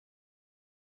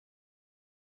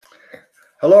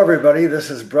Hello, everybody. This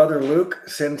is Brother Luke,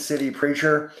 Sin City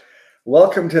Preacher.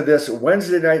 Welcome to this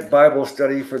Wednesday night Bible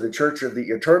study for the Church of the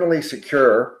Eternally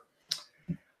Secure.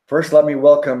 First, let me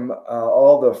welcome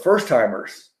all the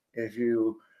first-timers. If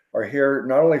you are here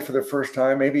not only for the first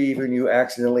time, maybe even you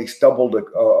accidentally stumbled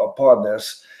upon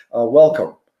this,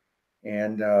 welcome.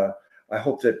 And I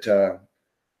hope that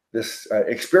this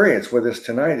experience with us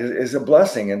tonight is a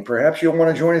blessing, and perhaps you'll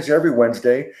want to join us every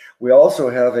Wednesday. We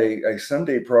also have a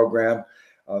Sunday program,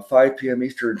 5 p.m.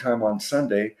 Eastern time on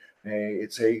Sunday.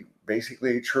 It's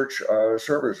basically a church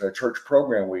service, a church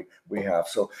program we have.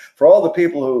 So for all the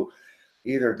people who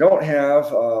either don't have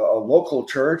a local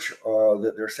church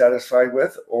that they're satisfied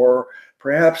with, or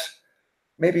perhaps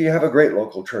maybe you have a great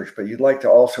local church, but you'd like to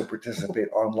also participate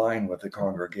online with the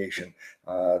congregation.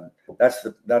 That's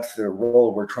the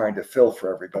role we're trying to fill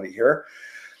for everybody here.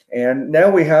 And now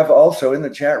we have also in the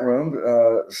chat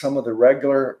room some of the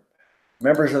regular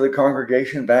members of the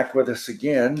congregation back with us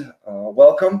again.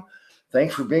 Welcome.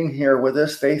 Thanks for being here with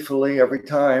us faithfully every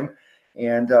time.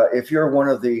 And if you're one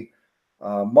of the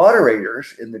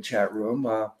moderators in the chat room,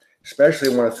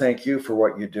 especially want to thank you for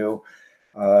what you do.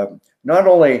 Not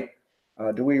only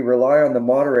do we rely on the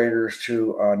moderators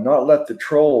to not let the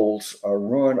trolls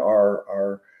ruin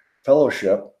our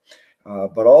fellowship,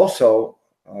 but also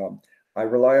I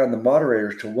rely on the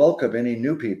moderators to welcome any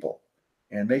new people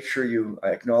and make sure you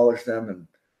acknowledge them and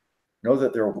know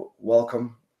that they're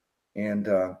welcome. And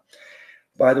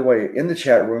by the way, in the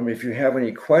chat room, if you have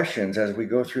any questions as we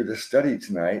go through the study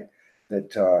tonight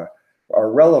that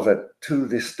are relevant to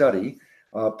this study,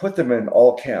 put them in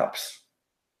all caps.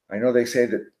 I know they say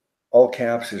that all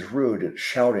caps is rude, it's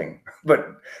shouting. But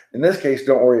in this case,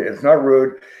 don't worry, it's not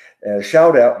rude.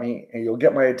 Shout at me, and you'll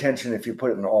get my attention if you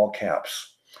put it in all caps.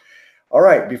 All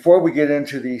right, before we get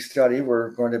into the study,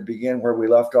 we're going to begin where we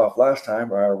left off last time,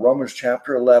 Romans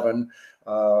chapter 11,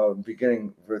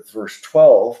 beginning with verse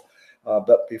 12.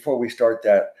 But before we start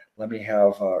that, let me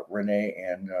have Renee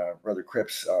and Brother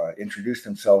Cripps introduce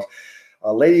themselves.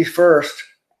 Ladies first.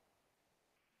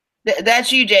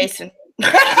 That's you, Jason.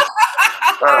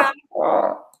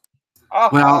 Well,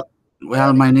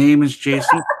 my name is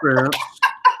Jason Cripps.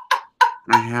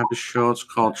 I have a show. It's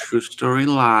called True Story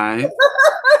Live.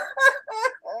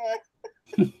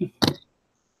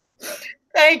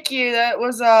 Thank you. That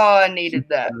was all I needed.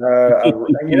 That.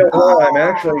 You know what?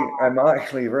 I'm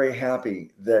actually very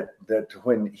happy that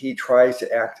when he tries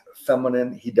to act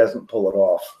feminine, he doesn't pull it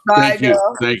off.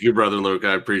 Thank you, Brother Luke.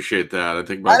 I appreciate that. I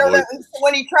think I don't know.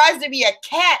 When he tries to be a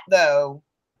cat, though,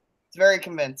 it's very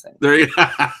convincing. There you go.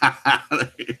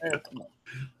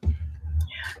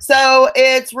 So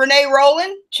it's Renee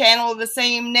Rowland, channel of the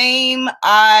same name.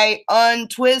 I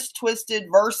untwist twisted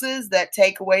verses that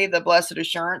take away the blessed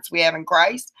assurance we have in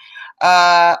Christ.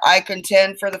 I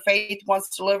contend for the faith once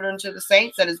delivered unto the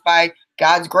saints, that is by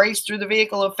God's grace through the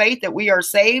vehicle of faith that we are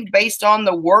saved based on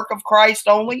the work of Christ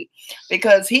only,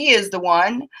 because he is the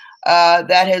one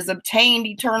that has obtained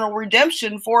eternal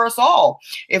redemption for us all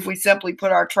if we simply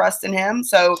put our trust in him.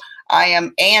 So I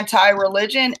am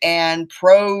anti-religion and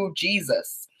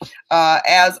pro-Jesus.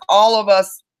 As all of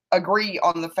us agree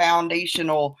on the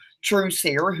foundational truths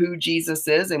here, who Jesus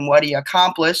is and what he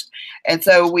accomplished. And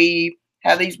so we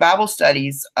have these Bible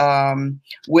studies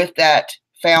with that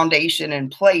foundation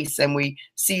in place, and we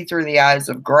see through the eyes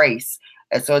of grace.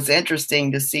 And so it's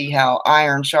interesting to see how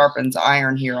iron sharpens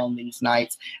iron here on these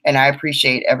nights. And I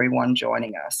appreciate everyone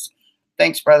joining us.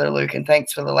 Thanks, Brother Luke, and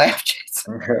thanks for the laugh,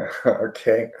 Jason.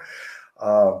 Okay.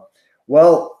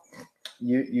 Well,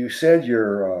 you said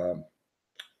your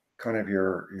kind of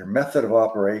your method of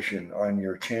operation on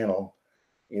your channel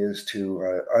is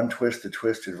to untwist the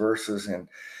twisted verses, and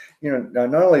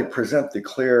not only present the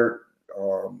clear,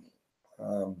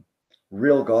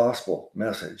 real gospel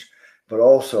message, but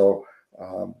also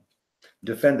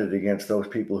defend it against those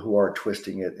people who are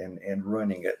twisting it and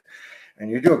ruining it. And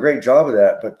you do a great job of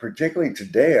that. But particularly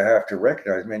today, I have to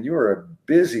recognize, man, you are a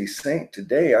busy saint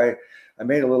today. I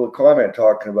made a little comment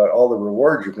talking about all the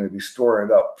rewards you're going to be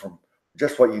storing up from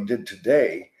just what you did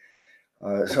today.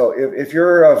 So if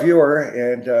you're a viewer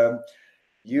and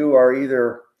you are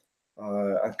either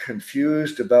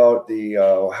confused about the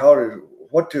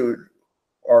what do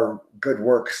our good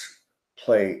works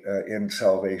play in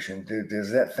salvation,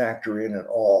 does that factor in at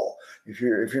all? If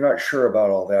you're not sure about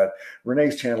all that,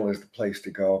 Renee's channel is the place to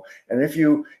go. And if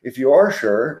you are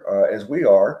sure, as we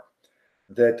are,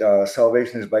 that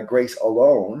salvation is by grace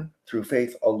alone, through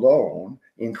faith alone,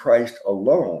 in Christ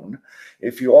alone,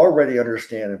 if you already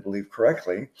understand and believe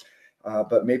correctly,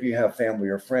 but maybe you have family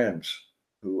or friends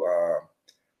who are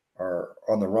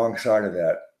on the wrong side of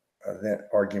that, that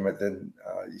argument, then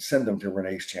you send them to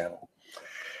Renee's channel.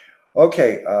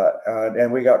 Okay,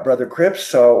 and we got Brother Cripps.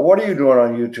 So what are you doing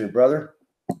on YouTube, brother?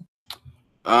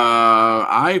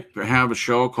 I have a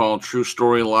show called True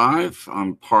Story Live.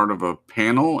 I'm part of a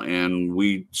panel, and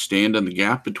we stand in the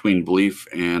gap between belief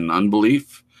and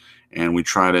unbelief. And we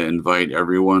try to invite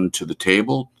everyone to the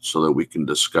table so that we can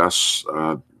discuss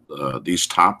these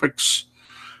topics.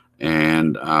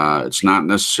 And it's not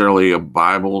necessarily a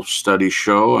Bible study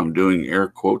show. I'm doing air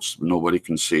quotes, nobody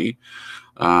can see.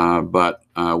 But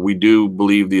we do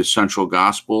believe the essential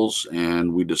gospels,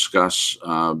 and we discuss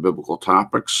biblical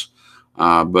topics.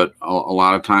 But a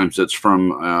lot of times it's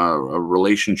from a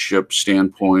relationship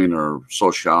standpoint or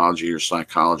sociology or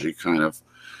psychology kind of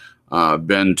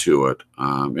bend to it,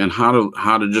 and how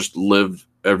to just live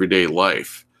everyday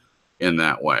life in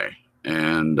that way.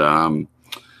 And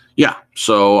yeah,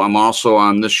 so I'm also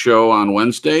on this show on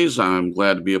Wednesdays. I'm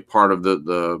glad to be a part of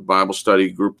the Bible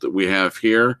study group that we have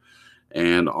here.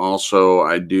 And also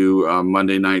I do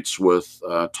Monday nights with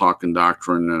Talking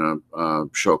Doctrine and a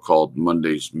show called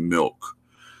Monday's Milk.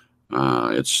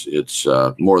 It's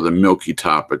more the milky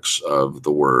topics of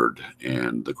the Word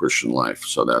and the Christian life.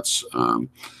 So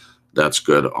that's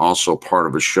good. Also part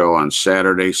of a show on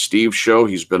Saturday, Steve's show.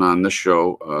 He's been on this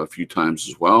show a few times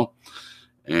as well.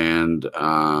 And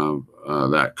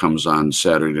that comes on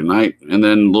Saturday night. And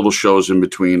then little shows in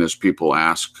between as people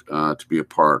ask to be a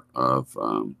part of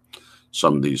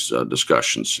some of these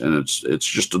discussions. And it's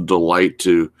just a delight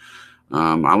to,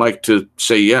 I like to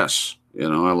say yes. You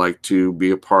know, I like to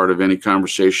be a part of any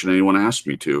conversation anyone asks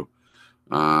me to.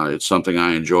 It's something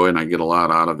I enjoy, and I get a lot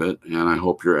out of it. And I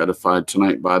hope you're edified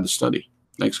tonight by the study.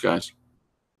 Thanks, guys.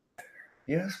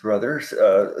 Yes, brothers.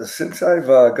 Since I've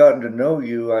gotten to know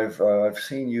you, I've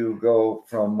seen you go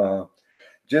from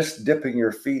just dipping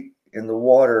your feet in the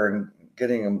water and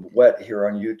getting them wet here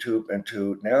on YouTube, and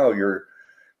to now you're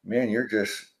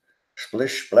just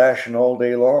splish splashing all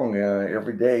day long.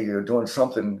 Every day you're doing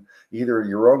something, either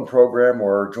your own program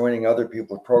or joining other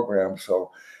people's programs.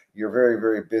 So you're very,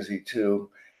 very busy too.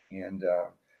 And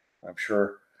I'm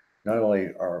sure not only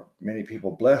are many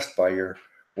people blessed by your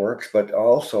works, but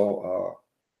also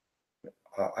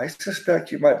I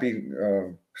suspect you might be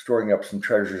storing up some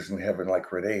treasures in heaven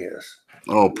like Renee is.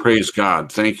 Oh, praise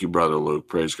God. Thank you, Brother Luke.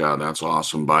 Praise God. That's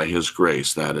awesome. By his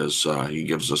grace, that is, he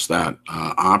gives us that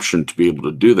option to be able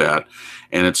to do that.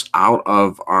 And it's out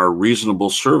of our reasonable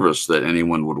service that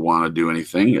anyone would want to do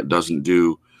anything. It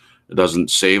doesn't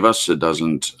save us. It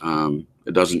doesn't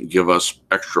give us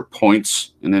extra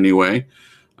points in any way.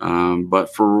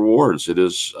 But for rewards, it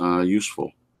is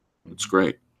useful. It's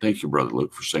great. Thank you, Brother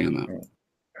Luke, for saying that.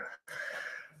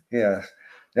 Yeah.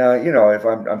 Now, you know, if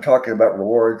I'm talking about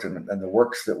rewards and the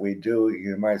works that we do,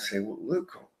 you might say, well,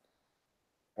 Luke,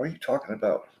 what are you talking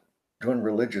about doing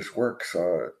religious works?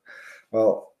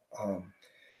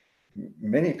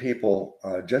 Many people,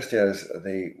 just as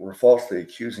they were falsely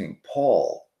accusing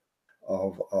Paul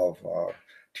of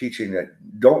teaching that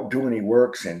don't do any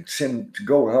works and sin, to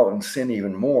go out and sin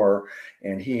even more,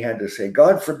 and he had to say,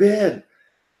 God forbid.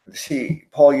 See,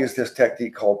 Paul used this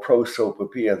technique called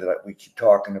prosopopoeia that we keep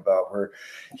talking about, where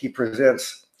he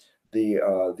presents the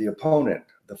opponent,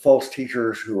 the false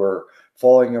teachers who are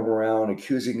following him around,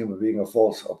 accusing him of being a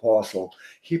false apostle.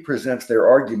 He presents their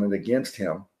argument against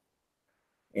him,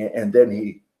 and then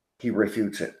he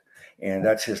refutes it, and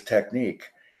that's his technique.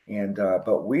 And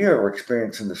but we are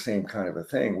experiencing the same kind of a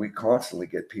thing. We constantly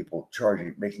get people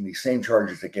making these same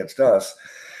charges against us.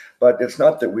 But it's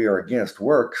not that we are against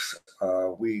works.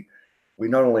 We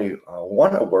not only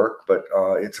want to work, but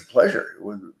it's a pleasure.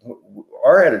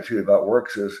 Our attitude about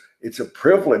works is it's a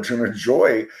privilege and a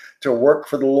joy to work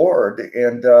for the Lord,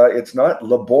 and it's not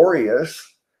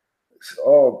laborious.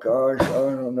 Oh gosh, I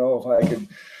don't know if I could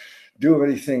do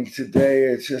anything today.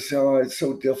 It's just it's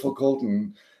so difficult.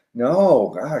 And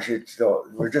no, gosh,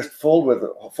 we're just full of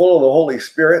the Holy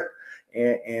Spirit,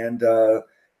 and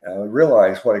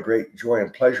realize what a great joy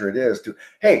and pleasure it is to,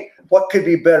 hey, what could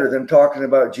be better than talking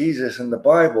about Jesus and the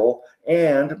Bible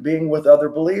and being with other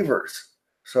believers?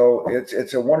 So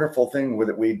it's a wonderful thing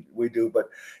that we do, but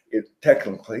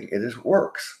technically it is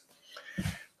works.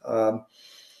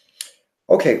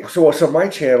 Okay, so my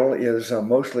channel is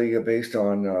mostly based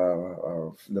on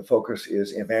the focus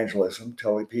is evangelism,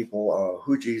 telling people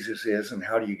who Jesus is and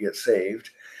how do you get saved.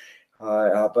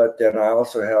 But then I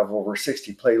also have over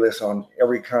 60 playlists on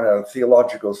every kind of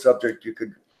theological subject you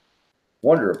could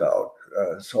wonder about.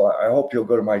 So I hope you'll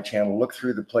go to my channel, look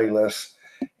through the playlists,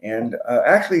 and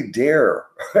actually dare,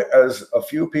 as a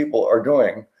few people are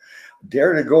doing,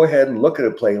 dare to go ahead and look at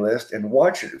a playlist and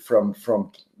watch it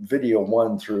from video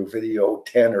 1 through video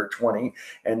 10 or 20,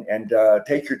 and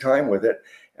take your time with it,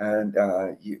 and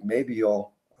maybe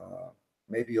you'll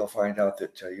find out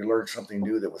that you learned something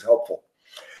new that was helpful.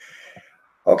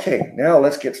 Okay, now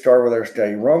let's get started with our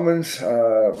study. Romans,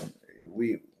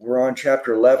 we're on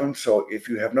chapter 11, so if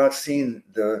you have not seen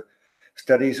the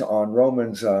studies on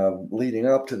Romans leading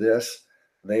up to this,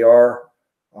 they are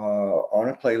on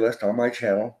a playlist on my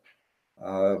channel.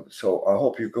 So I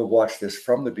hope you go watch this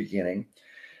from the beginning.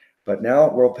 But now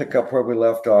we'll pick up where we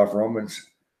left off, Romans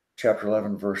chapter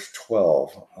 11, verse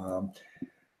 12.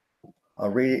 I'll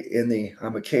read it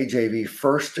I'm a KJV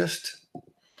firstist.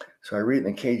 So I read it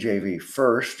in the KJV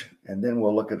first, and then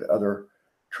we'll look at other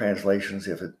translations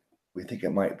if we think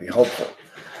it might be helpful.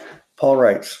 Paul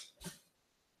writes,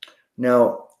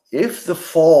 "Now, if the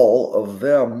fall of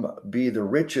them be the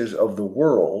riches of the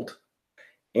world,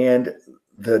 and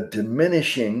the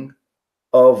diminishing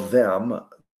of them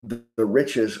the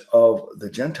riches of the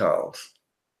Gentiles,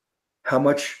 how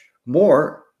much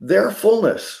more their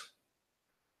fullness?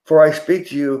 For I speak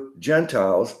to you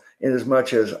Gentiles,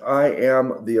 inasmuch as I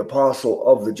am the apostle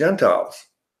of the Gentiles.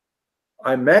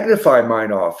 I magnify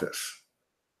mine office."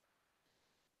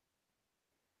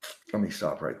 Let me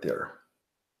stop right there.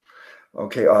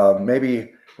 Okay,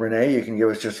 maybe Renee, you can give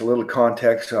us just a little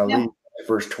context. Yeah.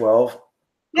 Verse 12.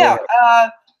 Yeah,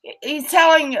 he's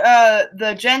telling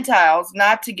the Gentiles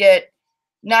not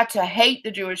to hate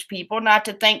the Jewish people, not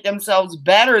to think themselves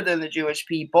better than the Jewish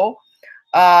people,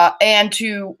 and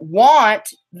to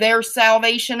want their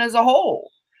salvation as a whole.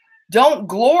 Don't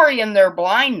glory in their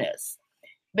blindness,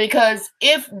 because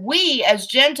if we as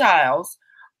Gentiles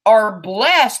are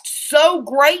blessed so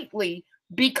greatly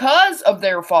because of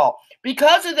their fall,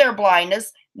 because of their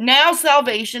blindness, now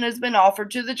salvation has been offered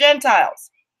to the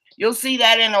Gentiles. You'll see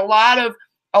that in a lot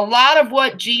of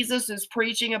what Jesus is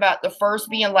preaching about the first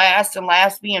being last and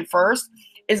last being first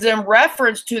is in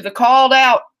reference to the called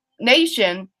out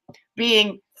nation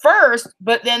being first,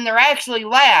 but then they're actually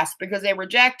last because they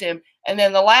reject him. And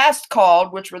then the last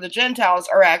called, which were the Gentiles,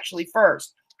 are actually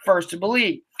first to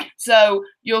believe. So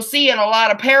you'll see in a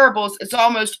lot of parables, it's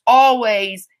almost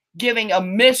always giving a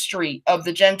mystery of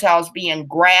the Gentiles being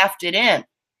grafted in.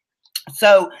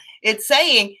 So it's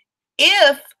saying,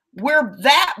 if we're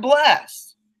that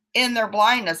blessed in their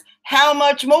blindness, how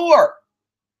much more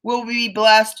will we be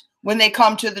blessed when they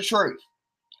come to the truth?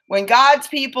 When God's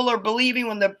people are believing,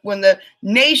 when the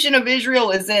nation of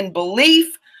Israel is in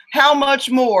belief, how much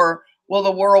more will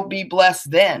the world be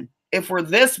blessed then, if we're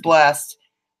this blessed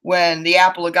when the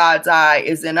apple of God's eye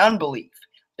is in unbelief?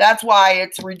 That's why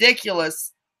it's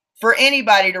ridiculous for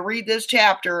anybody to read this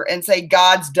chapter and say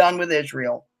God's done with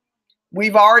Israel.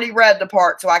 We've already read the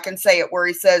part, so I can say it, where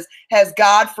he says, has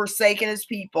God forsaken his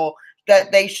people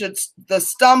that they should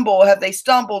have they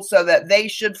stumbled so that they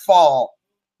should fall?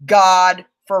 God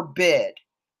forbid.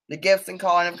 The gifts and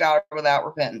calling of God are without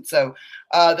repentance. So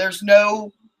there's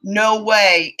no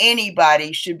way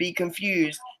anybody should be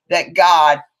confused that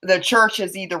the church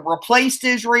has either replaced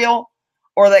Israel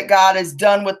or that God is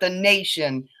done with the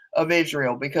nation of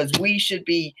Israel, because we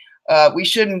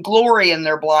shouldn't glory in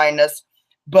their blindness,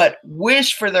 but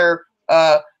wish for their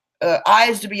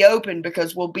eyes to be open,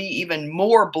 because we'll be even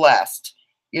more blessed,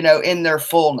 in their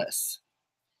fullness.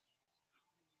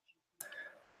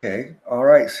 Okay. All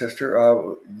right,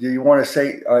 sister. Do you want to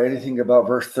say anything about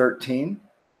verse 13?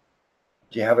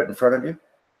 Do you have it in front of you?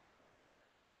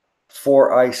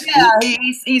 For I speak. Yeah,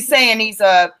 he's saying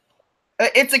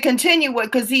it's a continuation,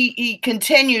 because he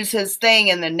continues his thing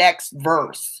in the next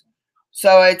verse.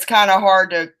 So it's kind of hard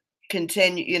to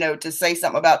continue, to say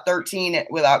something about 13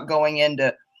 without going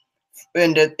into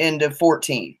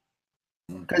 14,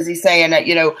 because he's saying that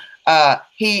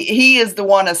he is the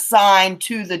one assigned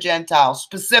to the Gentiles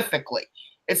specifically.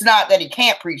 It's not that he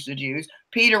can't preach to Jews.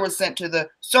 Peter was sent to the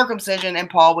circumcision and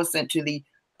Paul was sent to the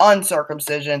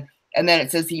uncircumcision, and then it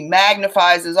says he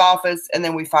magnifies his office, and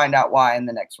then we find out why in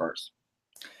the next verse.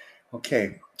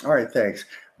 Okay. All right, thanks.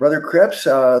 Brother Cripps,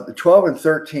 the 12 and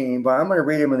 13, but I'm going to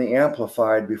read them in the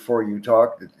Amplified before you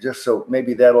talk, just so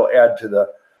maybe that'll add to the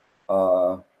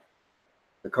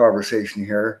conversation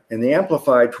here. In the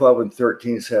Amplified, 12 and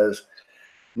 13 says,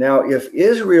 "Now, if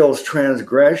Israel's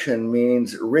transgression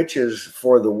means riches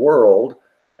for the world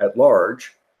at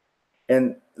large,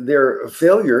 and their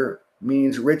failure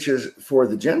means riches for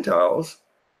the Gentiles,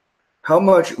 how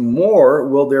much more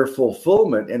will their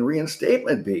fulfillment and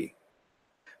reinstatement be?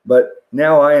 But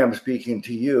now I am speaking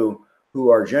to you who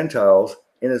are Gentiles,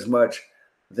 inasmuch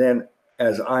then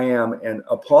as I am an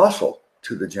apostle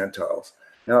to the Gentiles."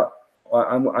 Now,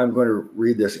 I'm going to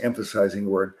read this emphasizing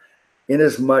word.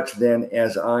 Inasmuch then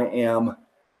as I am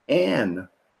an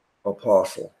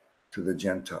apostle to the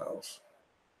Gentiles,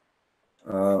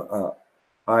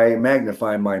 I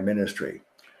magnify my ministry.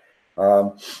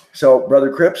 So,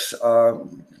 Brother Cripps,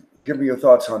 give me your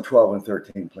thoughts on 12 and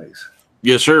 13, please.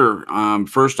 Yes, sir.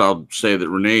 First, I'll say that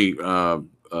Renee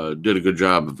did a good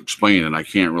job of explaining it. I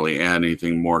can't really add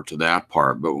anything more to that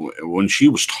part. But when she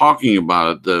was talking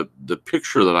about it, the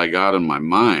picture that I got in my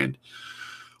mind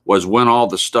was when all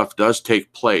the stuff does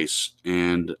take place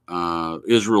and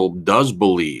Israel does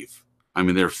believe. I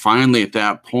mean, they're finally at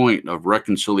that point of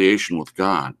reconciliation with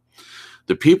God.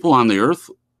 The people on the earth,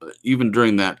 even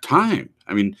during that time,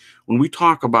 I mean, when we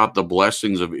talk about the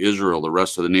blessings of Israel, the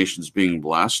rest of the nations being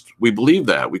blessed, we believe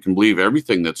that. We can believe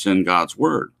everything that's in God's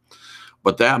word.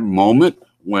 But that moment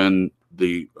when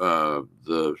the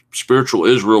spiritual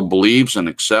Israel believes and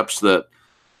accepts that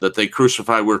they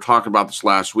crucified, we were talking about this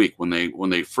last week, when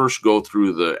they first go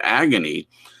through the agony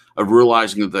of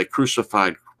realizing that they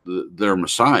crucified their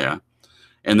Messiah,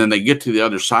 and then they get to the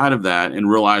other side of that and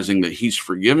realizing that he's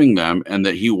forgiving them and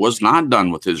that he was not done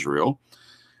with Israel.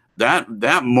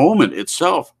 That moment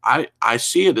itself, I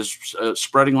see it as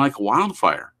spreading like a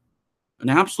wildfire, an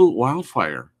absolute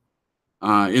wildfire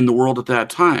in the world at that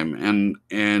time.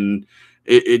 And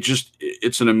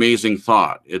it's an amazing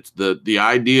thought. It's the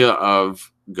idea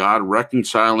of God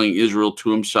reconciling Israel to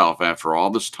himself after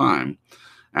all this time,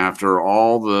 after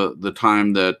all the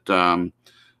time that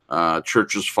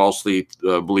churches falsely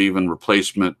believe in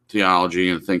replacement theology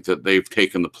and think that they've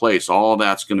taken the place. All of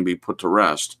that's going to be put to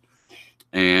rest.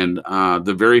 And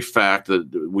the very fact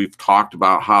that we've talked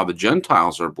about how the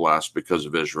Gentiles are blessed because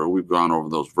of Israel, we've gone over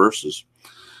those verses.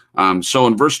 So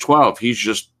in verse 12, he's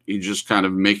just kind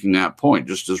of making that point,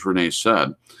 just as Renee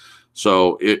said.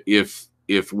 So if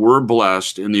we're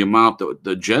blessed in the amount that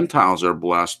the Gentiles are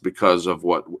blessed because of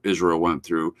what Israel went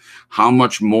through, how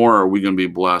much more are we going to be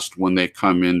blessed when they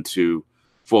come into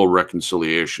full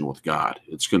reconciliation with God?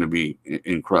 It's going to be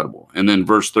incredible. And then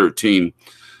verse 13,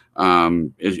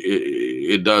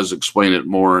 it does explain it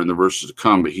more in the verses to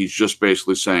come, but he's just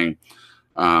basically saying,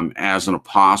 as an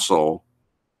apostle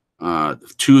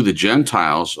to the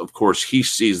Gentiles, of course, he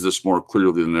sees this more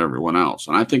clearly than everyone else.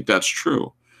 And I think that's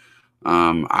true.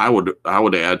 I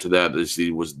would add to that that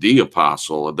he was the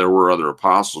apostle. There were other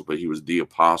apostles, but he was the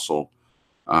apostle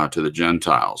to the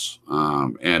Gentiles.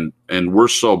 And we're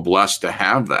so blessed to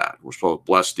have that. We're so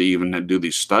blessed to even do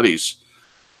these studies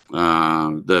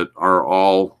that are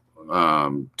all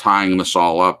tying this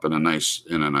all up in a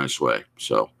nice way.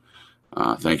 So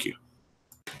thank you.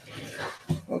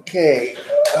 Okay.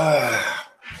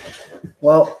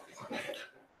 Well,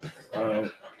 I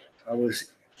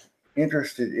was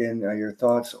interested in your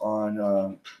thoughts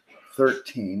on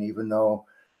 13, even though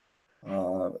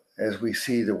as we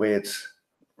see the way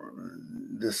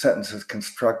the sentence is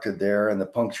constructed there and the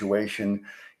punctuation,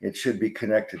 it should be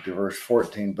connected to verse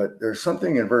 14, but there's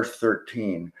something in verse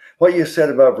 13. What you said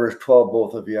about verse 12,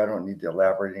 both of you, I don't need to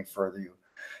elaborate any further.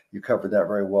 You covered that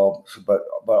very well, but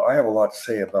I have a lot to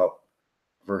say about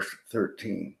verse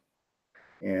 13.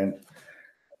 And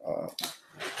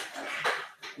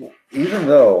even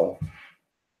though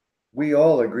we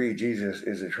all agree Jesus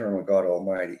is eternal God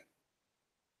Almighty,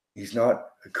 he's not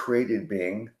a created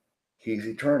being, he's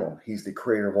eternal. He's the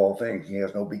creator of all things. He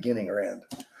has no beginning or end.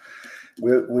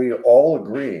 We all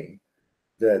agree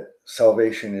that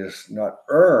salvation is not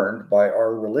earned by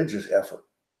our religious effort.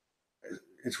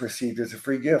 It's received as a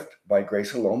free gift by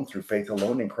grace alone, through faith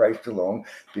alone, in Christ alone,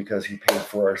 because he paid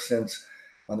for our sins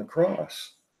on the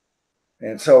cross.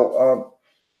 And so,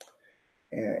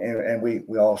 and we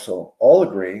also all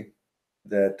agree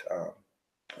that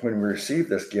when we receive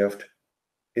this gift,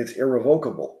 it's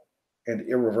irrevocable and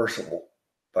irreversible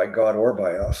by God or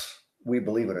by us. We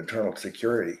believe in eternal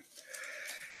security.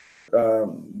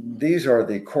 These are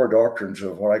the core doctrines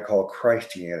of what I call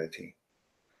Christianity.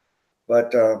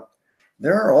 But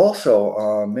there are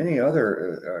also many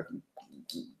other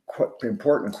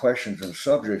important questions and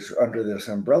subjects under this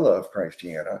umbrella of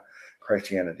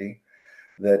Christianity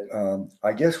that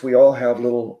I guess we all have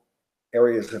little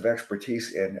areas of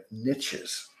expertise and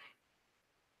niches.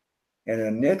 And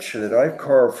a niche that I've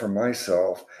carved for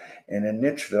myself, and a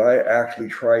niche that I actually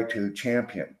try to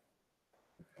champion.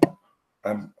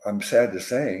 I'm sad to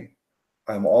say,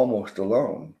 I'm almost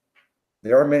alone.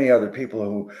 There are many other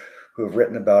people who have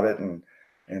written about it, and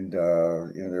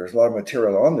there's a lot of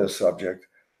material on this subject,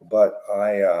 but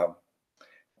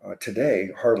today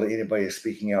hardly anybody is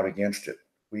speaking out against it.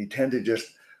 We tend to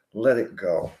just let it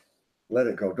go. Let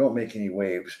it go. Don't make any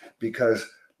waves, because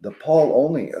the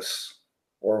Paulonius,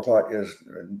 or what is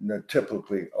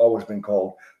typically always been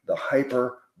called the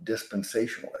hyper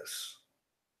dispensationalists.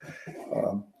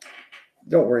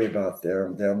 Don't worry about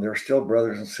them. They're still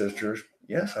brothers and sisters.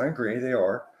 Yes, I agree, they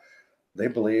are. They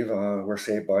believe we're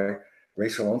saved by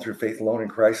grace alone, through faith alone, in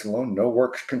Christ alone. No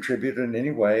works contributed in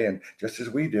any way, and just as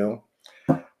we do.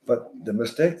 But the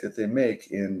mistake that they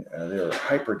make in their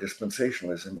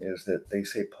hyper-dispensationalism is that they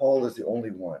say Paul is the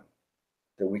only one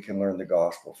that we can learn the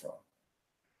gospel from.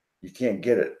 You can't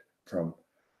get it from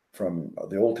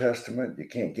the Old Testament. You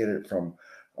can't get it from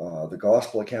the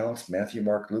gospel accounts, Matthew,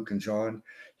 Mark, Luke, and John.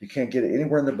 You can't get it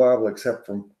anywhere in the Bible except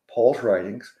from Paul's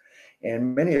writings.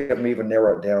 And many of them even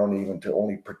narrow it down even to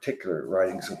only particular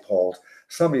writings of Paul's.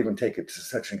 Some even take it to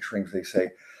such extremes. They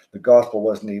say the gospel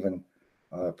wasn't even,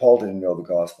 Paul didn't know the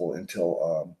gospel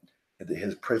until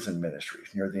his prison ministry,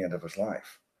 near the end of his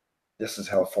life. This is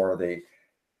how far they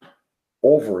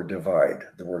over divide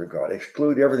the word of God,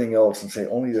 exclude everything else, and say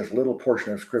only this little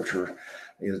portion of scripture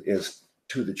is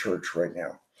to the church right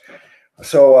now.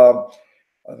 So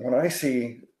when I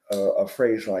see a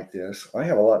phrase like this, I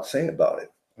have a lot to say about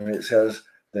it. When it says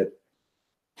that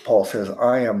Paul says,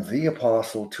 I am the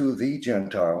apostle to the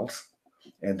Gentiles.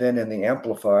 And then in the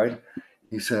Amplified,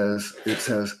 it says,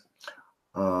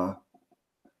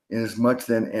 inasmuch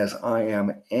then as I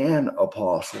am an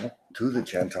apostle to the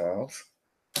Gentiles,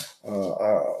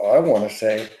 I want to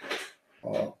say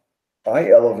I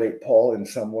elevate Paul in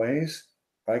some ways.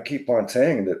 I keep on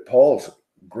saying that Paul's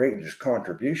greatest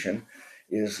contribution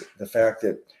is the fact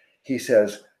that he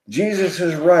says, Jesus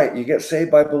is right. You get saved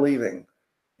by believing.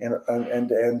 And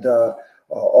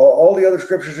all the other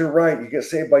scriptures are right. You get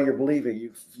saved by your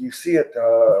believing. You see it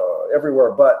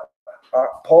everywhere. But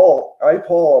Paul,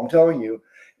 I'm telling you,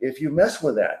 if you mess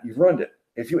with that, you've ruined it.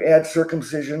 If you add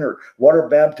circumcision or water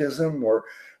baptism or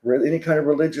any kind of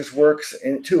religious works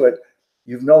into it,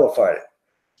 you've nullified it.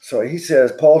 So he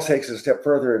says, Paul takes it a step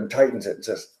further and tightens it and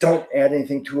says, don't add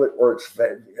anything to it or it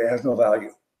has no value.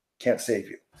 Can't save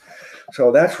you.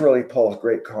 So that's really Paul's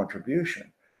great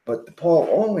contribution. But the Paul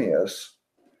onlyists,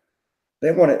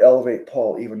 they want to elevate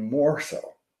Paul even more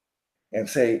so and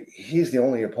say he's the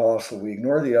only apostle. We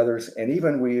ignore the others, and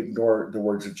even we ignore the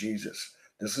words of Jesus.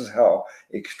 This is how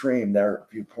extreme their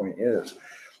viewpoint is.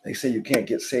 They say you can't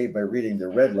get saved by reading the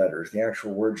red letters, the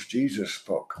actual words Jesus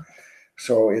spoke.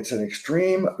 So it's an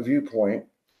extreme viewpoint.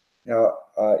 Now,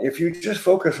 if you just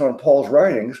focus on Paul's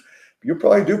writings, you'll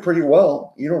probably do pretty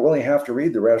well. You don't really have to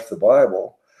read the rest of the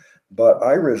Bible. But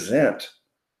I resent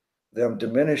them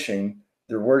diminishing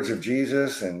the words of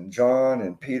Jesus and John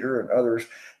and Peter and others,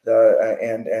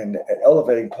 and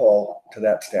elevating Paul to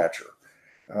that stature.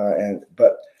 And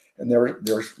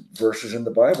there's verses in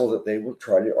the Bible that they will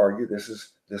try to argue this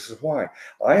is why.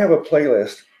 I have a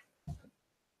playlist.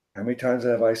 How many times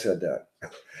have I said that?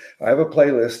 I have a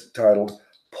playlist titled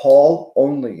Paul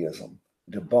Onlyism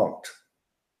Debunked.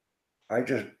 I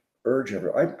just urge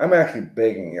I'm actually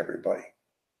begging everybody.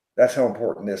 That's how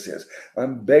important this is.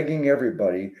 I'm begging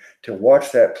everybody to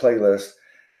watch that playlist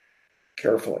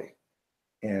carefully.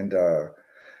 And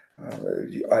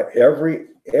every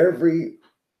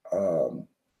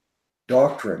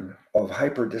doctrine of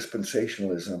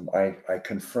hyper-dispensationalism I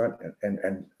confront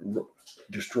and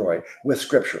destroy with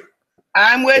scripture.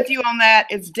 I'm with you on that.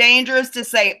 It's dangerous to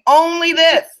say only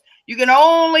this. You can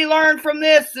only learn from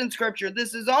this in scripture.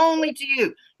 This is only to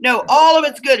you. No, all of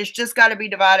it's good. It's just got to be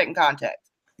divided in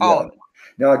context. All of it.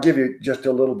 Now I'll give you just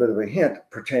a little bit of a hint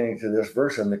pertaining to this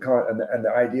verse and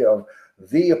the idea of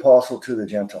the apostle to the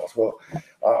Gentiles. Well,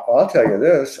 I'll tell you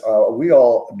this. We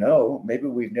all know, maybe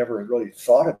we've never really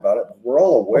thought about it, but we're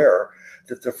all aware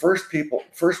that the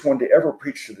first one to ever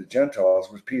preach to the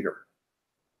Gentiles was Peter.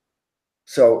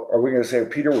 So are we going to say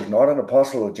Peter was not an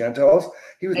apostle of the Gentiles?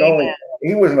 He was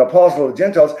he was an apostle of the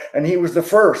Gentiles, and he was the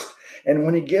first. And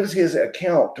when he gives his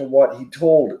account to what he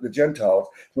told the Gentiles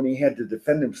when he had to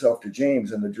defend himself to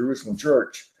James in the Jerusalem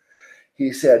church,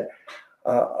 he said,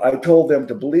 I told them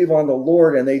to believe on the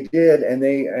Lord, and they did, and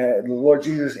the Lord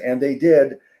Jesus, and they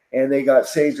did, and they got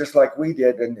saved just like we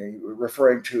did, and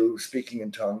referring to speaking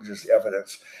in tongues as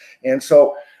evidence. And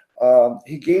so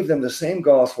he gave them the same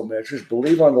gospel message,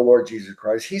 believe on the Lord Jesus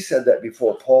Christ. He said that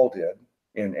before Paul did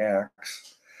in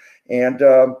Acts. And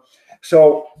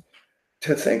so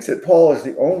to think that Paul is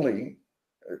the only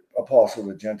apostle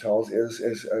to the Gentiles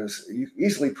is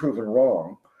easily proven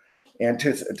wrong. And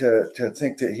to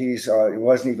think that he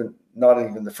wasn't not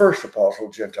even the first apostle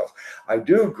of Gentiles. I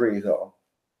do agree, though,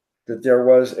 that there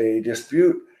was a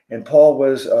dispute, and Paul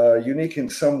was unique in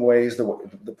some ways,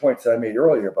 the points that I made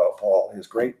earlier about Paul, his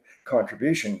great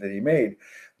contribution that he made.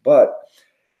 But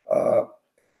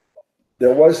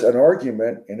there was an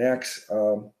argument in Acts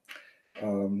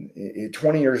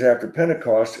 20 years after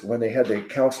Pentecost, when they had the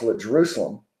council at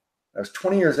Jerusalem, that was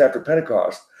 20 years after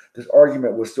Pentecost, this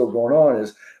argument was still going on,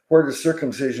 is where does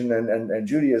circumcision and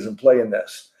Judaism play in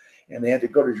this? And they had to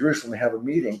go to Jerusalem and have a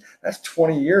meeting. That's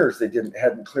 20 years they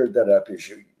hadn't cleared that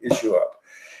issue up.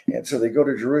 And so they go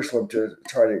to Jerusalem to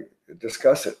try to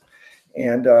discuss it.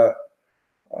 And at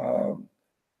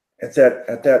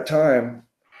that time,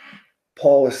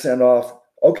 Paul is sent off.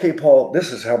 Okay, Paul,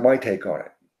 this is how my take on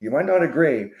it. You might not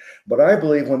agree, but I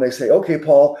believe when they say, okay,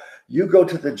 Paul, you go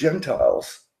to the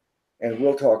Gentiles and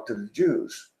we'll talk to the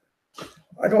Jews.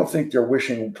 I don't think they're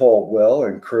wishing Paul well,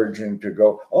 encouraging him to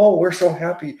go, oh, we're so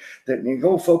happy that you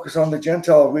go focus on the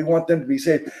Gentiles. We want them to be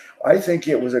saved. I think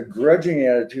it was a grudging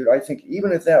attitude. I think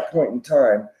even at that point in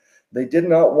time, they did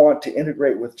not want to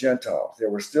integrate with Gentiles.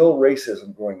 There was still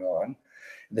racism going on.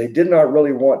 They did not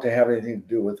really want to have anything to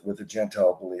do with the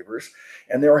Gentile believers.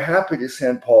 And they were happy to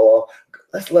send Paul off.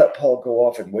 Let's let Paul go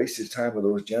off and waste his time with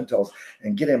those Gentiles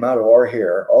and get him out of our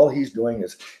hair. All he's doing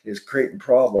is creating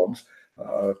problems.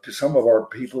 Some of our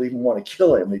people even want to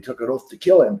kill him. They took an oath to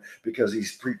kill him because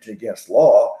he's preaching against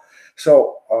law.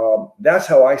 So that's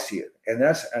how I see it.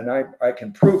 And I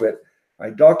can prove it. I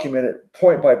document it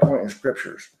point by point in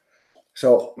scriptures.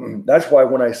 So that's why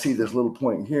when I see this little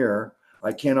point here,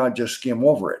 I cannot just skim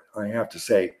over it. I have to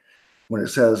say, when it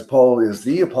says Paul is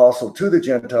the apostle to the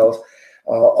Gentiles,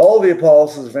 all the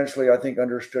apostles eventually, I think,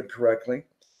 understood correctly.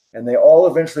 And they all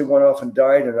eventually went off and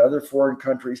died in other foreign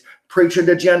countries, preaching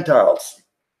to Gentiles.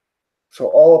 So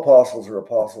all apostles are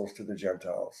apostles to the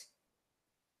Gentiles.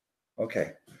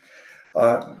 Okay.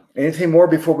 Anything more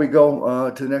before we go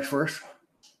to the next verse?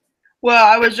 Well,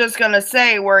 I was just going to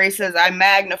say where he says, I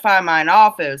magnify mine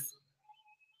office.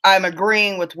 I'm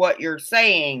agreeing with what you're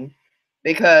saying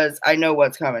because I know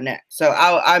what's coming next. So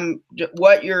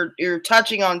you're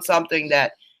touching on something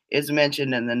that is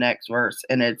mentioned in the next verse,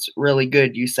 and it's really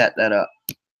good you set that up.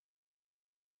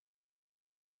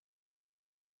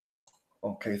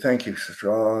 Okay, thank you,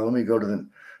 sister. Let me go to the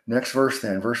next verse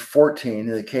then, verse 14 in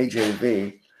the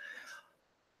KJV.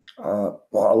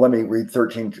 Well, let me read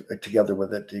 13 together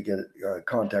with it to get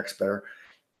context better.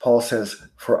 Paul says,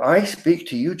 for I speak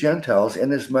to you Gentiles,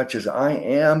 inasmuch as I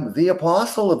am the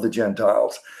apostle of the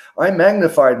Gentiles. I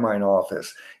magnified mine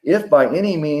office, if by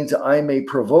any means I may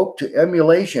provoke to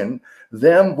emulation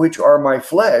them which are my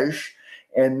flesh,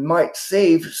 and might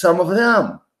save some of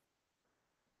them.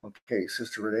 Okay,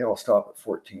 Sister Renee, I'll stop at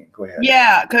 14. Go ahead.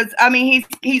 Yeah, because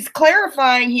he's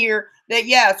clarifying here that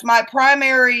yes, my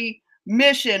primary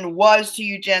mission was to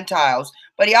you Gentiles,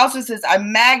 but he also says I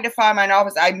magnify mine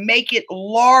office, I make it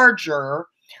larger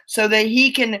so that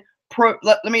he can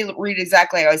let me read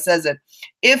exactly how he says it.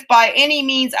 If by any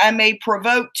means I may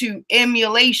provoke to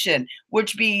emulation,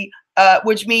 which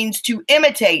means to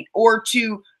imitate or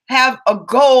to have a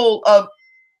goal of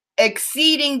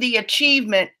exceeding the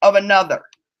achievement of another,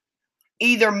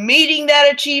 either meeting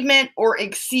that achievement or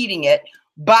exceeding it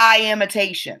by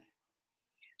imitation.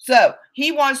 So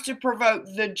he wants to provoke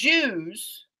the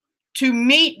Jews to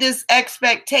meet this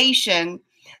expectation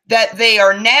that they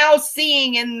are now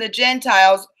seeing in the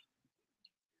Gentiles,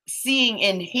 seeing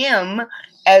in him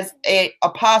as an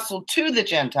apostle to the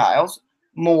Gentiles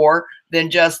more than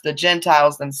just the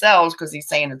Gentiles themselves, because he's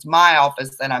saying it's my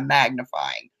office that I'm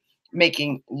magnifying,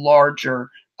 making larger,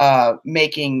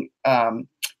 putting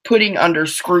under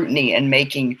scrutiny and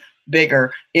making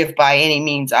bigger, if by any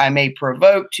means I may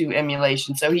provoke to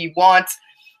emulation. So he wants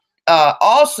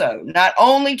also not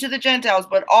only to the Gentiles,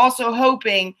 but also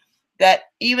hoping that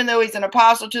even though he's an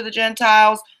apostle to the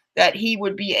Gentiles, that he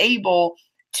would be able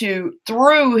to,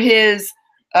 through his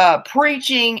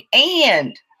preaching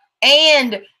and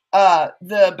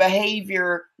the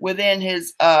behavior within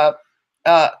his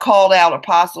called out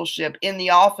apostleship, in the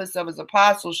office of his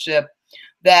apostleship,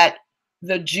 that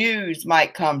the Jews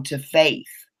might come to faith,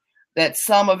 that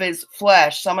some of his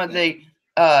flesh, some of the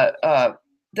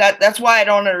that's why I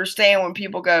don't understand when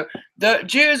people go, the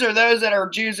Jews are those that are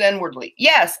Jews inwardly.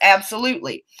 Yes,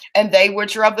 absolutely. And they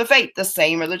which are of the faith, the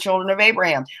same are the children of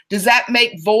Abraham. Does that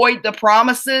make void the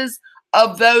promises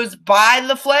of those by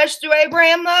the flesh through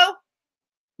Abraham, though?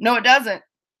 No, it doesn't.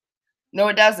 No,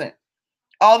 it doesn't.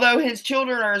 Although his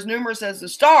children are as numerous as the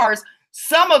stars,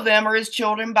 some of them are his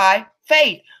children by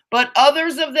faith, but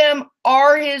others of them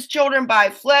are his children by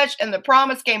flesh, and the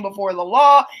promise came before the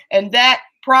law, and that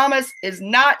promise is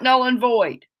not null and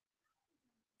void.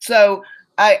 So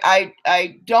I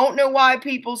don't know why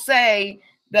people say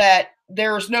that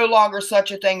there's no longer such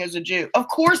a thing as a Jew. Of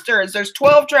course there is. There's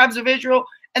 12 tribes of Israel,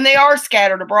 and they are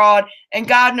scattered abroad, and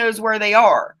God knows where they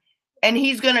are, and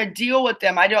he's going to deal with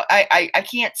them. I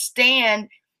can't stand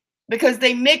because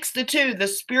they mix the two, the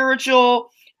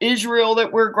spiritual Israel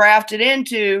that we're grafted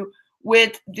into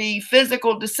with the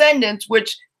physical descendants,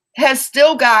 which has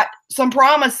still got some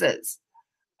promises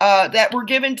that were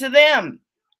given to them,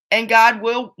 and God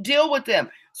will deal with them.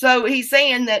 So he's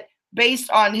saying that based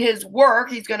on his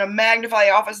work, he's going to magnify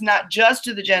the office not just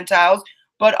to the Gentiles,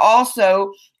 but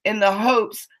also in the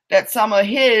hopes that some of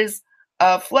his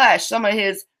flesh, some of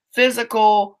his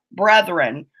physical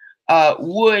brethren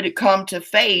would come to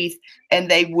faith, and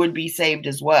they would be saved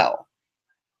as well.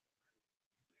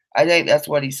 I think that's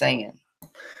what he's saying.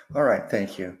 All right,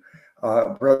 thank you.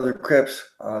 Brother Cripps,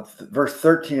 verse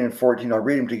 13 and 14, I'll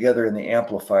read them together in the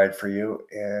Amplified for you,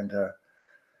 and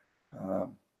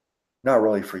not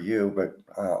really for you, but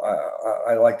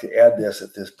I like to add this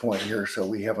at this point here, so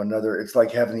we have another. It's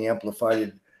like having the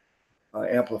amplified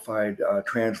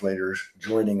translators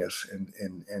joining us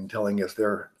and telling us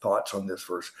their thoughts on this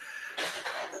verse.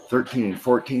 13 and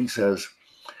 14 says,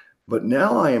 "But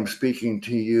now I am speaking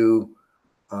to you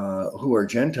who are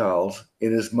Gentiles,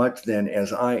 inasmuch then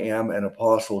as I am an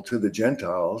apostle to the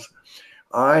Gentiles,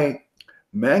 I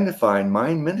magnify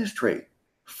mine ministry."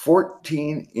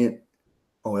 14 in,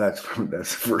 oh, that's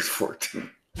verse 14.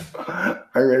 I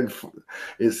read,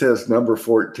 it says number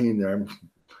 14 there.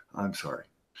 I'm sorry.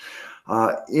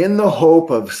 "In the hope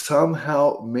of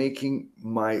somehow making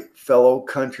my fellow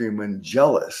countrymen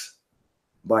jealous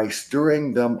by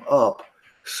stirring them up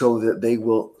so that they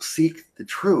will seek the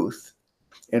truth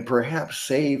and perhaps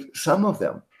save some of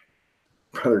them."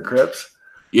 Brother Cripps?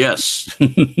 Yes.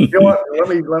 You know what?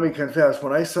 Let me confess.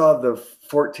 When I saw the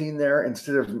 14 there,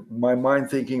 instead of my mind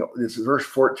thinking this is verse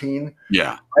 14,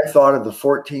 Yeah. I thought of the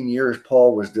 14 years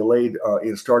Paul was delayed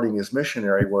in starting his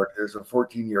missionary work. There's a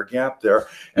 14-year gap there,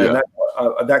 and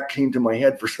that came to my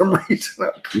head for some reason.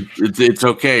 It's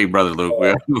okay, Brother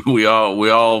Luke. We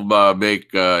all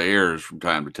make errors from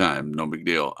time to time. No big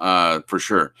deal, for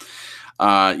sure.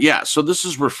 So this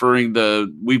is referring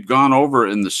to, we've gone over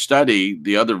in the study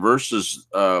the other verses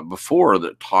before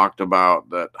that talked about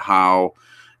that how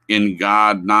in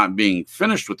God not being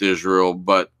finished with Israel,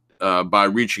 but by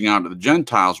reaching out to the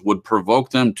Gentiles would provoke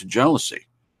them to jealousy.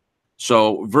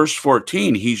 So verse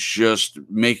 14, he's just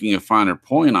making a finer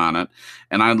point on it.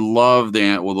 And I love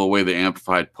the way the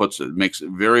Amplified puts it. It makes it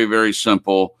very, very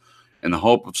simple, in the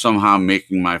hope of somehow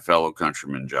making my fellow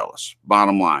countrymen jealous.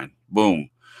 Bottom line, boom.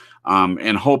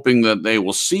 And hoping that they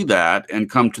will see that and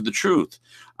come to the truth.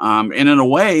 And in a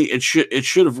way, it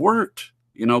should have worked.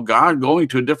 You know, God going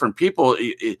to a different people.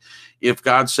 If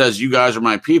God says, "You guys are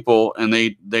my people," and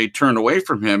they turn away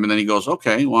from him, and then he goes,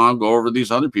 "Okay, well, I'll go over to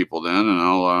these other people then, and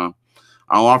I'll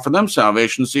offer them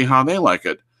salvation, see how they like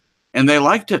it." And they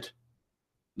liked it.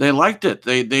 They liked it.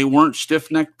 They weren't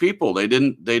stiff-necked people. They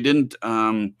didn't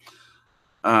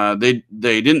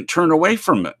turn away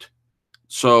from it.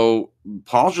 So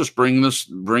Paul's just bringing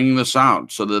this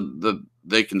out so that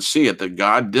they can see it, that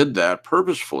God did that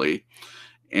purposefully,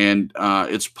 and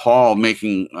it's Paul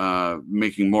making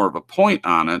more of a point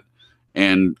on it,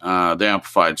 and the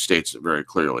Amplified states it very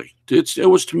clearly. It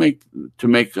was to make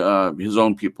his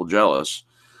own people jealous,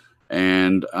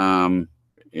 and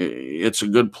it's a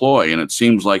good ploy, and it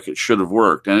seems like it should have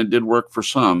worked, and it did work for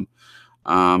some.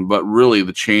 But really,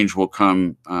 the change will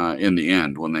come in the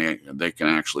end when they can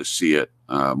actually see it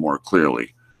more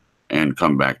clearly and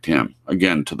come back to him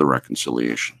again, to the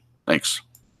reconciliation. Thanks.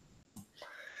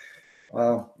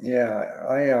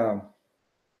 Yeah,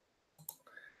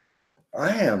 I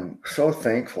am so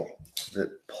thankful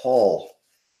that Paul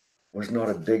was not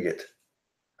a bigot.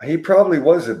 He probably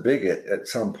was a bigot at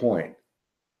some point.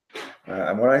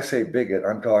 And when I say bigot,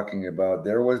 I'm talking about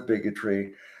there was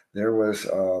bigotry, there was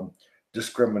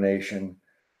discrimination,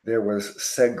 there was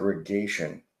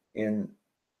segregation in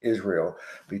Israel,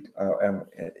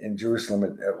 in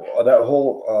Jerusalem. That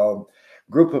whole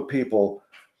group of people,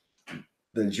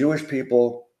 the Jewish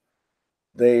people,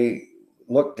 they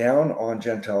looked down on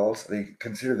Gentiles. They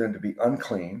considered them to be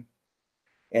unclean.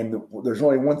 And there's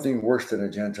only one thing worse than a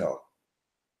Gentile: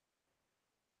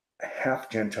 half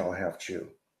Gentile, half Jew.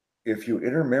 If you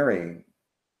intermarry,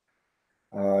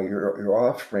 your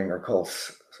offspring are called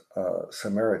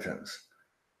Samaritans.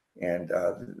 And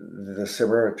the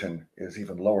Samaritan is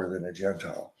even lower than a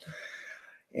Gentile.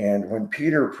 And when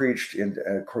Peter preached in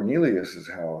Cornelius's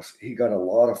house, he got a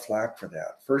lot of flack for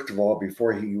that. First of all,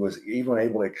 before he was even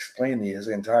able to explain his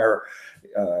entire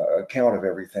account of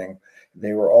everything,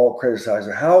 they were all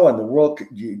criticizing, "How in the world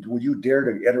would you dare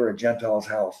to enter a Gentile's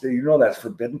house? You know that's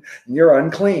forbidden, and you're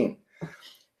unclean."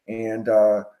 And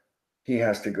he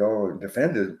has to go and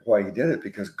defend it, why he did it,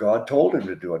 because God told him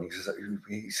to do it.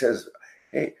 He says,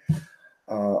 "Hey,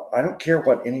 I don't care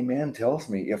what any man tells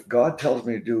me. If God tells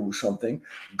me to do something,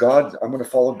 I'm going to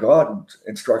follow God's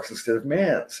instructions instead of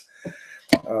man's.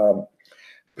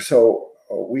 So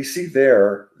we see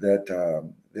there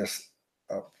that this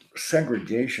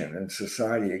segregation in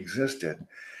society existed.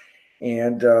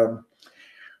 And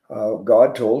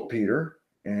God told Peter,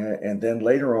 and then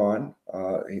later on,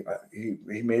 he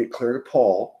made it clear to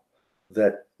Paul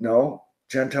that no,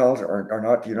 Gentiles are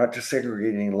not, you're not to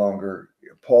segregate any longer.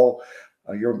 Paul,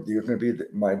 you're going to be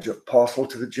my apostle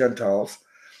to the Gentiles.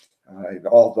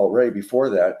 Already before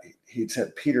that, he'd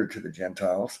sent Peter to the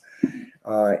Gentiles.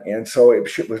 And so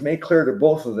it was made clear to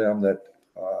both of them that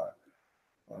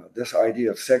this idea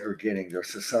of segregating their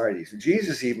societies.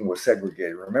 Jesus even was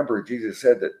segregated. Remember, Jesus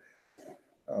said that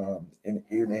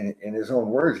in his own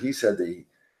words, he said that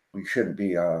we shouldn't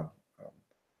be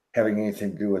having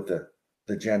anything to do with the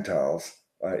Gentiles.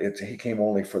 He came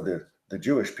only for the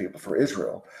Jewish people, for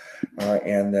Israel.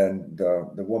 And then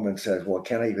the woman says, well,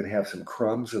 can't I even have some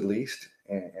crumbs at least?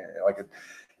 And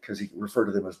because he referred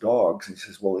to them as dogs. And he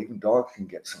says, well, even dogs can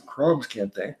get some crumbs,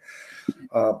 can't they?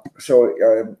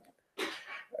 So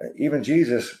even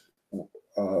Jesus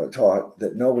taught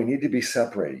that, no, we need to be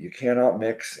separated. You cannot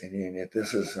mix. And if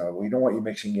this is, we don't want you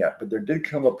mixing yet. But there did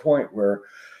come a point where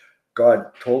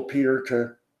God told Peter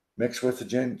to mix with the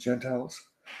Gentiles.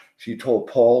 She told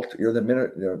Paul, you're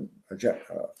the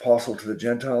apostle to the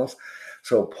Gentiles.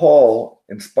 So Paul,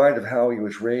 in spite of how he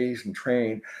was raised and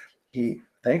trained, he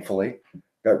thankfully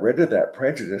got rid of that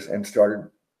prejudice and started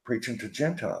preaching to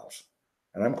Gentiles.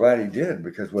 And I'm glad he did,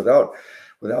 because without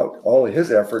all of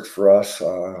his efforts for us,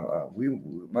 we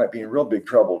might be in real big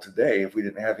trouble today if we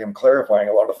didn't have him clarifying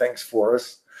a lot of things for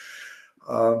us.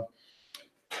 But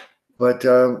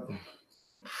let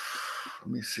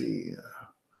me see.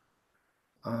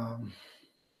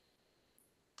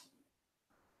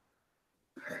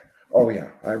 Oh yeah,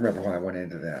 I remember why I went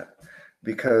into that.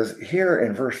 Because here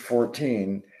in verse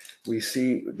 14, we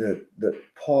see that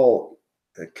Paul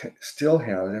still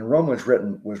has, and Romans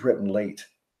was written late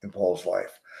in Paul's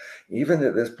life. Even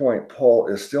at this point, Paul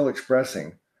is still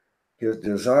expressing his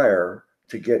desire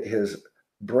to get his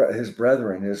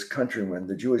brethren, his countrymen,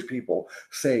 the Jewish people,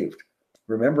 saved.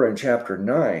 Remember in chapter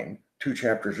 9, 2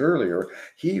 chapters earlier,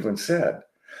 he even said,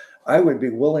 I would be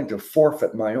willing to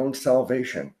forfeit my own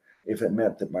salvation if it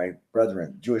meant that my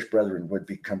brethren, Jewish brethren, would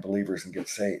become believers and get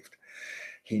saved.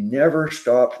 He never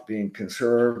stopped being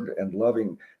concerned and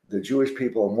loving the Jewish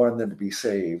people and wanted them to be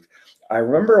saved. I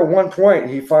remember at one point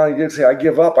he finally did say, I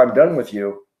give up, I'm done with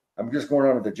you. I'm just going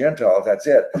on to the Gentiles, that's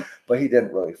it. But he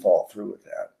didn't really follow through with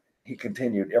that. He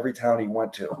continued every town he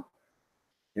went to.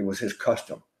 It was his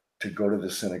custom to go to the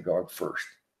synagogue first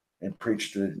and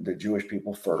preach to the Jewish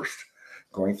people first,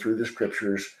 going through the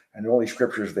scriptures. And the only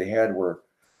scriptures they had were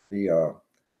the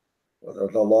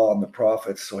law and the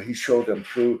prophets. So he showed them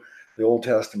through the Old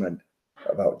Testament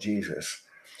about Jesus.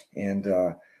 And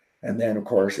then, of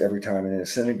course, every time in a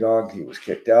synagogue, he was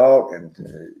kicked out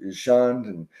and shunned.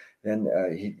 And then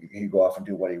he'd go off and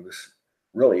do what he was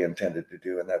really intended to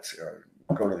do, and that's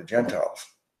go to the Gentiles.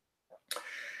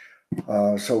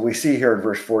 So we see here in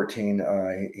verse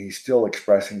 14, he's still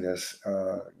expressing this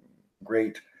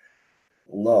great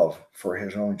love for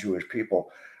his own Jewish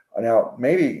people. Now,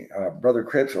 maybe Brother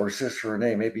Cripps or Sister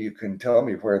Renee, maybe you can tell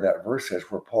me where that verse is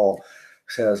where Paul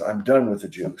says, I'm done with the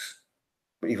Jews,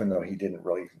 even though he didn't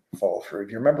really follow through.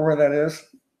 Do you remember where that is?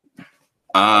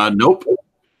 Nope.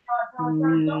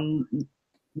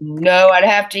 No, I'd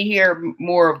have to hear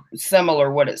more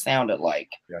similar what it sounded like.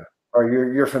 Yeah. Or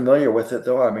you're familiar with it,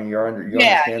 though? I mean, you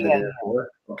understand it.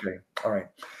 Okay. All right.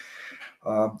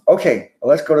 Okay.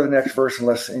 Let's go to the next verse,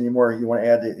 unless any more you want to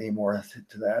add any more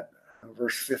to that.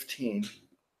 Verse 15.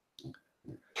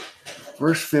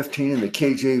 Verse 15 in the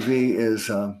KJV is,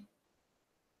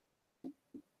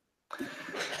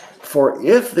 for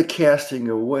if the casting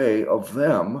away of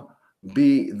them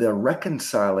be the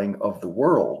reconciling of the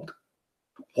world,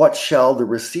 what shall the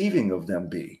receiving of them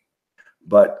be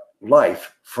but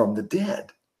life from the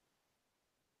dead?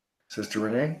 Sister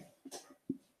Renee?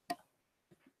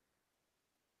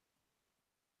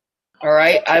 All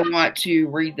right, I want to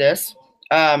read this.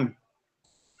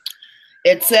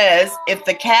 It says, if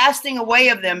the casting away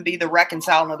of them be the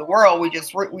reconciling of the world, we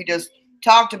just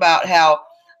talked about how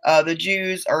the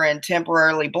Jews are in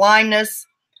temporarily blindness.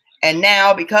 And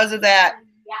now, because of that,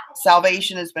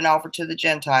 salvation has been offered to the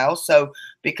Gentiles. So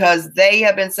because they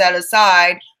have been set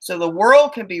aside so the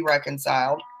world can be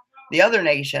reconciled, the other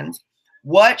nations,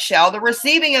 what shall the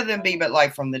receiving of them be but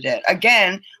life from the dead?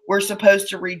 Again, we're supposed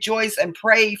to rejoice and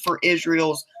pray for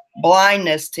Israel's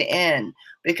blindness to end.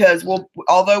 because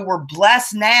although we're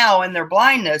blessed now in their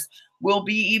blindness, we'll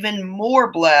be even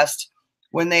more blessed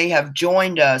when they have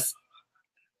joined us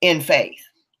in faith.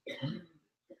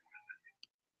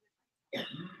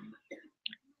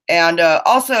 And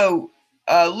also,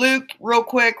 Luke, real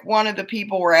quick, one of the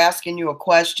people were asking you a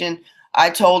question. I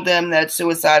told them that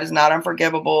suicide is not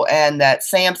unforgivable and that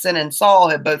Samson and Saul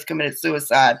had both committed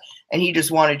suicide, and he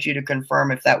just wanted you to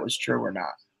confirm if that was true or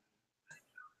not.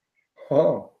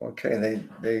 Oh, okay.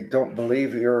 They don't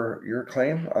believe your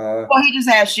claim. Well, he just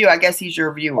asked you. I guess he's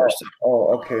your viewer. So.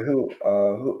 Okay. Who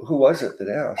was it that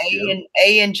asked you?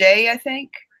 A and J, I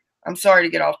think. I'm sorry to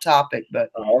get off topic, but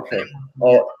okay.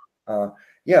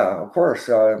 Yeah, of course.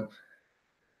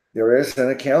 There is an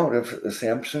account of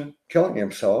Samson killing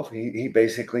himself. He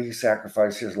basically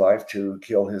sacrificed his life to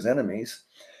kill his enemies,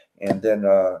 and then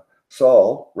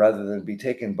Saul, rather than be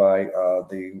taken by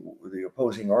the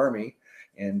opposing army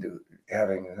and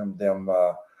having them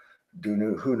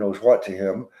do who knows what to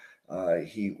him,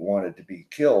 he wanted to be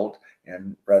killed,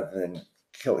 and rather than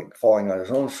falling on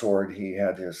his own sword, he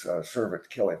had his servant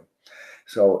kill him.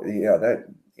 So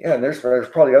and there's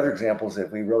probably other examples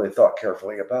if we really thought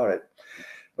carefully about it.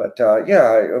 But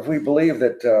if we believe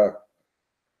that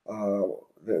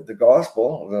the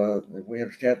gospel, we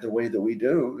understand the way that we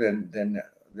do, then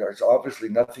there's obviously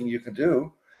nothing you can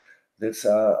do that's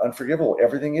unforgivable.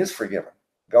 Everything is forgiven.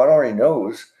 God already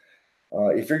knows.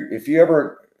 If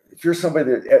you're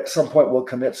somebody that at some point will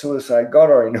commit suicide,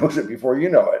 God already knows it before you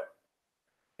know it,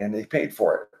 and they paid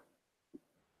for it.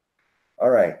 All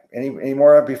right. Any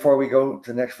more before we go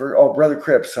to the next verse? Oh, Brother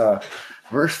Cripps,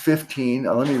 verse 15.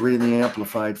 Let me read the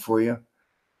Amplified for you.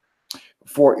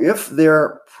 For if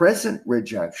their present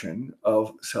rejection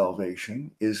of salvation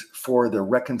is for the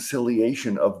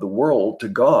reconciliation of the world to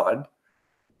God,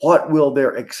 what will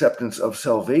their acceptance of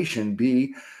salvation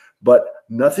be but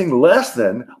nothing less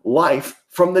than life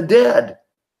from the dead?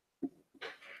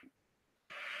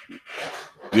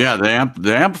 Yeah,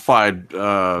 the Amplified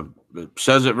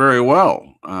says it very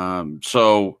well.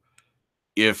 So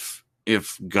if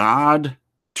God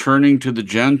turning to the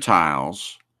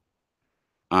Gentiles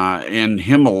and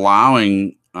him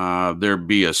allowing there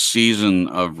be a season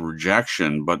of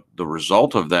rejection, but the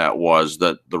result of that was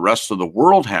that the rest of the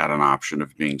world had an option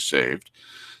of being saved,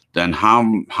 then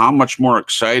how much more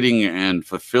exciting and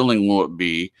fulfilling will it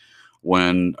be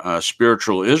when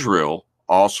spiritual Israel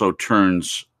also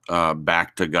turns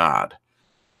back to God?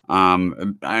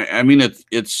 I mean,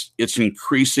 it's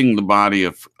increasing the body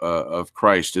of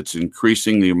Christ. It's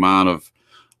increasing the amount of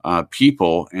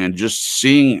people, and just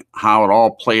seeing how it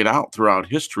all played out throughout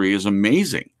history is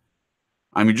amazing.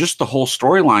 I mean, just the whole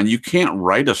storyline. You can't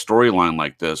write a storyline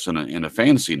like this in a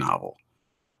fantasy novel.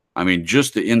 I mean,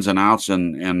 just the ins and outs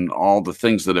and all the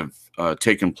things that have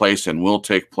taken place and will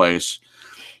take place.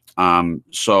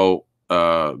 So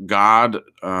God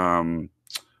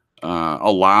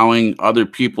allowing other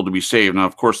people to be saved. Now,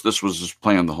 of course, this was his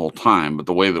plan the whole time, but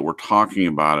the way that we're talking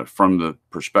about it from the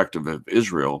perspective of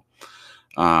Israel,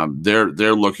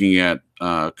 they're looking at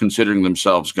considering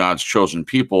themselves God's chosen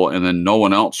people, and then no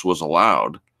one else was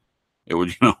allowed. It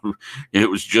would, it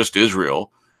was just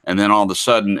Israel. And then all of a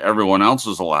sudden, everyone else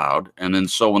is allowed. And then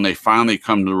so when they finally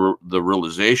come to the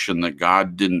realization that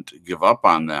God didn't give up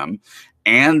on them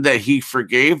and that he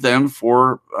forgave them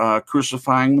for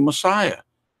crucifying the Messiah,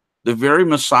 the very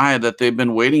Messiah that they've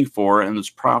been waiting for and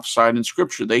it's prophesied in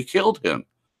Scripture, they killed him.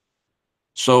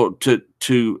 So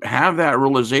to have that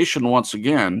realization once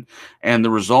again, and the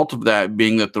result of that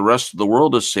being that the rest of the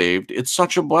world is saved, it's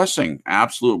such a blessing,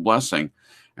 absolute blessing.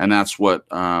 And that's what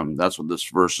this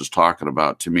verse is talking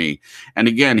about to me. And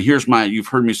again, you've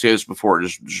heard me say this before,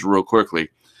 just real quickly.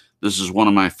 This is one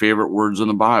of my favorite words in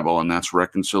the Bible, and that's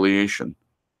reconciliation.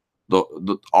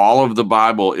 All of the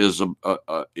Bible is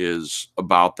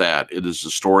about that. It is the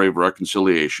story of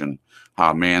reconciliation,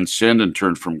 how man sinned and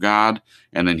turned from God,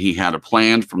 and then he had a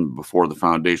plan from before the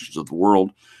foundations of the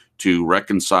world to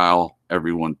reconcile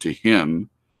everyone to him.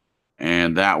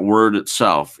 And that word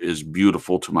itself is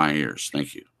beautiful to my ears.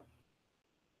 Thank you.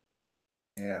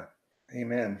 Yeah.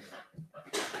 Amen.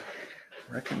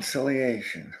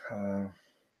 Reconciliation.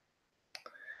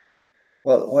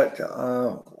 Well,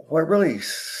 what really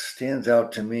stands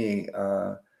out to me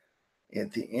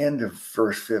at the end of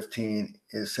verse 15,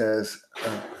 it says,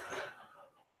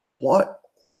 what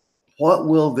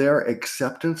will their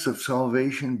acceptance of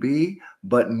salvation be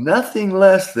but nothing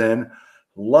less than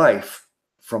life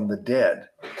from the dead?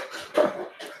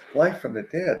 Life from the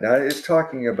dead. Now, it's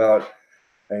talking about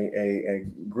a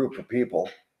group of people,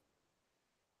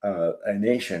 a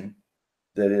nation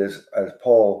that is, as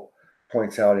Paul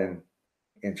points out in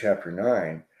chapter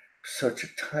 9, such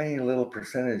a tiny little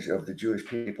percentage of the Jewish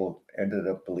people ended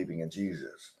up believing in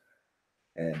Jesus.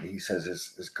 And he says,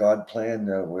 is God plan?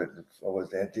 What was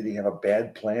that? Did he have a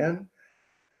bad plan?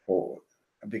 Well,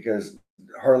 because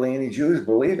hardly any Jews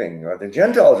believing. The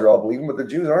Gentiles are all believing, but the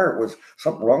Jews aren't. Was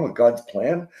something wrong with God's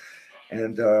plan?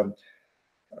 And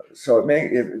so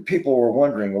people were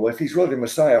wondering, well, if he's really the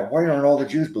Messiah, why aren't all the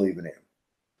Jews believing him?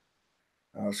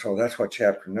 So that's what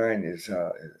chapter 9 is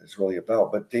really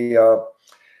about. But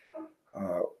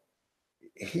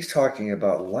he's talking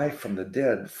about life from the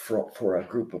dead for a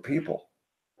group of people.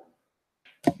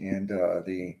 And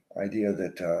the idea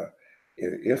that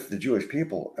if the Jewish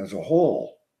people as a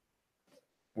whole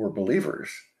were believers,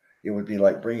 it would be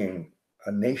like bringing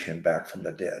a nation back from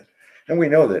the dead. And we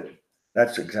know that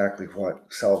that's exactly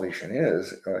what salvation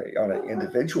is on an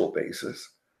individual basis.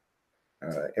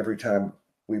 Every time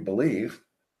we believe,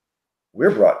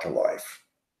 we're brought to life.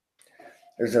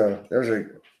 There's a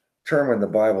term in the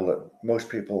Bible that most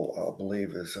people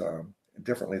believe is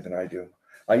differently than I do.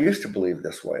 I used to believe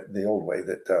this way, the old way,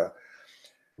 that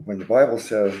when the Bible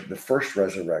says the first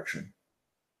resurrection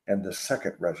and the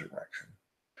second resurrection,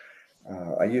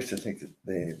 I used to think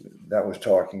that was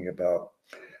talking about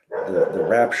the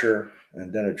rapture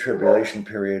and then a tribulation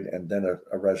period and then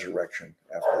a resurrection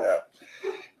after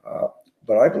that.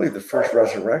 But I believe the first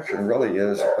resurrection really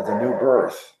is the new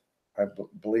birth. I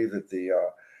believe that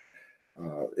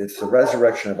it's the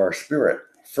resurrection of our spirit.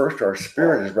 First, our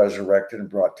spirit is resurrected and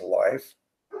brought to life.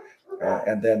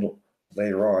 And then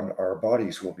later on, our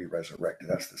bodies will be resurrected.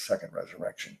 That's the second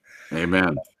resurrection.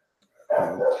 Amen.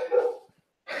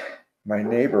 My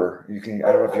neighbor, I don't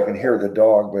know if you can hear the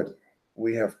dog, but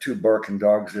we have 2 barking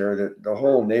dogs there that the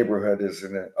whole neighborhood is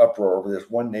in an uproar over this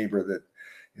one neighbor that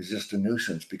is just a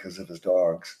nuisance because of his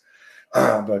dogs.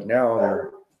 But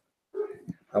now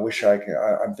I wish I could.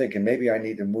 I'm thinking maybe I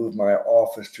need to move my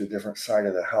office to a different side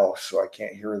of the house so I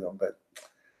can't hear them. But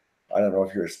I don't know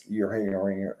if you're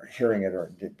hearing it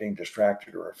or being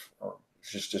distracted or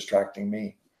it's just distracting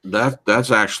me.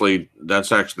 That's actually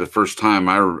the first time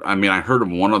I mean, I heard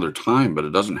him one other time, but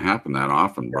it doesn't happen that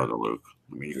often, Brother Luke.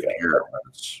 I mean, you can hear it.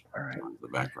 It's all right. The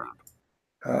background.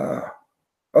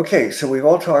 Okay, so we've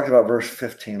all talked about verse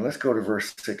 15. Let's go to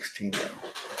verse 16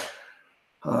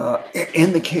 now.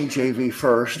 In the KJV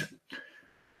first,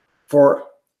 for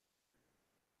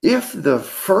if the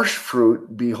first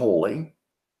fruit be holy,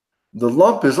 the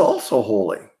lump is also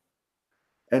holy.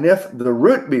 And if the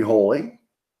root be holy,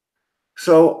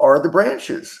 so are the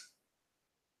branches.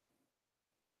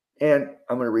 And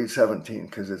I'm going to read 17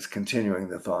 because it's continuing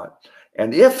the thought.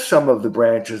 And if some of the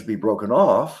branches be broken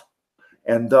off,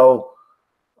 and though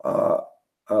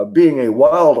being a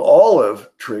wild olive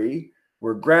tree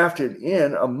were grafted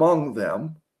in among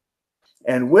them,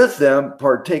 and with them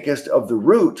partakest of the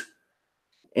root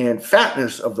and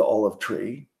fatness of the olive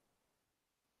tree,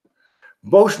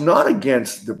 boast not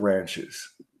against the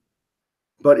branches.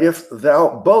 But if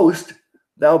thou boast,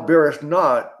 thou bearest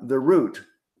not the root,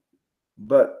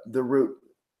 but the root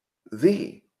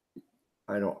thee.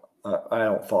 I don't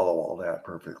follow all that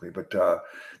perfectly, but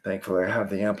thankfully I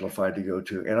have the Amplified to go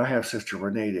to, and I have Sister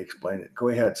Renee to explain it. Go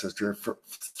ahead, Sister,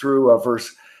 through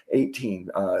verse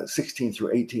 18, 16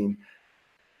 through 18.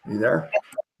 You there?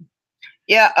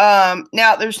 Yeah.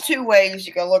 Now there's 2 ways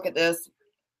you can look at this.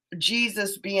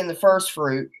 Jesus being the first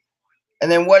fruit,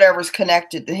 and then whatever's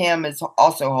connected to him is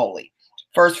also holy.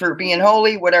 First fruit being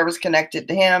holy, whatever's connected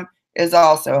to him is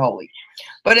also holy.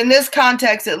 But in this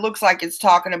context, it looks like it's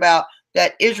talking about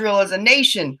that Israel as a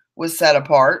nation was set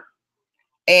apart,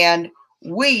 and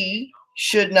we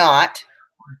should not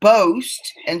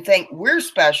boast and think we're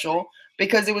special,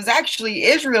 because it was actually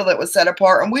Israel that was set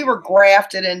apart and we were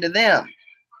grafted into them.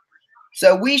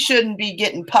 So we shouldn't be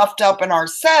getting puffed up in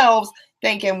ourselves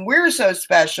thinking we're so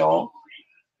special,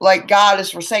 like God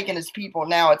has forsaken his people,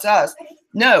 now it's us.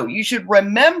 No, you should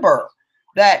remember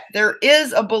that there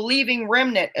is a believing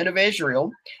remnant of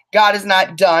Israel. God is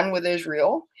not done with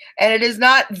Israel, and it is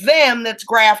not them that's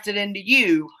grafted into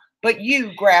you, but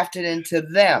you grafted into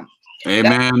them.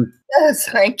 Amen. Yes,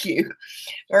 thank you.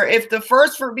 Or if the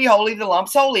first fruit be holy, the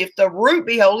lump's holy. If the root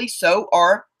be holy, so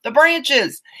are the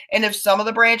branches. And if some of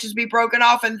the branches be broken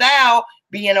off, and thou,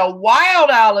 being a wild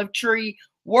olive tree,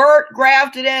 wert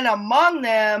grafted in among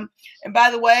them. And by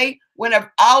the way, when an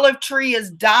olive tree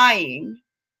is dying,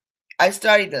 I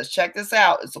studied this. Check this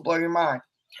out. This will blow your mind.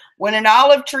 When an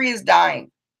olive tree is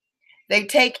dying, they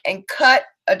take and cut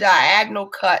a diagonal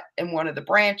cut in one of the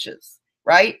branches,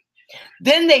 right?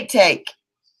 Then they take,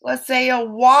 let's say, a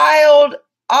wild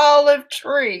olive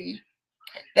tree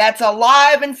that's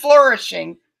alive and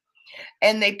flourishing,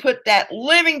 and they put that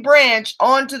living branch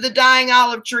onto the dying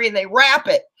olive tree and they wrap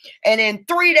it. And in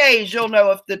 3 days, you'll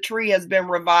know if the tree has been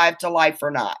revived to life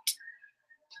or not.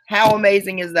 How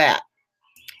amazing is that?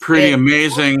 Pretty in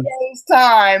amazing. 3 days'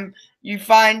 time, you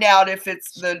find out if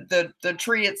it's the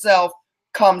tree itself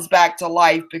comes back to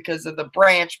life because of the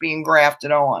branch being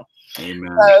grafted on.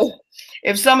 Amen. So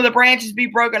if some of the branches be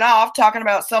broken off, talking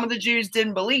about some of the Jews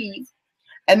didn't believe,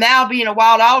 and now being a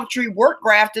wild olive tree, work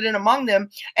grafted in among them,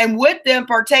 and with them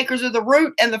partakers of the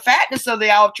root and the fatness of the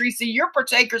olive tree. See, you're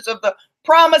partakers of the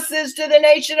promises to the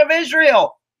nation of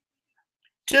Israel,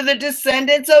 to the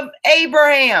descendants of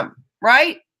Abraham,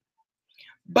 right?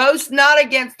 Boast not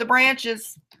against the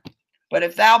branches, but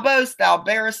if thou boast, thou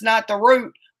bearest not the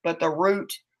root, but the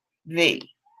root thee.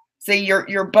 See,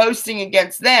 you're boasting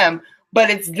against them, but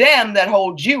it's them that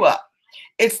hold you up.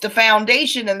 It's the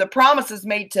foundation and the promises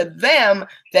made to them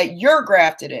that you're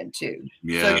grafted into.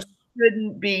 Yes. So you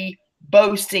shouldn't be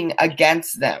boasting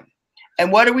against them.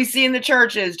 And what do we see in the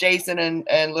churches, Jason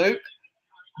and Luke?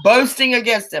 Boasting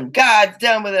against them. God's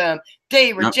done with them.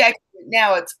 They rejected it.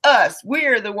 Now it's us.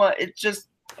 We're the one. It's just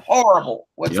horrible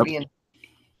what's being.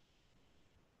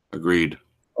 Agreed.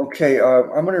 Okay,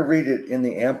 I'm going to read it in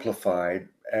the Amplified,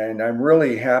 and I'm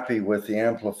really happy with the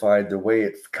Amplified, the way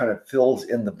it kind of fills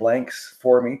in the blanks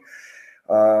for me.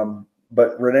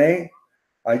 But Renee,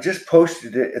 I just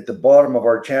posted it at the bottom of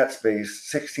our chat space,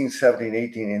 16, 17,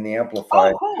 18 in the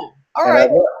Amplified. Oh, cool. All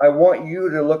right. I want you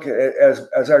to look at it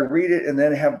as I read it and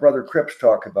then have Brother Cripps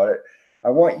talk about it. I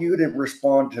want you to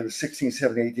respond to 16,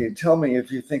 17, 18 and tell me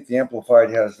if you think the Amplified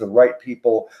has the right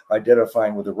people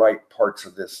identifying with the right parts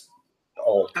of this.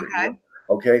 Okay.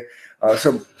 Okay.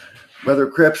 So Brother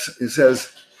Cripps, it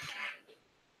says,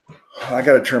 I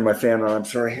got to turn my fan on. I'm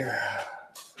sorry here.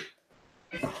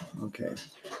 Okay.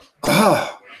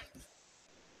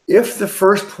 If the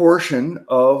first portion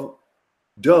of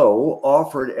dough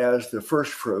offered as the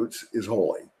first fruits is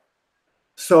holy,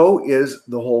 so is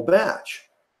the whole batch.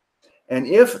 And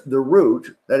if the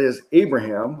root, that is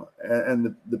Abraham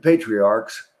and the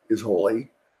patriarchs, is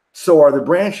holy, so are the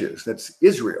branches, that's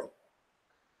Israel.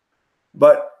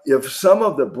 But if some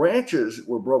of the branches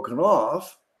were broken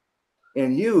off,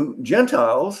 and you,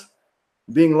 Gentiles,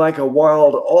 being like a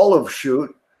wild olive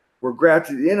shoot, were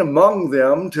grafted in among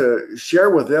them to share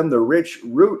with them the rich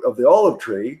root of the olive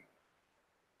tree,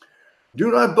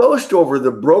 do not boast over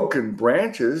the broken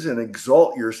branches and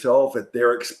exalt yourself at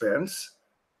their expense.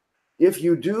 If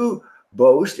you do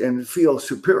boast and feel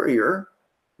superior,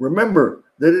 remember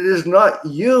that it is not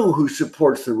you who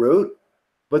supports the root,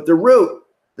 but the root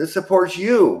that supports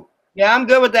you. Yeah, I'm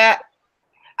good with that.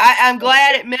 I'm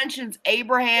glad it mentions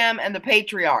Abraham and the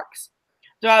patriarchs.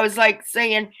 So I was like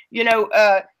saying,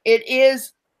 it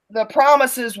is the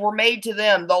promises were made to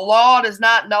them. The law does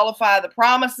not nullify the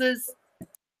promises.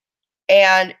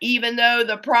 And even though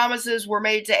the promises were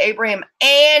made to Abraham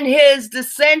and his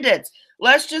descendants,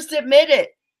 let's just admit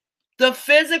it. The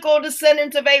physical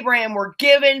descendants of Abraham were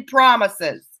given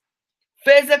promises.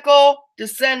 Physical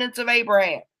descendants of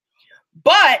Abraham.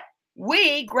 But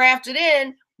we, grafted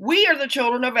in, we are the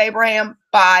children of Abraham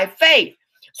by faith.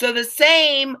 So the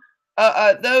same,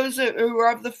 those who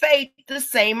are of the faith, the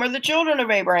same are the children of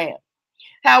Abraham.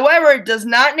 However, it does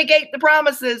not negate the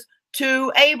promises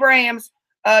to Abraham's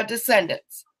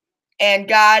descendants. And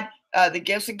God, the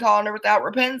gifts and calling are without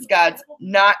repentance, God's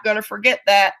not going to forget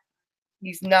that.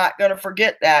 He's not going to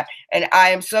forget that. And I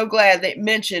am so glad they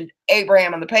mentioned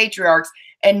Abraham and the patriarchs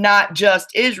and not just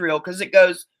Israel, because it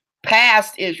goes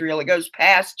past Israel. It goes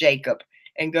past Jacob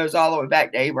and goes all the way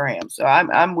back to Abraham. So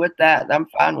I'm with that. I'm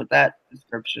fine with that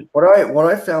description. What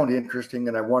I found interesting,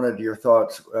 and I wanted your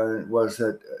thoughts, was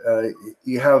that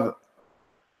you have,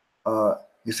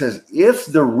 it says, if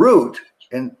the root,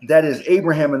 and that is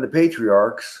Abraham and the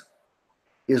patriarchs,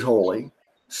 is holy,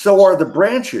 so are the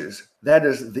branches, that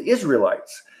is the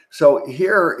Israelites. So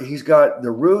here he's got the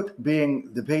root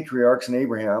being the patriarchs and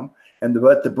Abraham,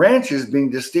 but the branches being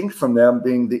distinct from them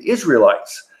being the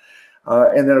Israelites.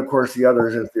 And then, of course, the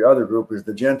other group is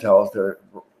the Gentiles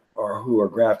who are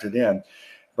grafted in.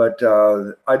 But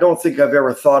I don't think I've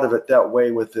ever thought of it that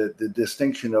way, with the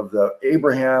distinction of the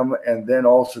Abraham and then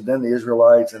the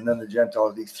Israelites and then the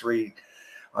Gentiles, these three.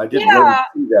 I didn't really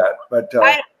see that. But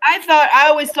I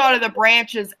always thought of the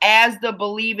branches as the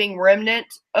believing remnant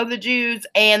of the Jews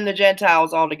and the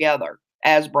Gentiles all together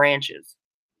as branches,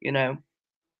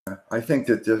 I think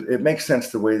that it makes sense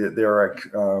the way that they're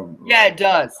it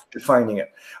does defining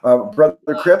it. Brother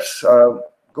Cripps,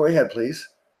 go ahead, please.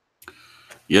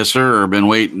 Yes, sir. Been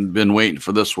waiting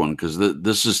for this one, because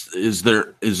this is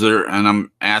there, and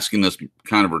I'm asking this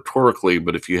kind of rhetorically,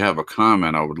 but if you have a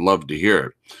comment, I would love to hear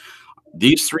it.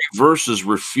 These 3 verses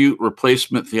refute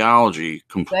replacement theology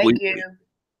completely. Thank you.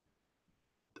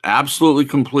 Absolutely,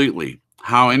 completely.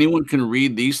 How anyone can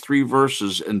read these 3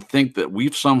 verses and think that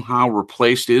we've somehow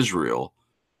replaced Israel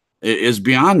is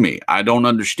beyond me. I don't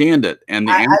understand it. And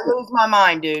the I answer, lose my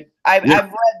mind, dude. I've Yeah.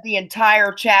 read the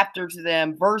entire chapter to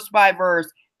them, verse by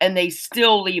verse, and they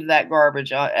still leave that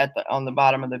garbage on the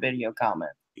bottom of the video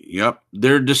comment. Yep,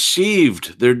 they're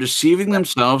deceived. They're deceiving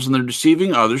themselves and they're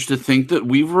deceiving others to think that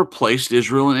we've replaced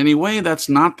Israel in any way. That's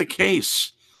not the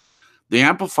case. The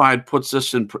Amplified puts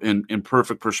this in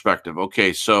perfect perspective.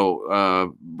 Okay,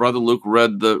 so Brother Luke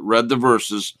read the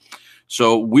verses.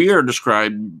 So we are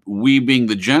described, we being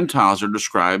the Gentiles, are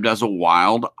described as a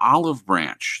wild olive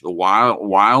branch, the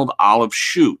wild olive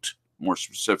shoot, more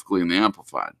specifically in the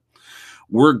Amplified.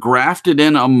 We're grafted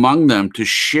in among them to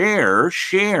share,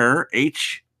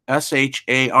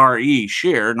 S-H-A-R-E,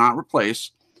 share, not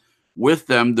replace, with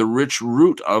them the rich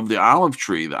root of the olive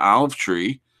tree. The olive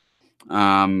tree,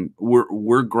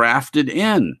 we're grafted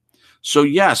in. So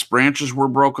yes, branches were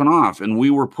broken off and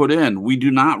we were put in. We do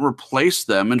not replace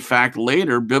them. In fact,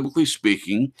 later, biblically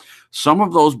speaking, some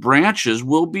of those branches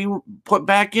will be put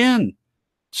back in.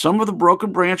 Some of the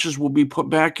broken branches will be put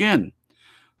back in.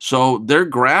 So they're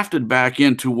grafted back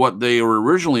into what they were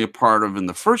originally a part of in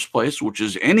the first place, which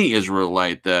is any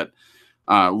Israelite that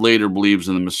later believes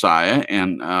in the Messiah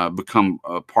and become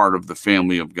a part of the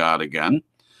family of God again.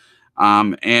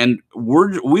 And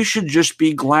we should just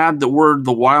be glad that we're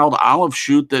the wild olive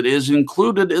shoot that is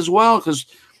included as well, because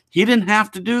he didn't have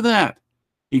to do that.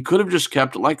 He could have just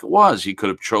kept it like it was. He could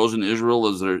have chosen Israel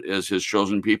as his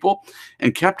chosen people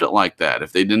and kept it like that.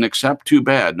 If they didn't accept, too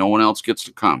bad. No one else gets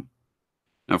to come.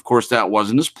 Now, of course, that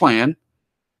wasn't his plan,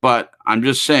 but I'm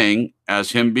just saying,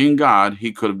 as him being God,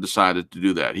 he could have decided to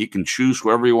do that. He can choose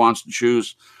whoever he wants to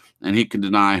choose, and he can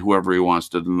deny whoever he wants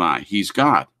to deny. He's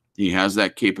God. He has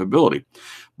that capability.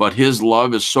 But his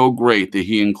love is so great that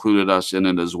he included us in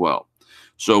it as well.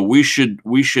 So we should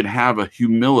have a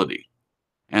humility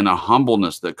and a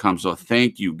humbleness that comes of,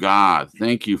 thank you, God.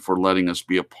 Thank you for letting us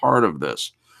be a part of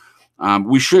this.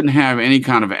 We shouldn't have any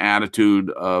kind of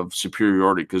attitude of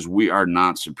superiority because we are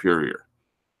not superior.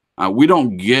 We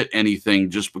don't get anything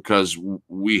just because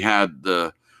we had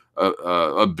the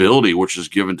ability, which is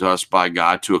given to us by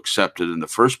God, to accept it in the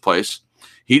first place.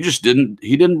 He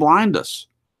didn't blind us.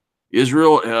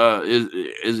 Israel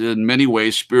is in many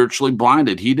ways spiritually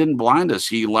blinded. He didn't blind us.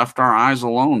 He left our eyes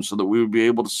alone so that we would be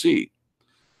able to see.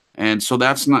 And so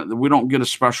we don't get a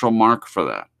special mark for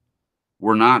that.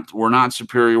 We're not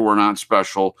superior. We're not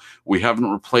special. We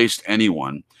haven't replaced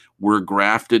anyone. We're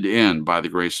grafted in by the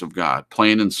grace of God,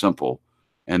 plain and simple.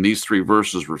 And these 3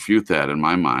 verses refute that in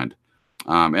my mind.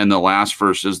 And the last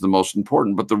verse is the most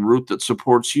important, but the root that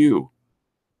supports you.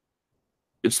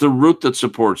 It's the root that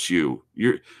supports you.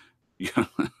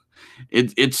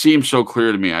 It seems so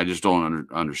clear to me. I just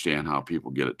don't understand how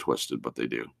people get it twisted, but they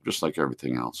do, just like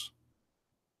everything else.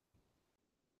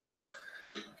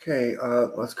 Okay,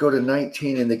 let's go to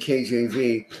 19 in the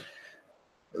KJV.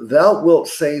 Thou wilt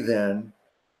say then,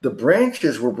 the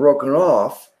branches were broken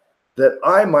off that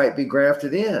I might be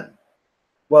grafted in.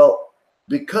 Well,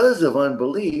 because of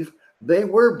unbelief, they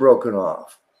were broken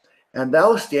off. And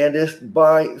thou standest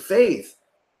by faith.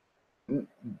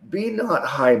 Be not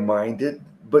high-minded,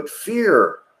 but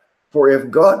fear. For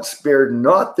if God spared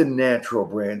not the natural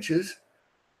branches,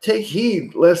 take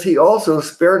heed lest he also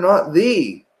spare not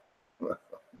thee.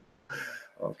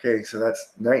 Okay, so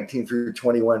that's 19 through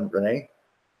 21, Renee.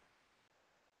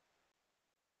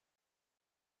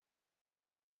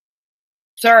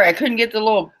 Sorry, I couldn't get the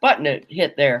little button to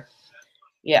hit there.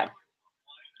 Yeah.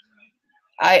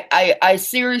 I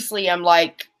seriously am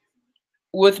like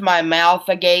with my mouth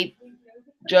agape,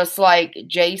 just like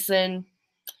Jason,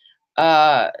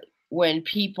 when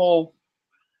people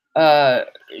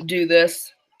do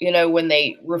this, when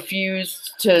they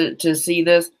refuse to see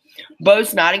this.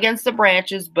 Boast not against the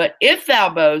branches, but if thou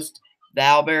boast,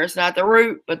 thou bearest not the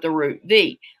root, but the root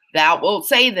thee. Thou wilt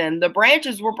say then, the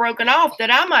branches were broken off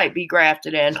that I might be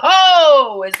grafted in.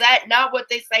 Oh, is that not what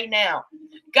they say now?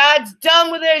 God's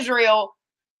done with Israel,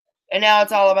 and now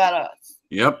it's all about us.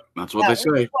 Yep, that's what they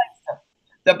say.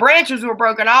 The branches were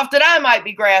broken off that I might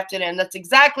be grafted in. That's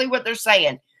exactly what they're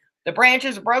saying. The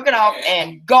branches are broken off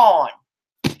and gone.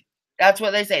 That's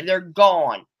what they say. They're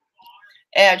gone.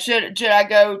 And should I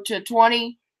go to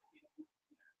 20?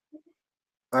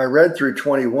 I read through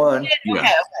 21. Okay.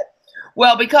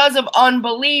 Well, because of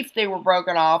unbelief, they were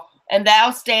broken off, and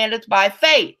thou standest by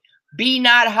faith. Be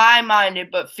not high-minded,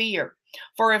 but fear.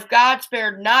 For if God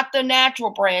spared not the natural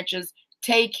branches,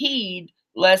 take heed,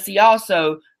 lest he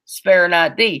also spare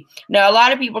not thee. Now, a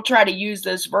lot of people try to use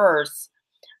this verse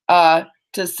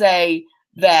to say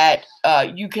that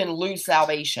you can lose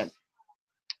salvation.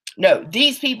 No,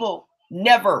 these people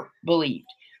never believed.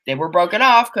 They were broken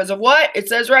off because of what? It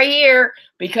says right here,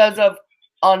 because of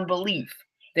unbelief.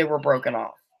 They were broken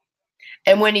off.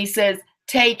 And when he says,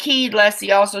 take heed lest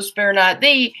he also spare not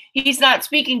thee, he's not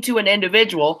speaking to an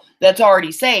individual that's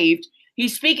already saved.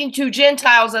 He's speaking to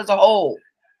Gentiles as a whole.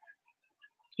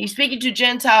 He's speaking to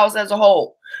Gentiles as a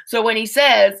whole. So when he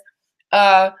says,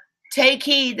 take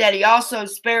heed that he also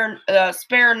spare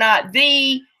not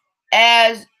thee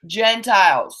as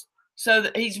Gentiles. So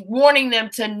that he's warning them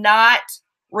to not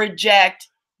reject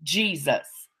Jesus.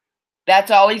 That's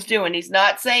all he's doing. He's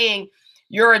not saying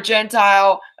you're a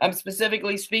Gentile. I'm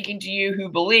specifically speaking to you who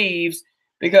believes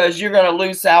because you're going to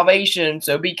lose salvation.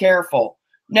 So be careful.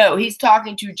 No, he's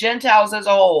talking to Gentiles as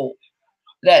a whole,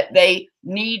 that they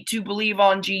need to believe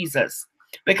on Jesus.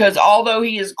 Because although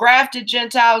he has grafted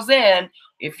Gentiles in,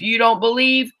 if you don't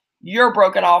believe, you're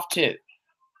broken off too.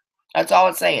 That's all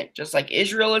it's saying. Just like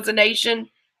Israel is a nation,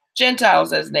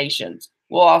 Gentiles as nations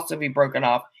will also be broken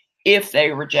off if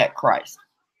they reject Christ.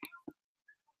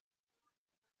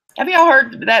 Have y'all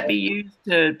heard that be used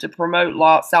to promote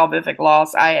salvific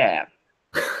loss? I have.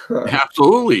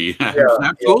 Absolutely. Yeah,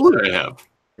 absolutely, I have.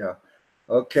 Yeah.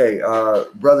 Okay,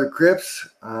 Brother Cripps,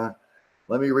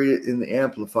 let me read it in the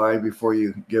Amplified before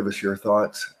you give us your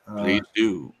thoughts. Please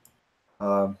do.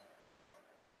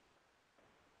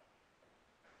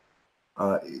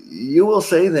 You will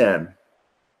say then,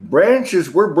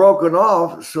 branches were broken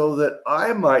off so that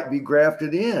I might be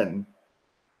grafted in.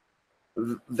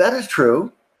 That is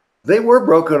true. They were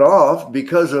broken off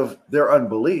because of their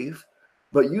unbelief,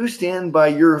 but you stand by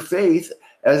your faith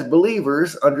as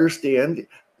believers, understanding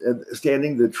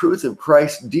the truth of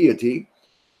Christ's deity.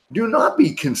 Do not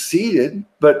be conceited,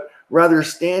 but rather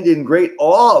stand in great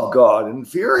awe of God and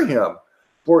fear him.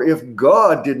 For if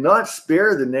God did not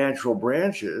spare the natural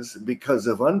branches because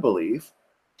of unbelief,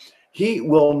 he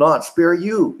will not spare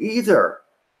you either.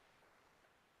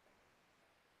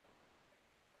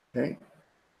 Okay.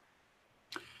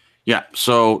 Yeah,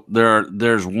 so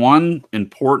there's one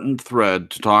important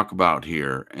thread to talk about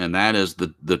here, and that is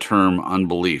the term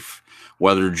unbelief.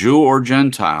 Whether Jew or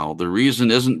Gentile, the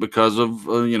reason isn't because of,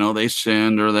 they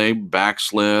sinned or they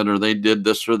backslid or they did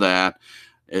this or that.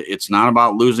 It's not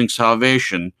about losing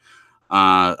salvation.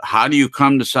 How do you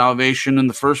come to salvation in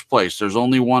the first place? There's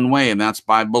only one way, and that's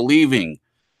by believing.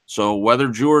 So whether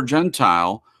Jew or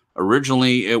Gentile,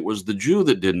 originally it was the Jew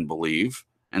that didn't believe.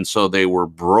 And so they were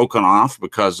broken off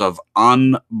because of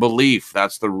unbelief.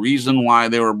 That's the reason why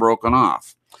they were broken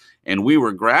off. And we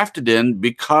were grafted in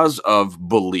because of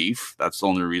belief. That's the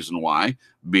only reason why,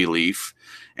 belief.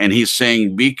 And he's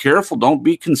saying, be careful. Don't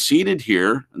be conceited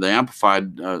here. The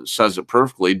Amplified says it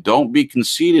perfectly. Don't be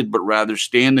conceited, but rather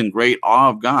stand in great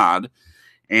awe of God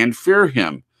and fear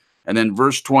him. And then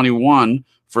verse 21,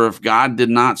 for if God did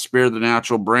not spare the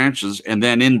natural branches, and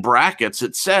then in brackets,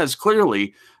 it says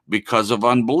clearly, because of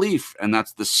unbelief. And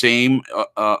that's the same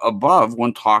above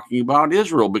when talking about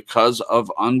Israel, because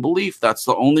of unbelief. That's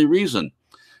the only reason.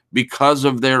 Because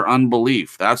of their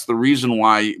unbelief. That's the reason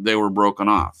why they were broken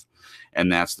off. And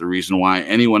that's the reason why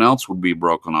anyone else would be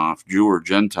broken off, Jew or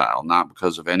Gentile, not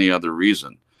because of any other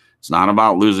reason. It's not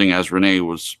about losing, as Renee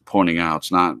was pointing out.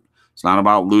 It's not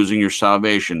about losing your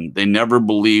salvation. They never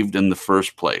believed in the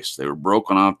first place. They were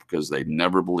broken off because they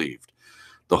never believed.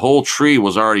 The whole tree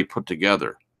was already put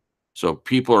together. So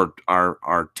people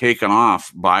are taken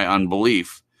off by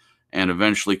unbelief and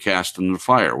eventually cast into the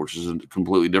fire, which is a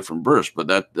completely different verse. But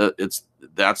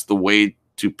that's the way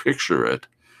to picture it.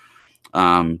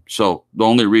 So the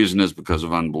only reason is because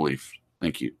of unbelief.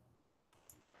 Thank you.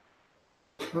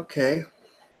 Okay.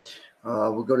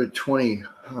 We'll go to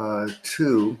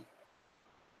 22.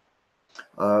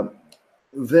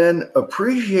 Then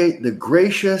appreciate the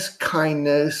gracious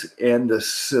kindness and the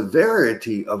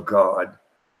severity of God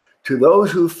to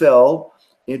those who fell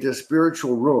into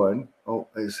spiritual ruin. Oh,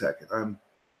 wait a second. I'm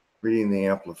reading the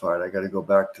Amplified. I got to go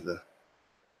back to the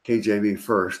KJV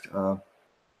first.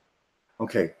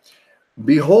 Okay.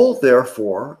 Behold,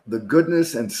 therefore, the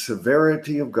goodness and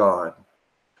severity of God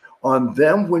on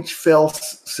them which fell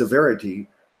severity,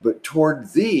 but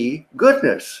toward thee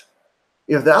goodness.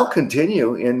 If thou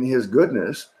continue in his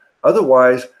goodness,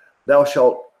 otherwise thou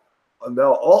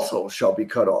also shalt be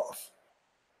cut off.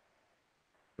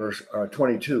 Verse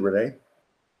 22, Renee.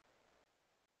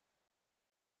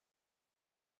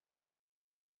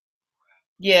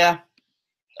 Yeah.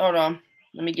 Hold on.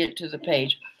 Let me get to the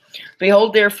page.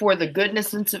 Behold, therefore, the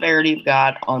goodness and severity of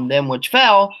God on them which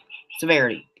fell,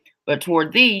 severity. But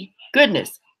toward thee,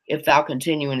 goodness, if thou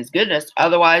continue in his goodness.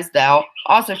 Otherwise, thou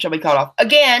also shall be cut off.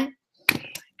 Again,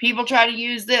 people try to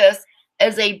use this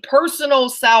as a personal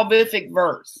salvific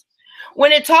verse.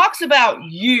 When it talks about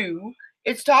you,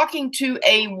 it's talking to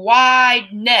a wide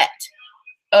net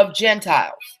of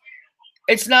Gentiles.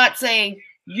 It's not saying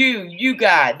you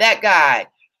guy, that guy,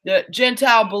 the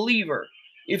Gentile believer.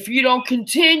 If you don't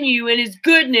continue in his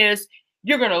goodness,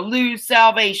 you're going to lose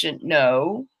salvation.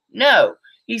 No.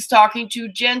 He's talking to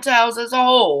Gentiles as a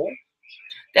whole,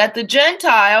 that the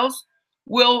Gentiles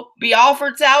will be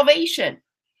offered salvation.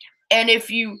 And if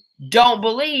you don't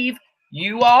believe,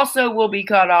 you also will be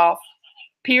cut off.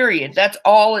 Period. That's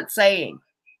all it's saying.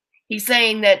 He's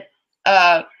saying that,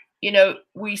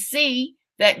 we see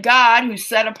that God, who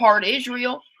set apart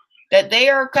Israel, that they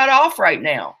are cut off right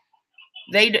now.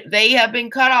 They have been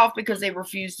cut off because they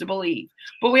refuse to believe.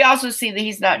 But we also see that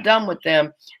he's not done with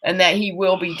them and that he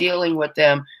will be dealing with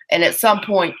them. And at some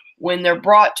point, when they're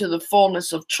brought to the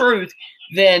fullness of truth,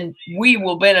 then we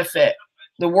will benefit.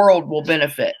 The world will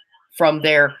benefit from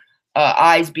their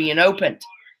eyes being opened.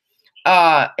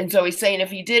 And so he's saying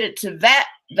if he did it to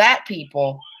that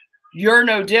people, you're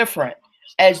no different.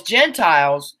 As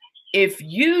Gentiles, if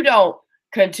you don't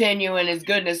continue in his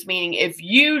goodness, meaning if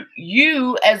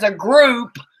you as a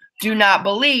group do not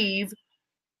believe,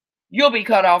 you'll be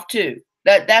cut off too.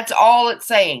 That's all it's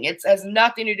saying. It has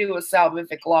nothing to do with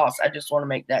salvific loss. I just want to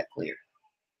make that clear.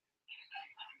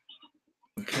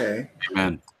 Okay.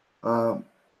 Amen. All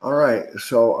right.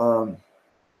 So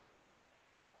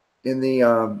in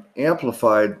the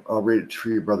Amplified, I'll read it for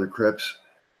you, Brother Cripps.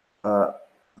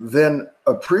 Then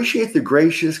appreciate the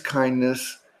gracious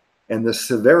kindness and the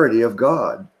severity of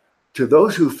God. To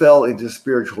those who fell into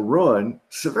spiritual ruin,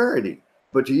 severity.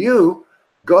 But to you,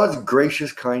 God's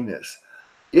gracious kindness.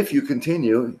 If you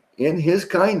continue in his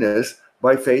kindness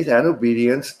by faith and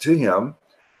obedience to him,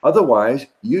 otherwise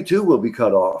you too will be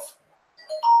cut off.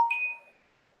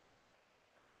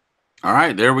 All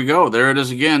right, there we go. There it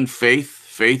is again. Faith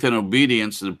and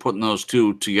obedience, and putting those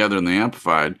two together in the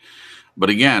Amplified. But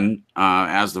again,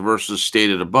 as the verses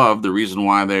stated above, the reason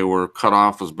why they were cut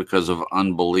off was because of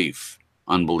unbelief.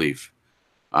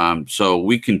 So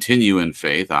we continue in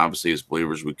faith. Obviously, as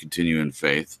believers, we continue in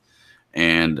faith,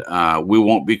 and we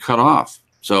won't be cut off.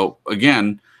 So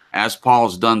again, as Paul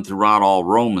has done throughout all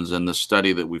Romans in the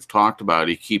study that we've talked about,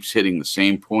 he keeps hitting the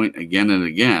same point again and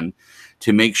again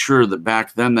to make sure that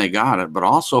back then they got it, but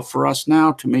also for us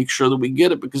now to make sure that we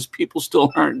get it, because people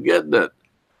still aren't getting it.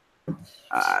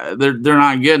 They're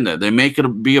not getting it. They make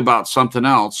it be about something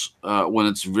else when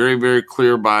it's very, very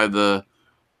clear by the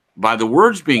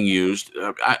words being used.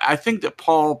 I think that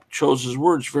Paul chose his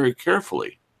words very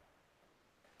carefully,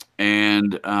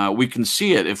 and we can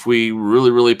see it if we really,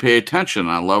 really pay attention.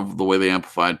 I love the way the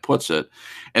Amplified puts it,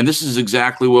 and this is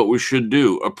exactly what we should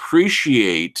do: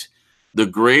 appreciate the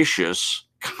gracious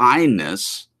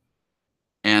kindness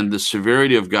and the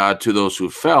severity of God to those who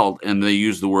fell, and they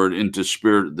use the word into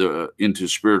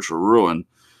spiritual ruin.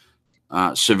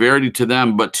 Severity to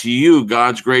them, but to you,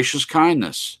 God's gracious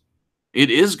kindness. It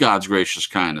is God's gracious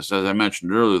kindness. As I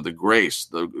mentioned earlier, the grace.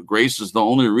 The grace is the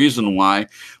only reason why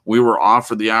we were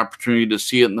offered the opportunity to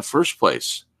see it in the first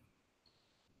place.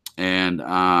 And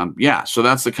so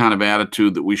that's the kind of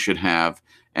attitude that we should have.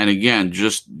 And again,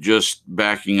 just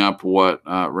backing up what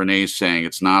Renee's saying,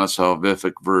 it's not a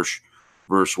salvific verse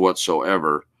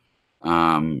whatsoever.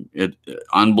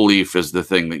 Unbelief is the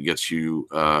thing that gets you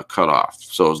cut off.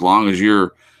 So as long as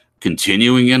you're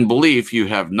continuing in belief, you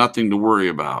have nothing to worry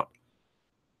about.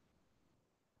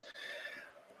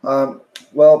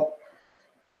 Well,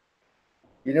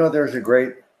 there's a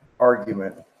great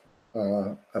argument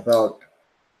about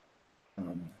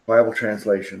Bible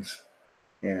translations,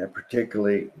 and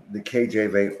particularly the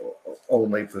KJV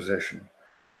only position.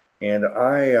 And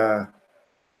I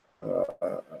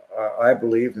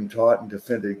believed and taught and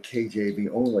defended KJV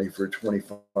only for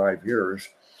 25 years,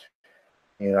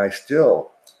 and I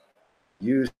still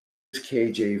use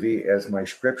KJV as my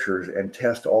scriptures and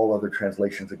test all other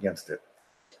translations against it.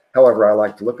 However, I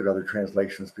like to look at other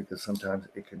translations because sometimes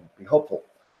it can be helpful.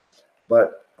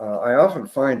 But I often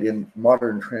find in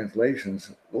modern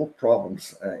translations little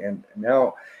problems, and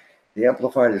now the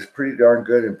Amplified is pretty darn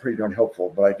good and pretty darn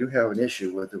helpful, but I do have an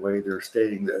issue with the way they're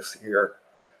stating this here.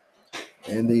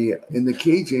 In the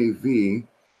KJV,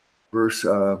 verse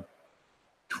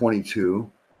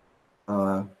 22,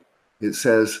 it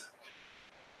says,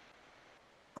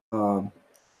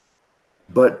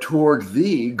 but toward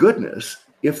thee goodness,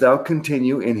 if thou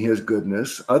continue in his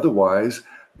goodness, otherwise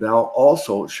thou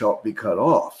also shalt be cut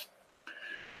off.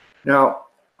 Now,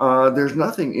 there's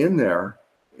nothing in there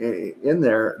in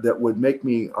there that would make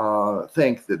me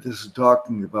think that this is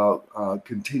talking about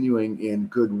continuing in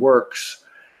good works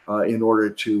in order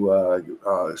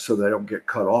to so they don't get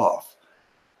cut off.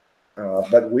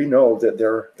 But we know that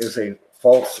there is a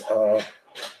false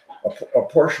a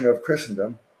portion of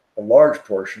Christendom, a large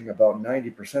portion, about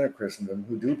 90% of Christendom,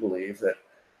 who do believe that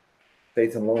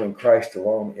faith alone in Christ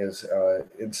alone is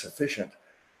insufficient,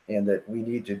 and that we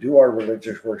need to do our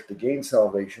religious works to gain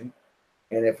salvation.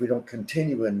 And if we don't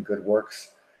continue in good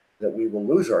works, that we will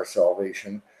lose our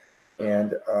salvation.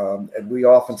 And we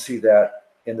often see that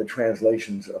in the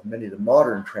translations of many of the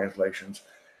modern translations.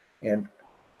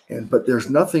 But there's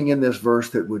nothing in this verse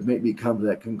that would make me come to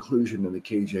that conclusion in the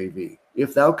KJV.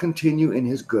 If thou continue in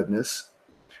his goodness,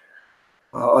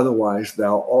 otherwise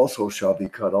thou also shall be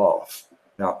cut off.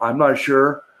 Now, I'm not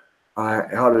sure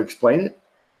how to explain it,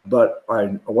 but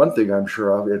one thing I'm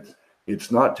sure of,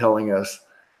 it's not telling us,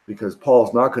 because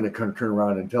Paul's not going to turn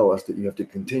around and tell us that you have to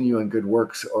continue in good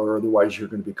works or otherwise you're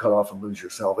going to be cut off and lose your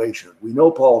salvation. We know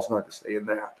Paul's not going to say in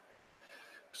that.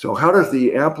 So how does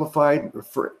the Amplified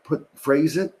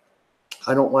phrase it?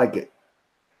 I don't like it.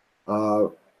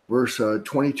 Verse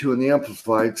 22 in the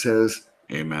Amplified says,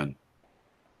 Amen.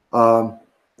 But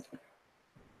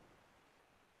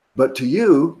to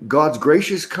you, God's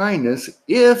gracious kindness,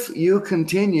 if you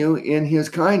continue in his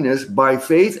kindness by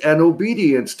faith and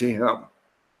obedience to him.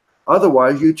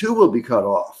 Otherwise, you too will be cut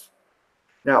off.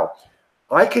 Now,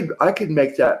 I could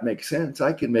make that make sense.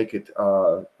 I could make it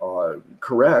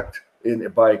correct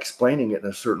by explaining it in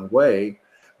a certain way,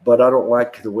 but I don't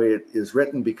like the way it is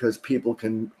written, because people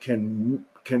can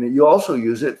you also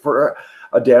use it for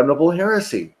a damnable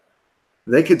heresy.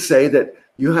 They could say that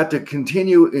you have to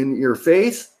continue in your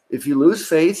faith. If you lose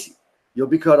faith, you'll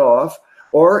be cut off.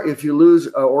 Or if you lose,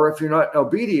 or if you're not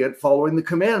obedient, following the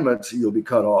commandments, you'll be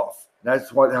cut off.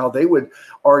 That's how they would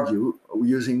argue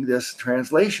using this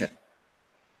translation.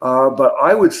 But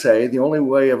I would say the only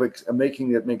way of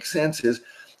making it make sense is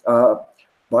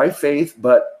by faith,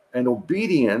 and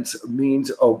obedience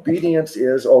means obedience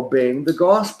is obeying the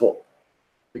gospel,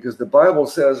 because the Bible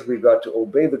says we've got to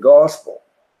obey the gospel.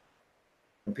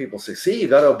 And people say, see, you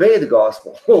got to obey the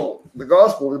gospel. Well, the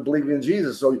gospel is believing in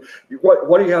Jesus. So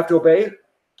what do you have to obey?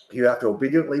 You have to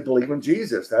obediently believe in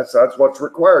Jesus. That's what's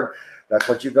required. That's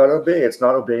what you've got to obey. It's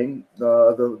not obeying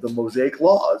the Mosaic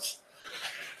laws.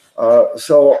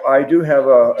 So I do have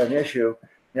an issue.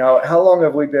 Now, how long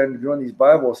have we been doing these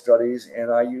Bible studies?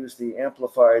 And I use the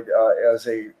Amplified as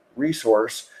a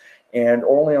resource. And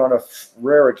only on a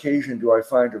rare occasion do I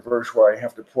find a verse where I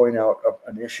have to point out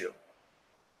an issue.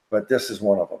 But this is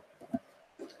one of them.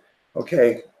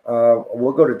 Okay,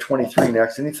 we'll go to 23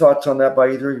 next. Any thoughts on that by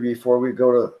either of you before we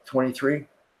go to 23?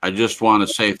 I just want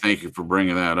to say thank you for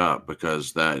bringing that up,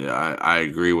 because I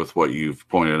agree with what you've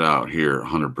pointed out here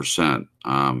 100%.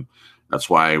 That's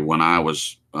why when I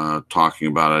was talking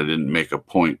about it, I didn't make a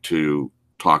point to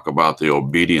talk about the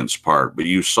obedience part, but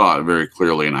you saw it very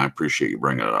clearly, and I appreciate you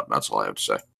bringing it up. That's all I have to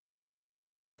say.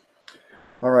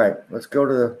 All right, let's go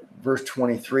to verse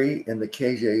 23 in the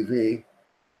KJV.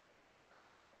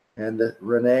 And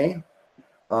Renee,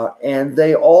 and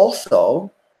they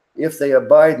also, if they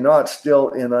abide not still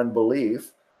in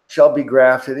unbelief, shall be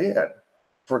grafted in,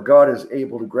 for God is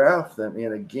able to graft them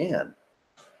in again.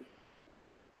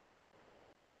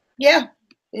 Yeah,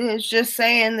 it's just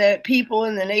saying that people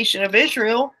in the nation of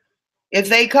Israel, if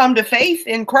they come to faith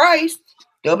in Christ,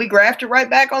 they'll be grafted right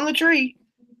back on the tree.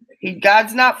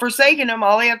 God's not forsaking them.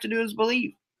 All they have to do is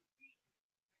believe.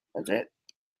 That's it.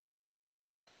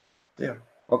 Yeah.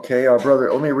 Okay,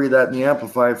 brother, let me read that in the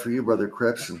Amplified for you, Brother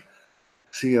Cripps, and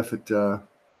see if it...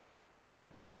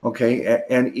 Okay,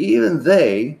 and even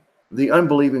they, the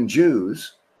unbelieving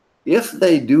Jews, if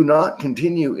they do not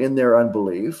continue in their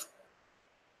unbelief,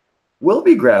 will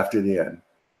be grafted in,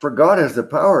 for God has the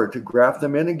power to graft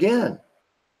them in again.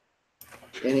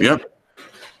 Yep.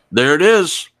 There it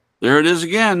is. There it is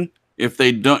again. If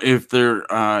they don't, if they're,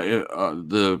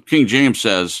 the King James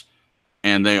says,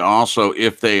 and they also,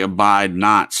 if they abide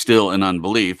not still in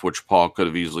unbelief, which Paul could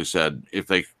have easily said, if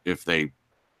they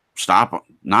stop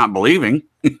not believing,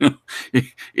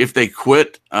 if they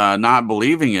quit not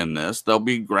believing in this, they'll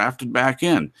be grafted back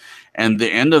in. And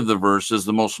the end of the verse is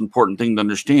the most important thing to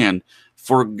understand.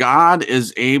 For God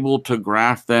is able to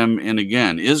graft them in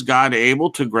again. Is God able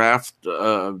to graft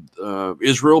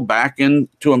Israel back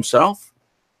into himself?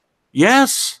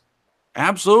 Yes,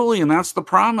 absolutely. And that's the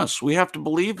promise. We have to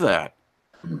believe that.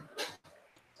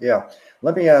 Yeah.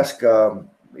 Let me ask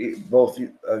both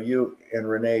you and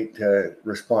Renee to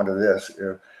respond to this.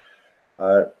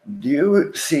 Do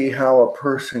you see how a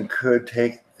person could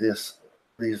take these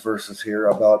verses here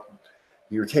about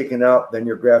you're taken out, then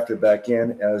you're grafted back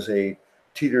in as a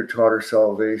teeter-totter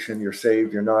salvation. You're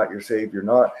saved, you're not. You're saved, you're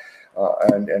not.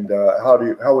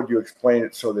 How would you explain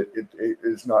it so that it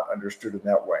is not understood in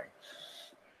that way?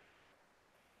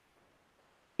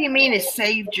 What do you mean it's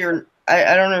saved your?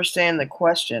 I don't understand the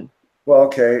question. Well,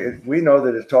 okay, we know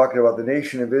that it's talking about the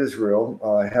nation of Israel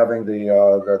having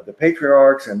the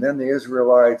patriarchs, and then the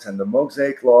Israelites, and the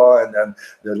Mosaic law, and then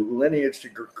the lineage to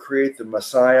create the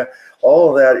Messiah. All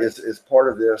of that is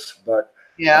part of this, but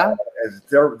yeah, as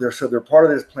they're part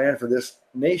of this plan for this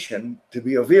nation to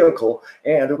be a vehicle,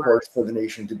 and of course for the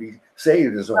nation to be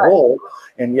saved as a whole.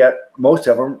 And yet most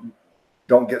of them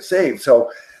don't get saved.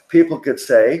 So people could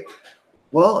say,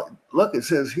 well, look, it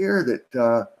says here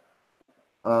that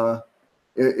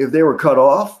if they were cut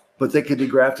off, but they could be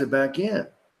grafted back in.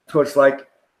 So it's like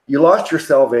you lost your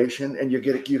salvation and you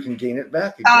can gain it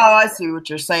back again. Oh, I see what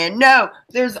you're saying. No,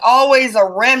 there's always a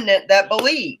remnant that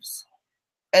believes,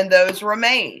 and those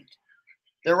remained.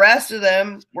 The rest of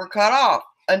them were cut off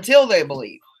until they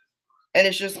believe. And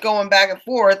it's just going back and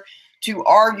forth to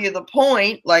argue the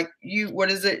point, like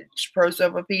what is it,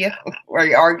 prosopopoeia, where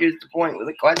he argues the point with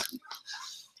a question.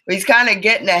 He's kind of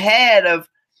getting ahead of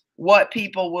what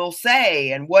people will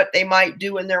say and what they might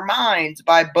do in their minds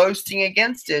by boasting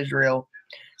against Israel.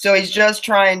 So he's just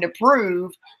trying to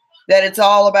prove that it's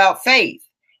all about faith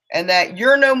and that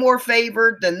you're no more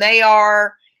favored than they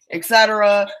are,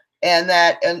 etc.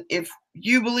 And if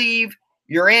you believe,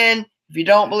 you're in. If you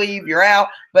don't believe, you're out.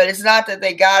 But it's not that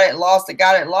they got it and lost it,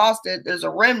 got it and lost it. There's a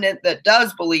remnant that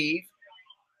does believe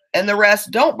and the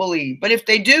rest don't believe. But if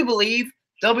they do believe,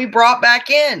 they'll be brought back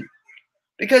in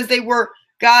because they were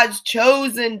God's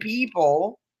chosen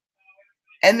people.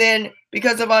 And then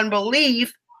because of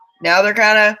unbelief, now they're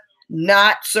kind of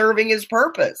not serving his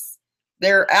purpose.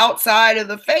 They're outside of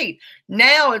the faith.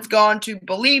 Now it's gone to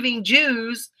believing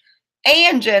Jews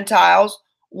and Gentiles,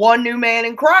 one new man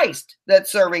in Christ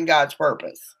that's serving God's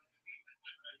purpose.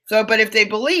 So, but if they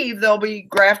believe, they'll be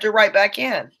grafted right back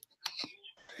in.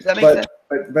 Does that make sense?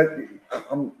 But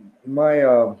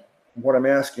what I'm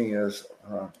asking is,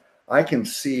 I can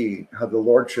see how the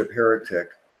lordship heretic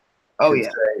say,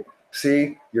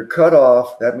 see, you're cut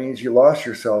off. That means you lost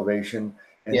your salvation.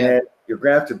 And then you're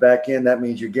grafted back in. That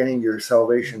means you're getting your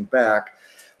salvation back.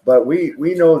 But we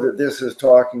know that this is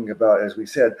talking about, as we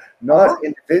said, not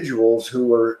individuals who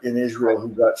were in Israel who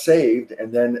got saved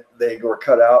and then they were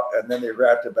cut out and then they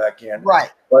grafted back in. Right.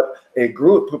 But a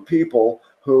group of people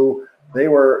who they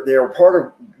were part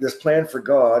of this plan for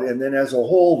God, and then as a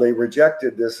whole they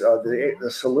rejected this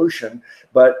the solution.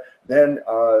 But then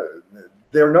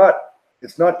they're not.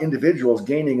 It's not individuals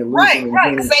gaining and losing.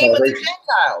 Right. And gaining Same salvation. with the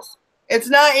Gentiles. It's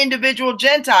not individual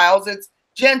Gentiles. It's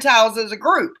Gentiles as a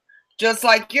group. Just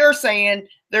like you're saying,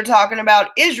 they're talking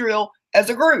about Israel as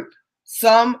a group.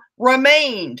 Some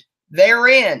remained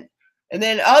therein. And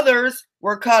then others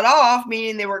were cut off,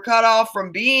 meaning they were cut off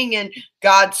from being in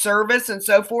God's service and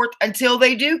so forth until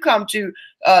they do come to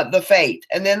the faith.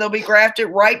 And then they'll be grafted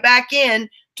right back in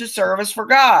to service for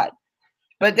God.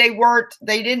 But they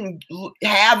didn't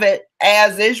have it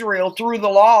as Israel through the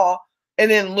law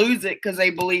and then lose it because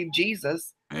they believed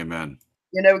Jesus. Amen.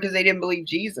 Because they didn't believe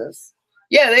Jesus.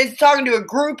 Yeah, they're talking to a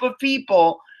group of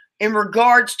people in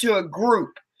regards to a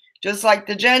group. Just like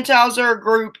the Gentiles are a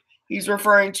group, he's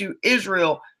referring to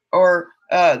Israel or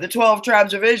the 12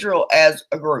 tribes of Israel as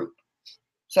a group.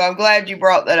 So I'm glad you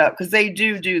brought that up because they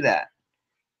do that.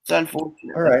 It's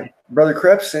unfortunate. All right. Brother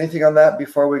Cripps, anything on that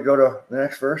before we go to the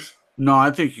next verse? No,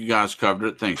 I think you guys covered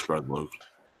it. Thanks, Brother Luke.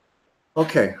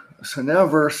 Okay, so now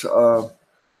verse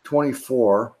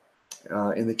 24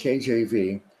 in the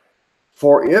KJV.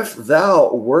 For if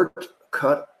thou wert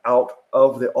cut out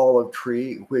of the olive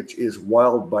tree, which is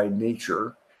wild by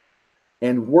nature,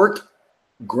 and wert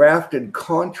grafted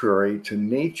contrary to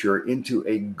nature into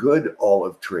a good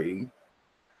olive tree,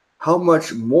 how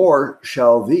much more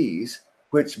shall these,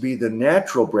 which be the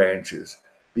natural branches,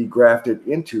 be grafted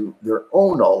into their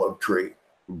own olive tree?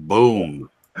 Boom.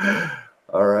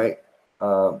 All right.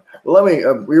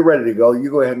 We're ready to go. You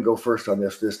go ahead and go first on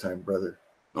this time, brother.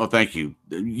 Oh, thank you.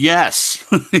 Yes.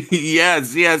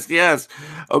 yes.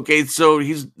 Okay, so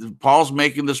Paul's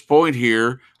making this point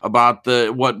here about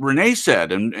what Renee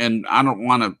said, and I don't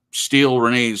want to steal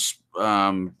Renee's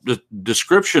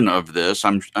description of this.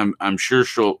 I'm sure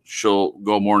she'll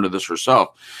go more into this herself,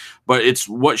 but it's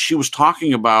what she was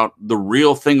talking about, the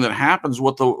real thing that happens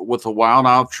with the wild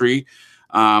olive tree,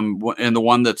 and the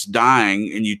one that's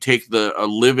dying, and you take a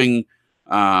living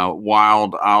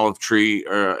wild olive tree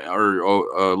or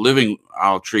a living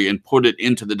olive tree and put it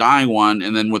into the dying one,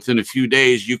 and then within a few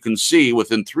days you can see,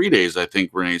 within 3 days, I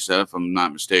think Renee said, if I'm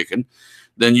not mistaken,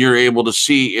 then you're able to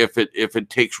see if it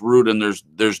takes root and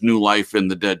there's new life in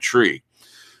the dead tree.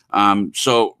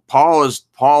 So Paul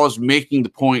is making the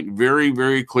point very,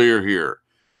 very clear here.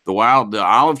 The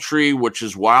olive tree, which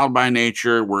is wild by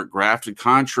nature, were grafted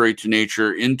contrary to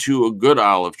nature into a good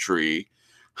olive tree.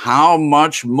 How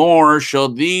much more shall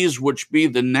these, which be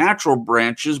the natural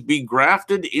branches, be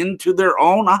grafted into their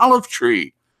own olive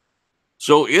tree?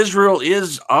 So Israel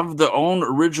is of the own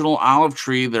original olive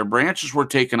tree. Their branches were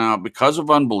taken out because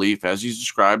of unbelief, as he's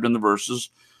described in the verses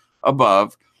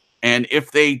above. And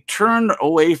if they turn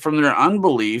away from their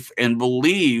unbelief and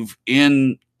believe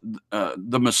in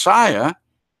the Messiah,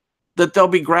 that they'll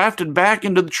be grafted back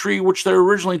into the tree which they're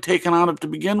originally taken out of to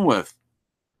begin with.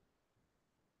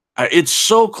 It's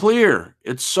so clear.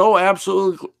 It's so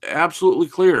absolutely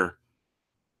clear.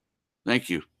 Thank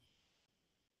you.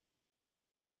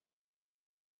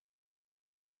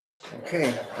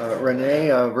 Okay, Renee,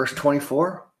 verse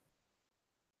 24.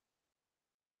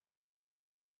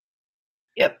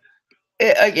 Yep.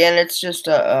 Again, it's just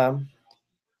a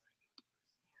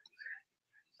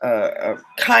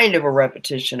kind of a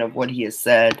repetition of what he has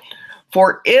said.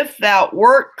 For if thou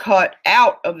wert cut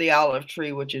out of the olive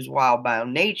tree, which is wild by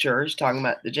nature, he's talking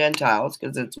about the Gentiles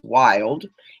because it's wild.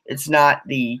 It's not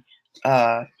the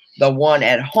one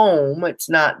at home. It's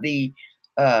not the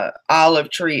olive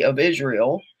tree of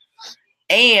Israel.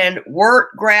 And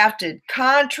wert grafted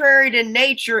contrary to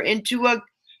nature into a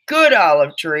good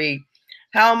olive tree,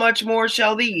 how much more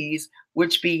shall these,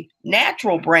 which be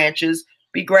natural branches,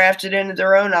 be grafted into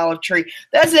their own olive tree?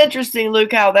 That's interesting,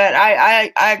 Luke, how that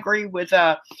I agree with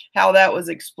how that was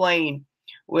explained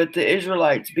with the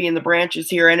Israelites being the branches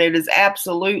here, and it is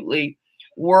absolutely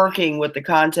working with the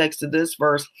context of this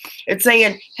verse. It's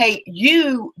saying, hey,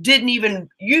 you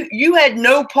had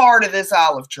no part of this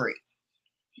olive tree.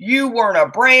 You weren't a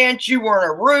branch, you weren't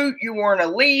a root, you weren't a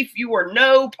leaf, you were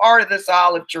no part of this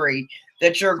olive tree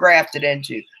that you're grafted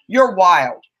into. You're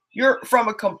wild. You're from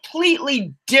a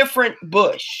completely different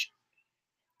bush,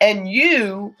 and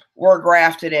you were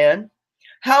grafted in.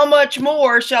 How much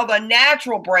more shall the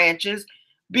natural branches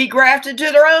be grafted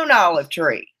to their own olive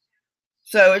tree?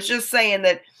 So it's just saying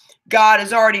that God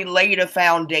has already laid a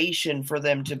foundation for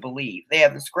them to believe. They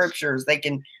have the scriptures. They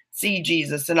can see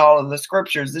Jesus in all of the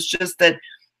scriptures. It's just that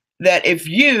if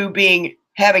you,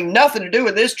 having nothing to do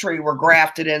with this tree, were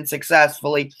grafted in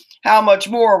successfully, how much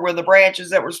more will the branches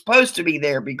that were supposed to be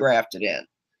there be grafted in?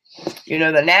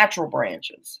 The natural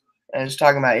branches. And it's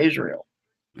talking about Israel.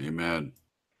 Amen.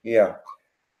 Yeah.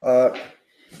 Now,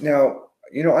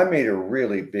 I made a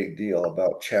really big deal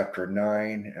about chapter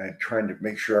 9 and trying to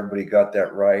make sure everybody got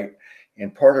that right.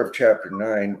 And part of chapter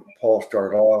 9, Paul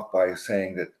started off by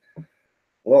saying that,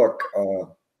 look,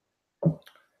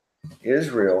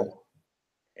 Israel,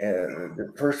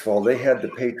 first of all, they had the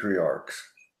patriarchs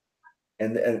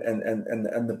and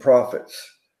the prophets,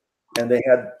 and they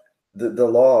had the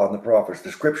law and the prophets,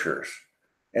 the scriptures,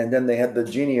 and then they had the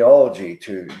genealogy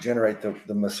to generate the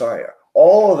Messiah.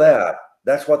 All of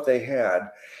that's what they had,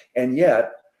 and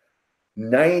yet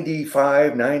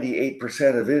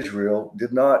 98% of Israel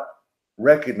did not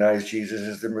recognize Jesus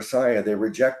as the Messiah. They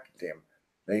rejected him.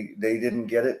 They didn't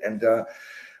get it, and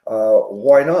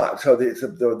why not? So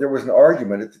there was an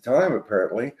argument at the time,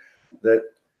 apparently, that,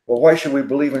 well, why should we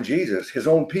believe in Jesus? His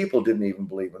own people didn't even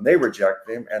believe him. They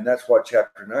rejected him, and that's what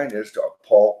chapter 9 is, to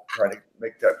Paul trying to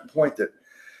make that point that,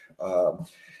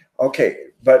 okay,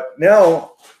 but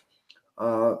now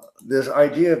this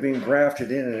idea of being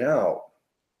grafted in and out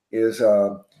is,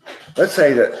 let's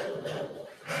say that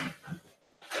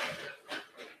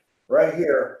right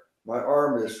here, my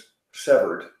arm is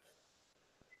severed.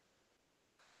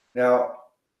 Now,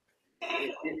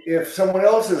 if someone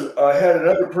else had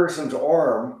another person's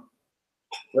arm,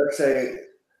 let's say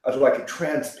like a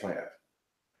transplant,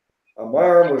 my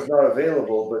arm was not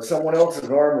available, but someone else's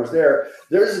arm was there.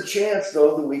 There's a chance,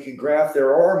 though, that we could graft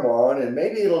their arm on, and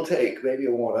maybe it'll take, maybe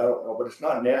it won't, I don't know, but it's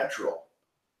not natural.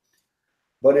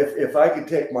 But if I could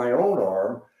take my own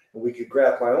arm and we could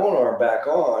graft my own arm back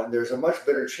on, there's a much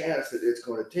better chance that it's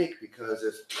going to take, because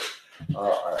it's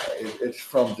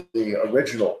from the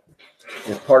original.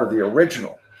 It's part of the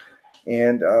original.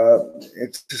 And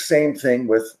it's the same thing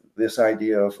with this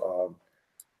idea of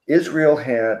Israel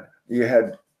you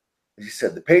had, as you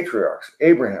said, the patriarchs,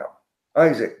 Abraham,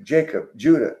 Isaac, Jacob,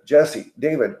 Judah, Jesse,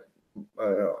 David,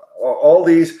 all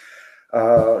these,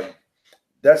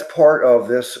 that's part of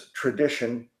this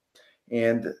tradition.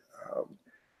 And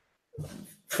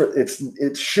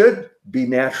it should be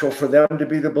natural for them to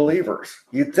be the believers.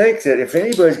 You'd think that if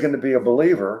anybody's going to be a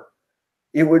believer,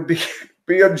 it would be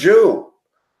a Jew.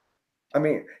 I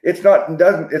mean, it's not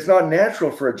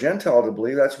natural for a Gentile to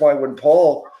believe. That's why when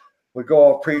Paul would go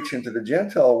off preaching to the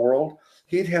Gentile world,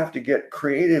 he'd have to get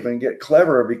creative and get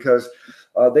clever because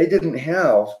they didn't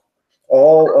have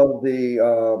all of the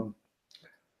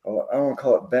I don't want to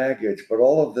call it baggage, but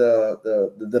all of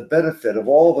the benefit of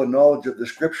all the knowledge of the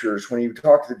scriptures. When you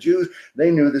talk to the Jews,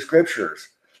 they knew the scriptures.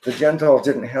 The Gentiles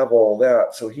didn't have all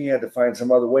that, so he had to find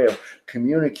some other way of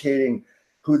communicating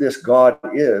who this God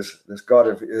is, this God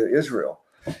of Israel.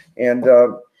 And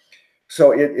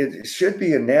so it should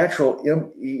be a natural,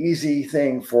 easy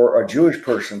thing for a Jewish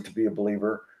person to be a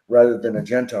believer rather than a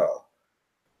Gentile.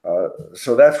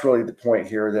 So that's really the point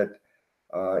here that,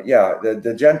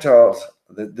 the Gentiles,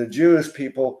 the Jewish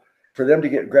people, for them to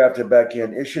get grafted back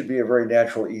in, it should be a very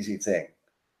natural, easy thing.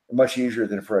 Much easier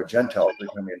than for a Gentile to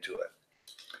come into it.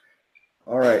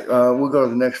 All right, we'll go to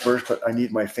the next verse, but I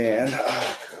need my fan.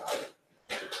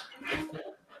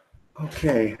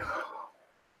 Okay.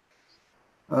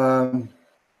 Well,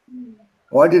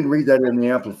 I didn't read that in the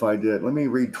Amplified, did it? Let me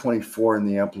read 24 in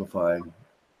the Amplified.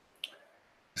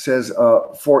 It says,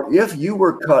 for if you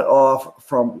were cut off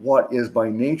from what is by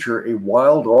nature a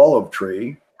wild olive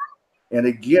tree, and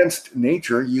against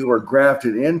nature you are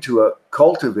grafted into a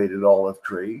cultivated olive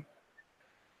tree,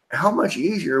 how much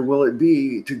easier will it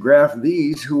be to graft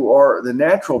these who are the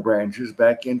natural branches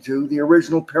back into the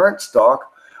original parent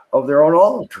stock of their own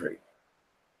olive tree?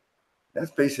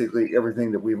 That's basically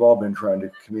everything that we've all been trying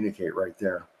to communicate right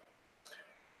there.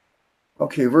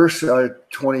 Okay, verse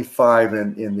 25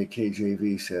 in the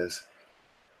KJV says,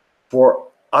 for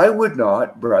I would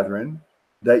not, brethren,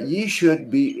 that ye should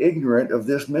be ignorant of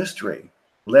this mystery,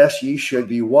 lest ye should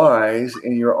be wise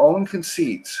in your own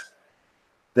conceits,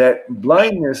 that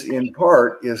blindness in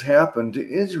part is happened to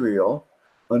Israel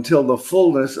until the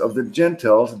fullness of the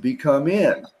Gentiles be come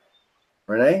in.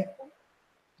 Renee?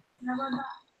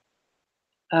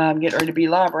 I'm getting ready to be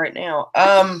live right now.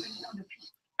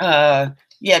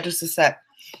 Yeah, just a sec.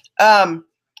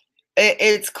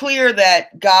 It's clear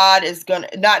that God is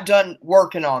not done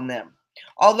working on them.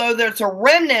 Although there's a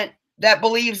remnant that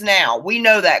believes now. We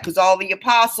know that because all the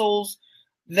apostles,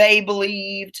 they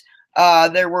believed.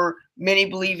 There were many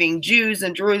believing Jews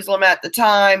in Jerusalem at the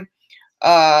time.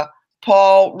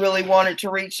 Paul really wanted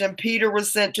to reach them. Peter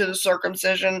was sent to the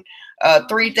circumcision.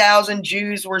 3,000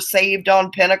 Jews were saved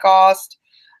on Pentecost.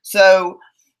 So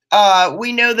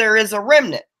we know there is a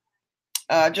remnant,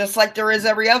 just like there is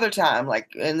every other time. Like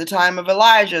in the time of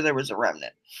Elijah, there was a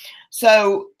remnant.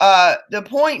 So the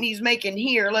point he's making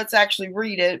here, let's actually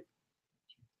read it.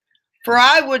 For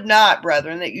I would not,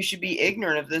 brethren, that you should be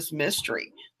ignorant of this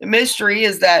mystery. The mystery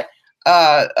is that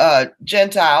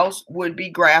Gentiles would be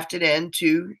grafted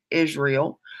into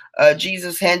Israel.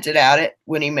 Jesus hinted at it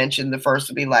when he mentioned the first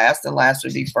would be last and last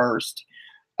would be first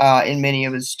in many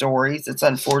of his stories. It's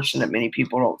unfortunate many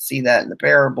people don't see that in the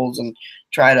parables and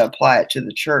try to apply it to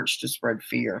the church to spread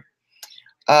fear.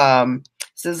 It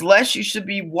says, lest you should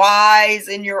be wise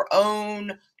in your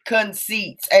own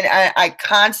conceits. And I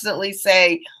constantly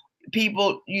say,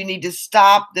 people, you need to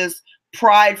stop this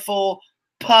prideful,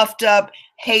 puffed up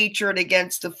hatred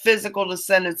against the physical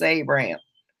descendants of Abraham,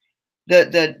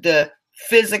 the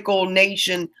physical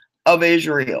nation of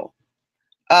Israel.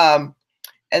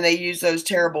 And they use those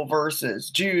terrible verses,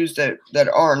 Jews that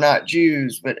are not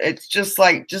Jews, but it's just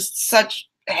such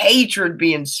hatred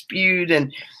being spewed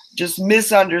and just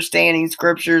misunderstanding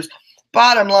scriptures.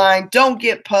 Bottom line, don't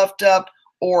get puffed up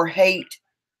or hate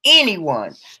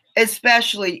anyone,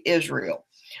 especially Israel.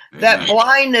 That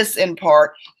blindness in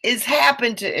part is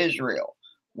happened to Israel.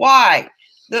 Why?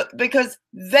 Because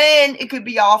then it could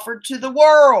be offered to the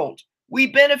world. We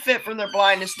benefit from their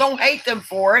blindness. Don't hate them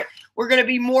for it. We're going to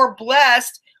be more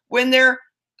blessed when their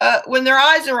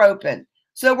eyes are open.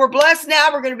 So we're blessed now.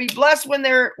 We're going to be blessed when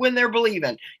they're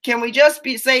believing. Can we just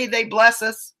say they bless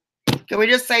us? Can we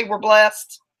just say we're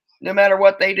blessed no matter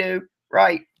what they do?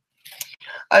 Right.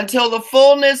 Until the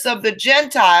fullness of the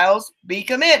Gentiles be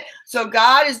come in. So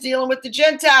God is dealing with the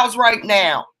Gentiles right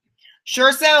now.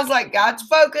 Sure sounds like God's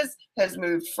focus has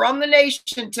moved from the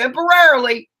nation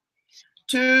temporarily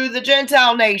to the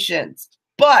Gentile nations.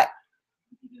 But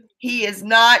he is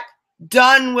not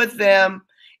done with them.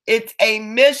 It's a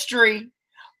mystery.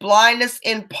 Blindness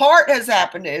in part has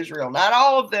happened to Israel. Not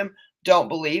all of them don't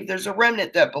believe. There's a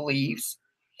remnant that believes.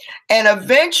 And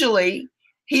eventually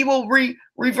he will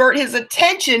revert his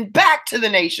attention back to the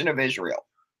nation of Israel.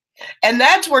 And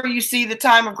that's where you see the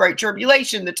time of great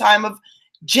tribulation, the time of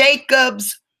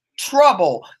Jacob's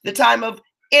trouble, the time of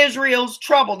Israel's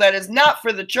trouble. That is not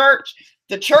for the church.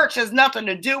 The church has nothing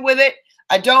to do with it.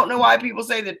 I don't know why people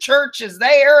say the church is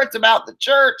there. It's about the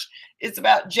church. It's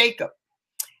about Jacob.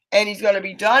 and he's going to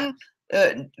be done.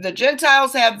 The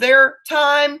Gentiles have their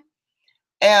time,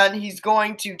 and he's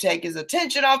going to take his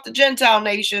attention off the Gentile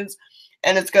nations,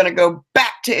 and it's going to go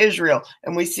back to Israel.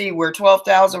 And we see where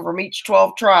 12,000 from each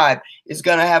 12 tribe is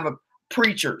going to have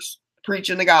preachers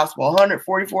preaching the gospel.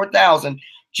 144,000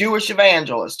 Jewish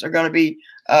evangelists are going to be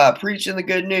preaching the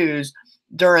good news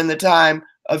during the time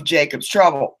of Jacob's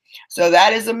trouble. So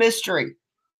that is a mystery,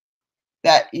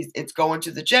 that it's going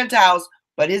to the Gentiles,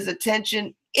 but his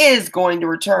attention is going to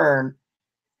return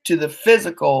to the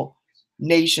physical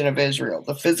nation of Israel,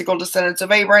 the physical descendants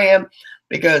of Abraham,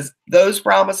 because those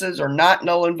promises are not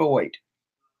null and void.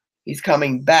 He's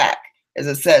coming back. As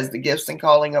it says, the gifts and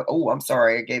calling of, oh, I'm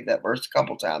sorry, I gave that verse a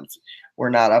couple times. We're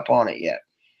not up on it yet.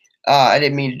 I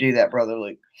didn't mean to do that, Brother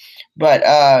Luke. But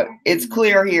it's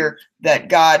clear here that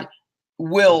God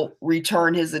will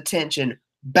return his attention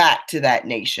back to that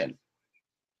nation.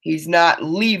 He's not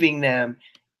leaving them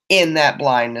in that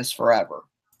blindness forever.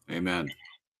 Amen.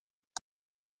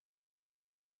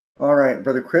 All right,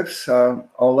 Brother Cripps,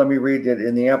 let me read it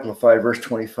in the Amplified, verse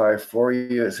 25 for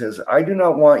you. It says, I do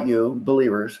not want you,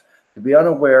 believers, to be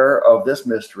unaware of this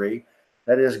mystery,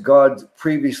 that is God's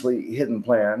previously hidden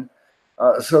plan,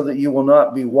 so that you will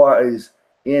not be wise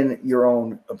in your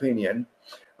own opinion,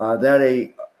 that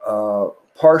a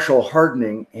partial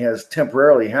hardening has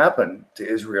temporarily happened to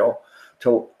Israel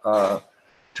to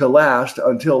last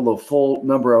until the full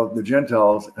number of the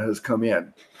Gentiles has come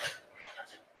in.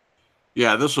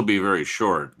 Yeah, this will be very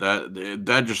short.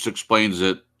 That just explains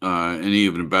it in an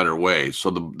even better way. So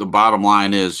the bottom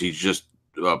line is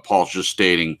Paul's just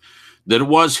stating that it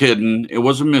was hidden. It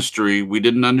was a mystery. We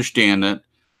didn't understand it.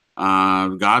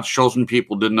 God's chosen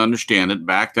people didn't understand it.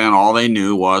 Back then, all they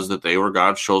knew was that they were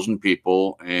God's chosen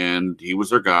people and he was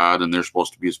their God and they're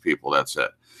supposed to be his people. That's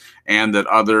it. And that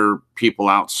other people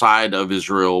outside of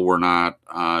Israel were not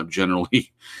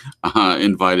generally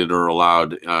invited or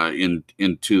allowed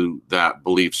into that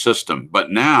belief system.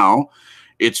 But now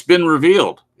it's been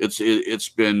revealed. It's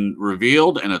been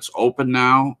revealed and it's open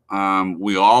now.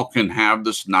 We all can have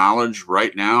this knowledge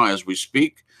right now as we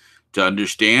speak to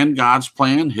understand God's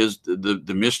plan.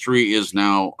 The mystery is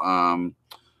now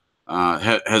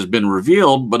has been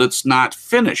revealed, but it's not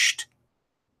finished.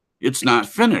 It's not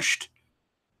finished.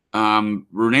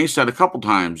 Renee said a couple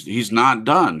times, he's not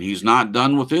done. He's not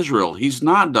done with Israel. He's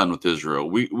not done with Israel.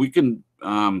 We can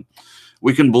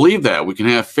believe that. We can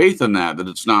have faith in that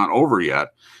it's not over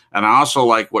yet. And I also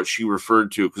like what she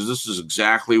referred to, because this is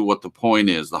exactly what the point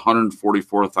is. The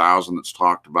 144,000 that's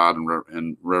talked about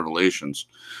in Revelations,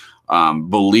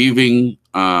 believing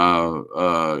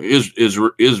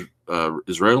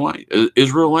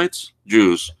Israelites,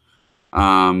 Jews,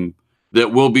 that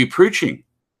will be preaching.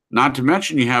 Not to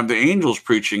mention you have the angels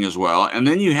preaching as well. And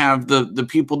then you have the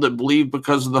people that believe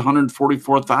because of the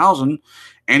 144,000,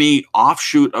 any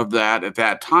offshoot of that at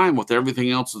that time with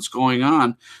everything else that's going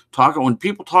on. When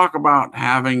people talk about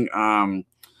having a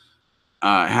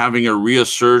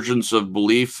resurgence of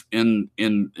belief in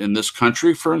this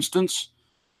country, for instance,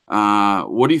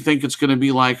 what do you think it's going to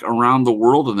be like around the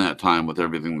world in that time with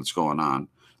everything that's going on?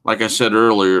 Like I said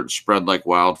earlier, it spread like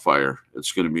wildfire.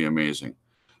 It's going to be amazing.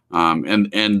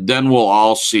 And then we'll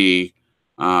all see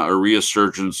a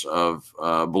resurgence of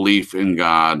belief in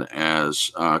God as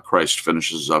Christ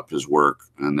finishes up his work,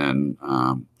 and then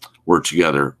we're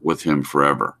together with him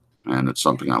forever. And it's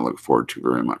something I look forward to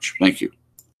very much. Thank you.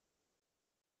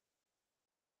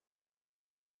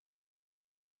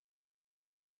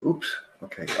 Oops.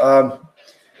 Okay.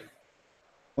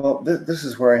 Well, this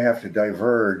is where I have to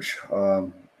diverge.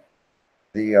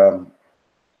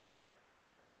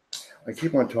 I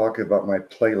keep on talking about my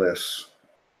playlists,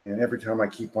 and every time I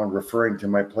keep on referring to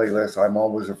my playlist, I'm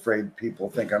always afraid people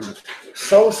think I'm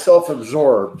so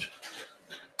self-absorbed.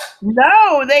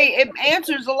 No, it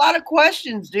answers a lot of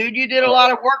questions, dude. You did a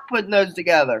lot of work putting those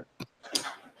together.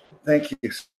 Thank you,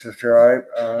 Sister.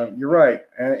 You're right,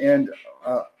 and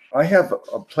I have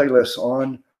a playlist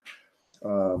on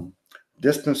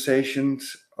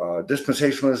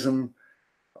dispensationalism,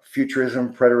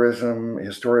 futurism, preterism,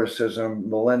 historicism,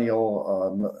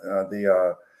 millennial,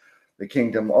 the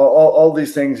kingdom, all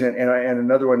these things, and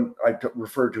another one I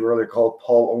referred to earlier called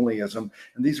Paul-onlyism,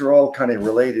 and these are all kind of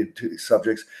related to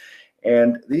subjects.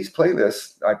 And these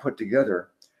playlists I put together,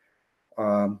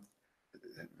 some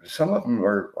of them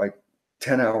are like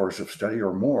 10 hours of study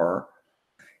or more,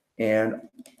 and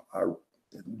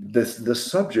the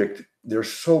subject,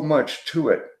 there's so much to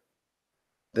it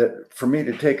that for me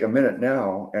to take a minute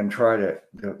now and try to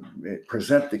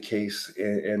present the case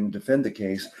and defend the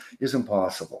case is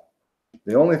impossible.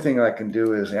 The only thing I can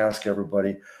do is ask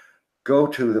everybody go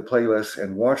to the playlist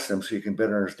and watch them so you can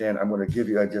better understand. I'm going to give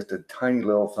you just a tiny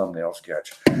little thumbnail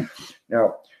sketch.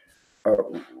 Now,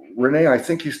 Renee, I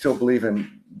think you still believe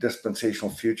in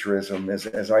dispensational futurism,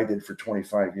 as I did for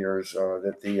 25 years,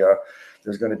 that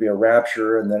there's going to be a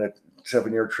rapture and then a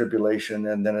 7-year tribulation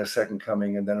and then a second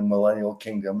coming and then a millennial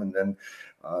kingdom and then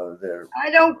I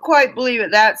don't quite believe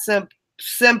it that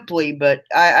simply, but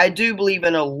I do believe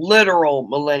in a literal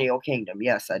millennial kingdom.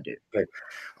 Yes, I do. Okay.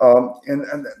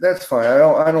 And that's fine.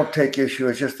 I don't take issue.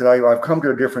 It's just that I've come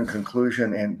to a different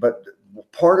conclusion. But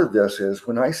part of this is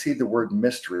when I see the word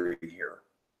mystery here,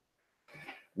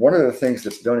 one of the things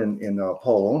that's done in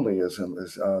Paul-onlyism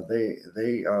is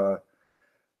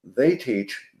they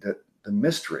teach that the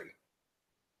mystery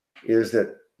is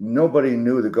that nobody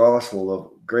knew the gospel of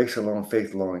grace alone,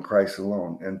 faith alone, and Christ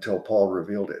alone until Paul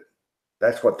revealed it.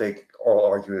 That's what they all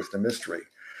argue is the mystery.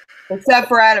 Except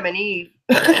for Adam and Eve.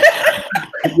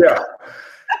 Yeah.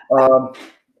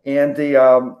 And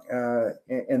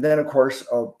then of course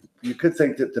you could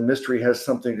think that the mystery has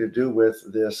something to do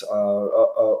with this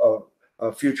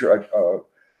future,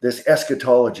 this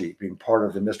eschatology being part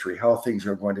of the mystery, how things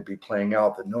are going to be playing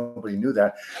out, that nobody knew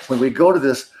that. When we go to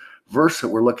this verse that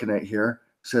we're looking at here,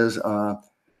 it says,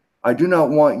 I do not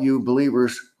want you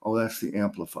believers. Oh, that's the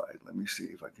Amplified. Let me see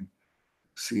if I can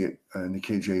see it in the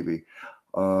KJV.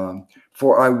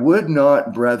 For I would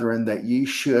not, brethren, that ye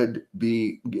should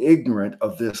be ignorant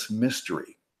of this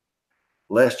mystery,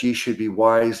 lest ye should be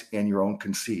wise in your own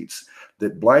conceits,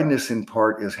 that blindness in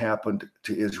part is happened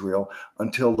to Israel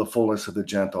until the fullness of the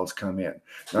Gentiles come in.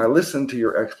 Now, I listened to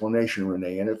your explanation,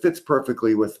 Renee, and it fits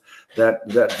perfectly with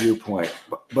that viewpoint.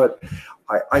 But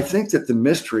I think that the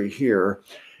mystery here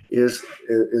is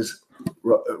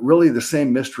really the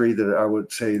same mystery that I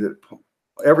would say that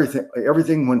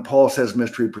everything when Paul says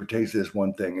mystery pertains to this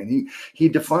one thing. And he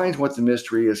defines what the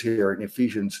mystery is here in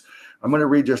Ephesians. I'm going to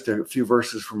read just a few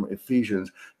verses from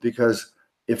Ephesians, because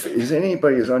if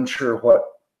anybody is unsure what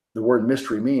the word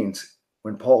mystery means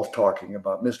when Paul's talking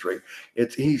about mystery,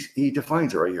 he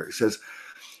defines it right here. He says,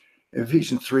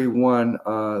 Ephesians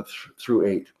 3:1 through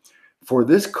 8. For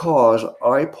this cause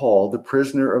I, Paul, the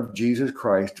prisoner of Jesus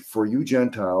Christ, for you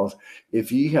Gentiles,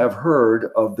 if ye have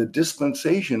heard of the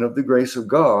dispensation of the grace of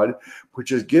God,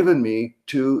 which is given me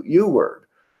to you word.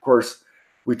 Of course,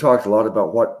 we talked a lot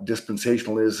about what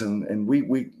dispensational is, and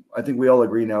I think we all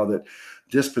agree now that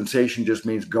dispensation just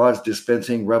means God's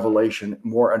dispensing revelation,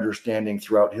 more understanding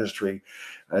throughout history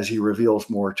as he reveals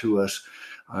more to us.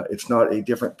 It's not a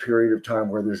different period of time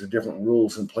where there's a different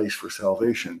rules in place for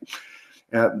salvation.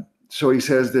 So he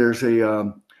says there's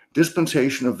a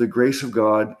dispensation of the grace of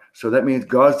God. So that means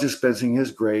God's dispensing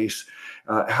his grace,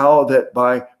 how that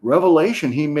by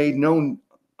revelation he made known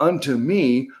unto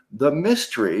me the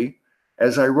mystery,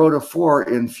 as I wrote afore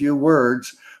in few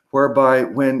words, whereby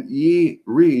when ye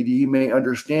read, ye may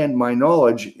understand my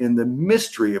knowledge in the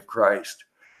mystery of Christ,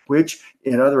 which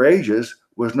in other ages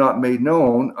was not made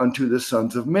known unto the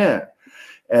sons of men,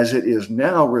 as it is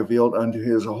now revealed unto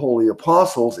his holy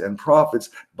apostles and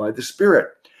prophets by the Spirit.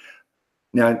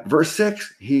 Now, in verse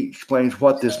 6, he explains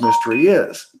what this mystery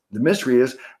is. The mystery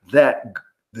is that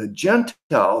the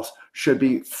Gentiles should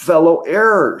be fellow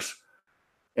heirs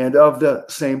and of the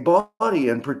same body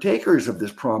and partakers of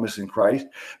this promise in Christ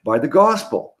by the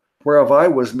gospel, whereof I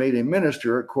was made a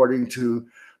minister according to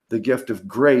the gift of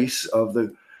grace of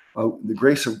the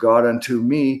grace of God unto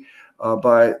me,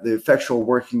 by the effectual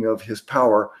working of his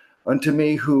power, unto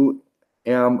me who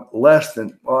am less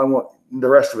than, the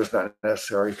rest of it's not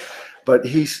necessary, but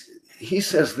he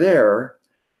says there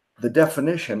the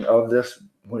definition of this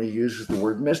when he uses the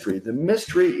word mystery. The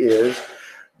mystery is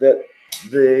that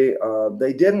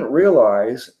they didn't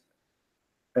realize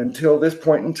until this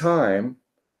point in time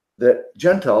that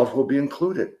Gentiles will be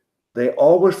included. They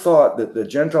always thought that the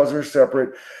Gentiles are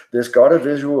separate. This God of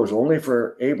Israel was only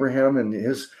for Abraham and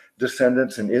his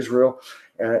descendants in Israel,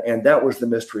 and that was the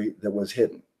mystery that was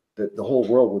hidden, that the whole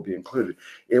world would be included.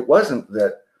 It wasn't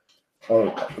that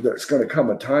there's going to come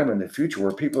a time in the future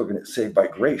where people are going to get saved by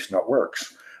grace, not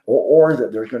works, or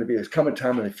that there's going to be a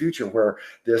time in the future where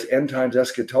this end times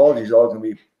eschatology is all going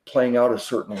to be playing out a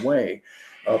certain way.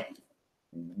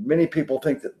 Many people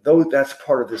think that that's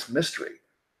part of this mystery,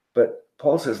 but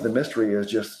Paul says the mystery is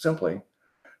just simply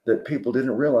that people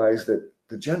didn't realize that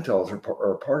the Gentiles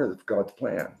are part of God's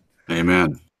plan.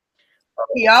 Amen.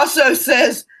 He also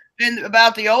says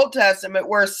about the Old Testament,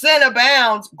 where sin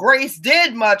abounds, grace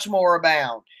did much more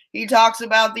abound. He talks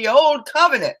about the old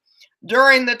covenant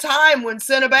during the time when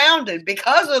sin abounded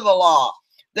because of the law,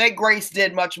 that grace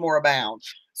did much more abound.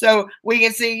 So we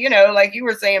can see, like you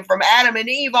were saying, from Adam and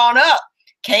Eve on up,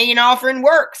 Cain offering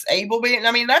works, Abel being,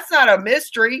 I mean, that's not a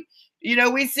mystery. You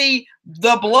know, we see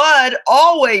the blood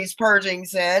always purging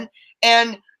sin,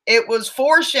 and it was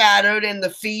foreshadowed in the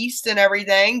feast and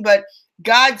everything, but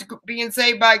God's being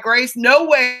saved by grace.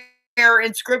 Nowhere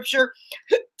in scripture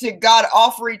did God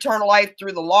offer eternal life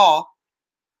through the law.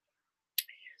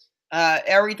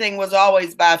 Everything was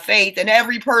always by faith, and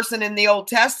every person in the Old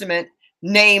Testament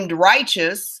named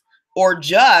righteous or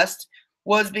just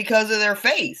was because of their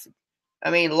faith. I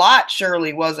mean, Lot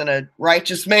surely wasn't a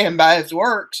righteous man by his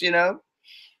works, you know.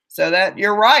 So that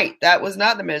you're right. That was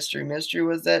not the mystery. Mystery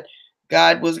was that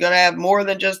God was going to have more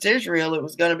than just Israel. It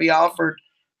was going to be offered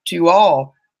to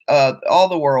all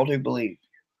the world who believed.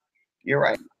 You're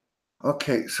right.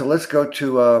 Okay, so let's go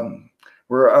to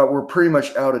we're pretty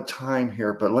much out of time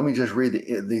here, but let me just read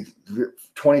the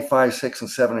 25, 6, and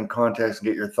 7 in context and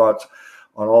get your thoughts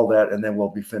on all that, and then we'll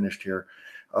be finished here.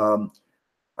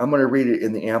 I'm going to read it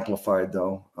in the Amplified,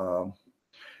 though.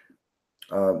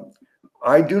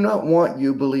 I do not want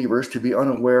you believers to be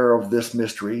unaware of this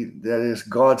mystery, that is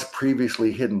God's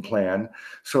previously hidden plan,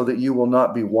 so that you will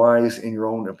not be wise in your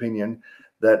own opinion,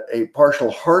 that a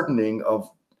partial hardening of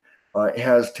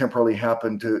has temporarily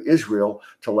happened to Israel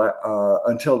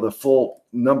until the full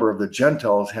number of the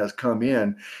Gentiles has come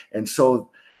in. And so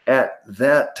at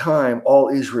that time, all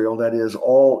Israel, that is,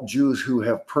 all Jews who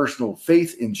have personal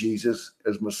faith in Jesus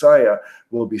as Messiah,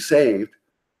 will be saved.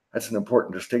 That's an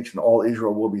important distinction. All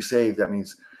Israel will be saved. That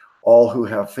means all who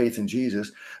have faith in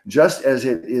Jesus. Just as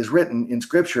it is written in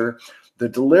Scripture, the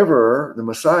deliverer, the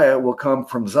Messiah, will come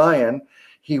from Zion.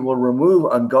 He will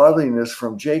remove ungodliness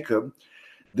from Jacob.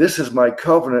 This is my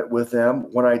covenant with them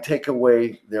when I take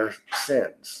away their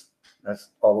sins. That's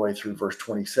all the way through verse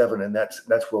 27, and that's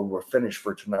where we're finished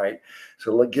for tonight.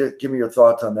 So give me your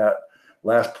thoughts on that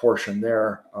last portion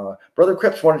there. Brother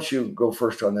Cripps, why don't you go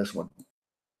first on this one?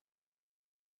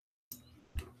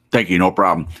 Thank you. No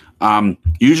problem.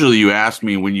 Usually you ask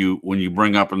me when you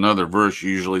bring up another verse, you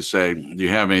usually say, do you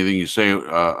have anything you say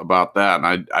about that?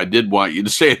 And I did want you to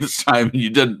say it this time, and you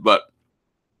didn't. But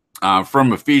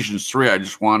from Ephesians 3, I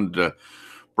just wanted to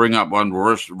bring up one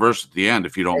verse at the end,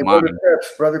 if you don't mind.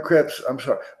 Brother Cripps, I'm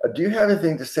sorry. Do you have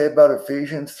anything to say about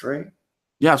Ephesians 3?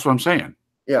 Yeah, that's what I'm saying.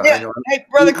 Yeah. I know. Hey,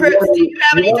 Brother Cripps, do you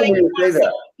have anything to say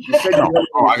that? You said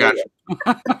I got you.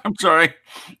 I'm sorry.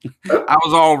 I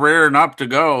was all rearing up to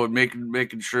go and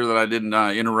making sure that I didn't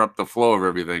interrupt the flow of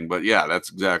everything. But yeah,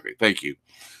 that's exactly. Thank you.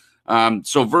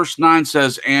 So verse 9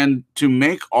 says, and to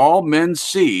make all men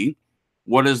see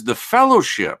what is the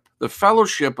fellowship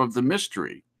of the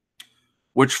mystery,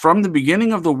 which from the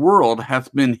beginning of the world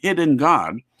hath been hid in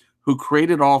God, who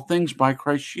created all things by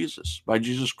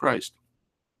Jesus Christ.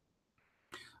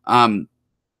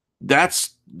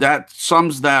 That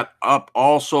sums that up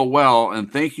all so well. And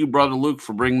thank you, Brother Luke,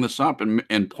 for bringing this up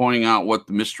and pointing out what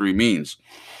the mystery means,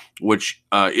 which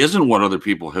isn't what other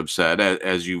people have said,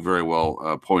 as you very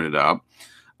well pointed out.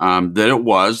 That it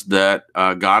was that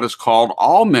God has called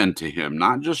all men to Him,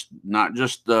 not just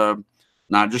the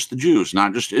Jews,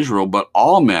 not just Israel, but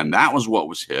all men. That was what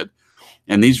was hid,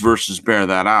 and these verses bear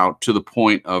that out to the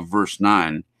point of verse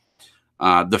 9.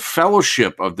 The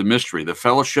fellowship of the mystery, the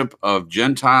fellowship of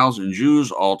Gentiles and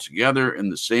Jews all together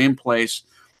in the same place.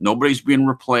 Nobody's being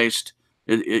replaced.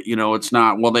 It's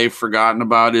not, well, they've forgotten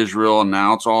about Israel and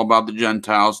now it's all about the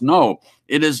Gentiles. No,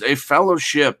 it is a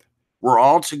fellowship. We're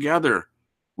all together.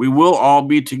 We will all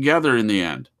be together in the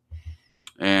end.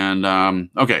 And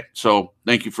okay, so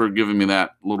thank you for giving me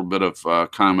that little bit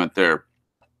of comment there.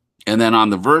 And then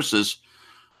on the verses,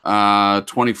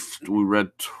 20, we read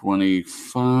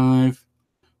 25.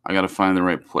 I got to find the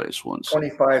right place.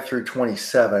 25 through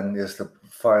 27 is the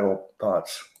final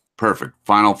thoughts. Perfect.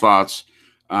 Final thoughts.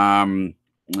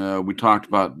 We talked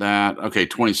about that. Okay,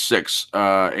 26.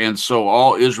 And so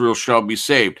all Israel shall be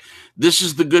saved. This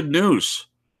is the good news.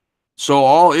 So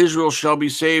all Israel shall be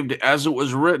saved as it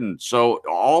was written. So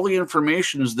all the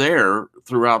information is there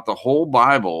throughout the whole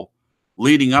Bible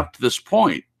leading up to this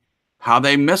point. How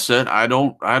they miss it, I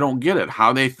don't get it.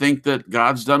 How they think that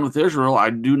God's done with Israel,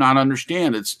 I do not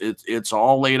understand. It's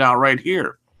all laid out right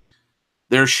here.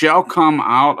 There shall come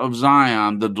out of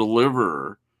Zion the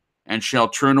deliverer, and shall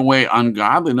turn away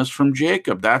ungodliness from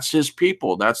Jacob. That's his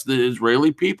people. That's the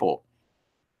Israeli people.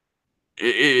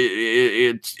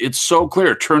 It's so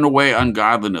clear. Turn away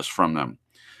ungodliness from them.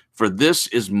 For this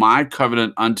is my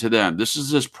covenant unto them. This is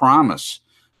his promise.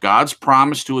 God's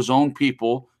promise to his own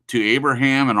people, to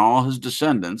Abraham and all his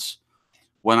descendants,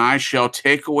 when I shall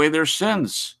take away their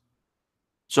sins.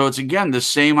 So it's again the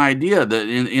same idea that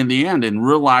in the end, in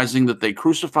realizing that they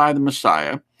crucified the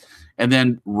Messiah, and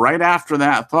then right after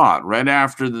that thought, right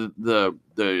after the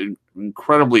the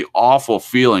incredibly awful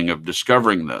feeling of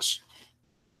discovering this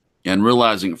and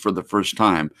realizing it for the first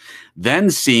time, then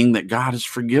seeing that God has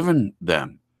forgiven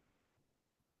them.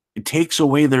 It takes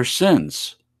away their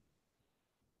sins.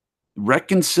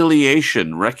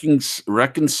 Reconciliation,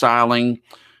 reconciling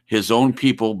his own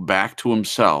people back to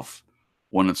himself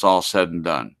when it's all said and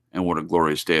done. And what a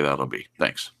glorious day that'll be.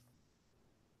 Thanks.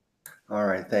 All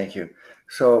right, thank you.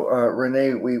 So,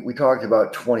 Renee, we talked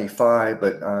about 25,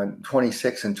 but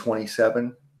 26 and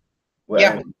 27, well,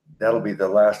 Yeah. that'll be the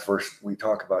last verse we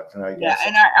talk about tonight. Yeah,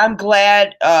 and I'm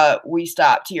glad we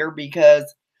stopped here,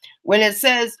 because when it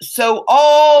says, so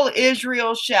all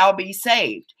Israel shall be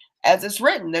saved, as it's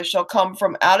written, there shall come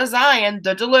from out of Zion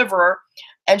the deliverer,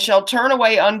 and shall turn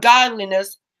away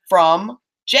ungodliness from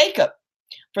Jacob.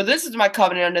 For this is my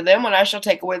covenant unto them, when I shall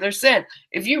take away their sin.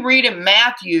 If you read in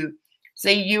Matthew,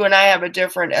 see, you and I have a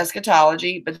different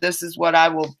eschatology, but this is what I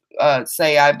will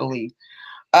say I believe.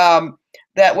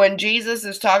 That when Jesus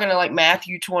is talking to like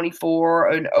Matthew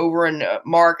 24 and over in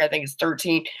Mark, I think it's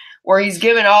 13, where he's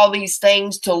given all these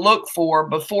things to look for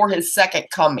before his second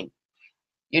coming.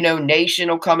 You know, nation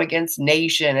will come against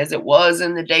nation, as it was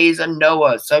in the days of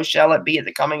Noah, so shall it be at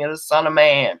the coming of the Son of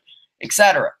Man,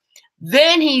 etc.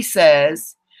 Then he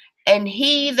says, and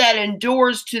he that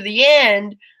endures to the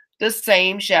end, the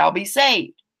same shall be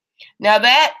saved. Now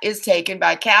that is taken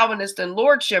by Calvinists and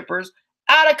Lordshippers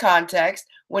out of context.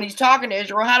 When he's talking to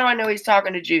Israel, how do I know he's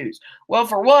talking to Jews? Well,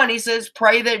 for one, he says,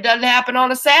 pray that it doesn't happen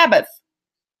on a Sabbath.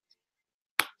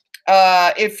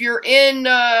 If you're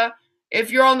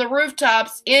on the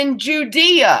rooftops in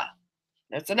Judea,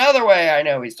 that's another way I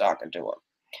know he's talking to them.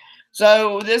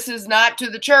 So this is not to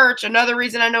the church. Another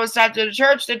reason I know it's not to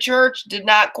the church did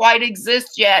not quite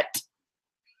exist yet.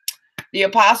 The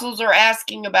apostles are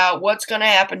asking about what's going to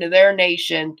happen to their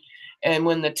nation and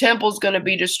when the temple's going to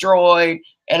be destroyed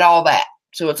and all that.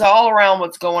 So it's all around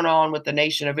what's going on with the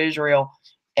nation of Israel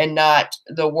and not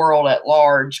the world at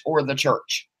large or the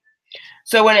church.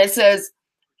 So when it says,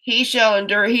 he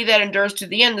that endures to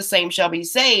the end, the same shall be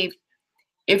saved.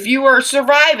 If you are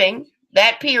surviving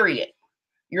that period,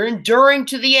 you're enduring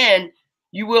to the end,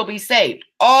 you will be saved.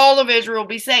 All of Israel will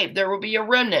be saved. There will be a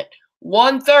remnant.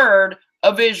 1/3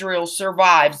 of Israel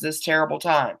survives this terrible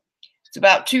time. It's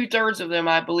about 2/3 of them,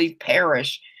 I believe,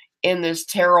 perish in this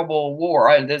terrible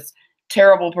war, this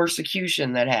terrible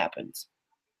persecution that happens.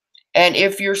 And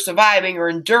if you're surviving or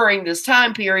enduring this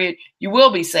time period, you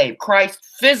will be saved. Christ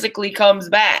physically comes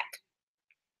back.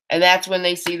 And that's when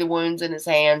they see the wounds in his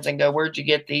hands and go, where'd you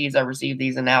get these? I received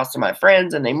these in the house of my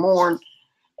friends, and they mourn.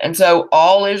 And so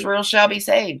all Israel shall be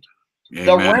saved. Amen.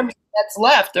 The remnant that's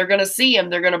left, they're going to see him.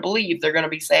 They're going to believe. They're going to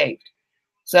be saved.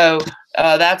 So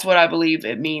that's what I believe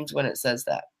it means when it says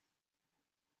that.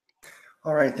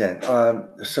 All right, then.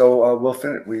 So we'll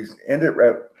finish. We end it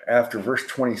right after verse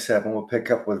 27. We'll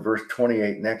pick up with verse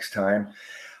 28 next time.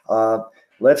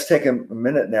 Let's take a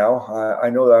minute now. I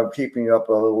know that I'm keeping you up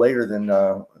a little later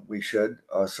than we should.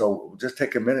 So we'll just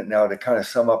take a minute now to kind of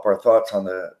sum up our thoughts on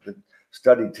the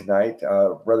study tonight.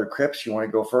 Brother Cripps, you want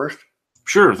to go first?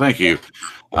 Sure. Thank you.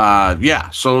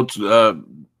 So it's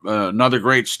another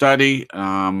great study.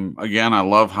 Again, I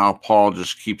love how Paul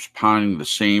just keeps pounding the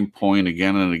same point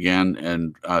again and again.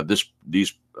 And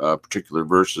these particular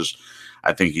verses,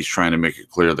 I think he's trying to make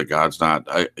it clear that God's not,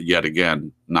 yet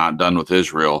again, not done with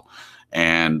Israel.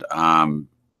 And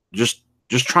just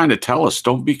trying to tell us,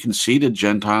 don't be conceited,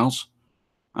 Gentiles.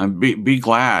 Be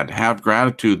glad, have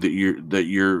gratitude that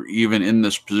you're even in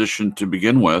this position to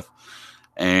begin with.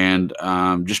 And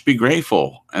just be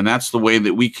grateful. And that's the way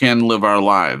that we can live our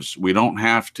lives. We don't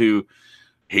have to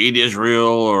hate Israel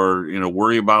or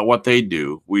worry about what they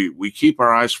do. We keep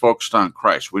our eyes focused on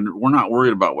Christ. We're not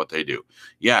worried about what they do.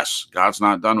 Yes, God's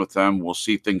not done with them. We'll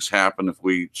see things happen if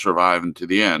we survive into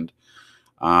the end.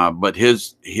 But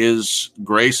his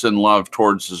grace and love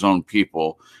towards his own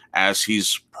people, as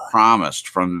he's promised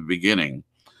from the beginning,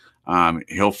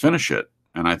 he'll finish it.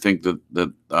 And I think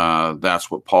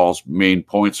that's what Paul's main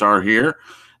points are here.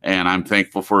 And I'm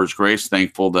thankful for his grace,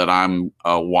 thankful that I'm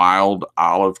a wild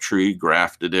olive tree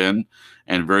grafted in,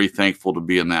 and very thankful to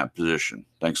be in that position.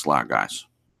 Thanks a lot, guys.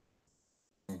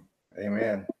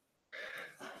 Amen.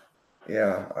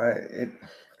 Yeah,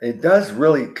 it does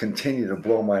really continue to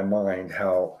blow my mind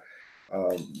how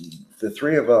the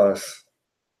three of us,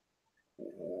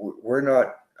 we're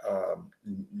not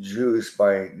Jews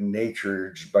by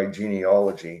nature, by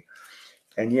genealogy,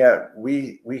 and yet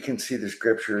we can see the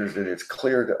scriptures, that it's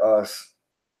clear to us,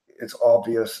 it's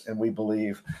obvious, and we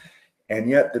believe. And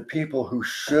yet the people who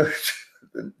should,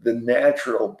 the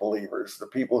natural believers, the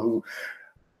people who,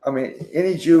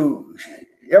 every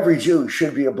Jew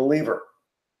should be a believer.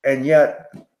 and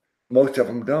yet most of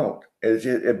them don't.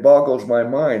 It boggles my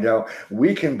mind how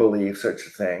we can believe such a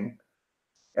thing,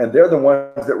 and they're the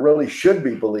ones that really should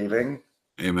be believing.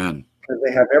 Amen. Because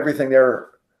they have everything there,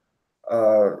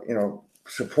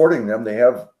 supporting them. They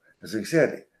have, as I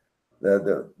said,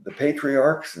 the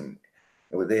patriarchs, and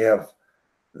they have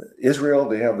Israel.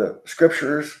 They have the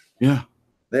scriptures. Yeah.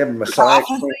 They have Messiah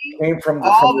came from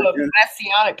the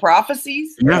messianic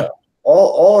prophecies. Yeah.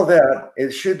 All of that.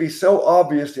 It should be so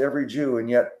obvious to every Jew, and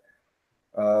yet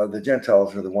the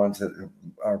Gentiles are the ones that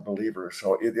are believers.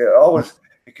 So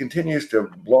it continues to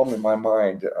blow my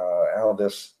mind how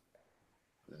this.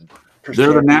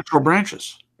 They're the natural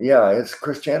branches. Yeah,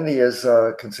 Christianity is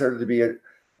considered to be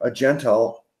a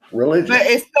Gentile religion. But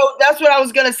that's what I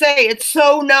was going to say. It's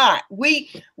so not. When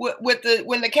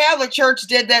the Catholic Church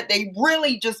did that, they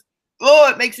really just,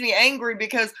 it makes me angry,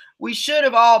 because we should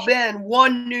have all been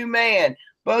one new man,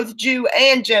 both Jew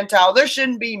and Gentile. There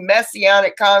shouldn't be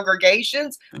messianic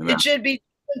congregations. Amen. It should be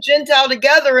Gentile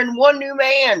together in one new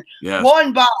man, yes.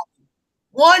 one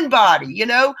body,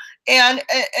 and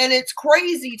it's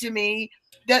crazy to me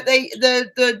that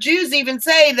the Jews even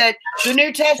say that the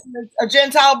New Testament is a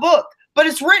Gentile book, but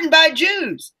it's written by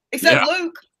Jews, except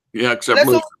Luke. Yeah, except That's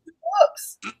Luke. All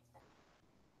books.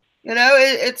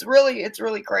 It's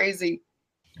really crazy.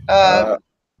 I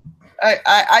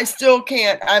still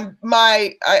can't.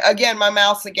 Again, my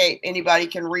mouth's agape. Anybody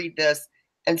can read this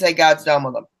and say God's done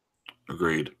with them.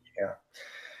 Agreed. Yeah.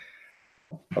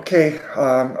 Okay.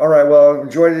 All right. Well,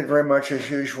 enjoyed it very much as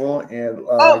usual. And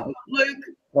Luke.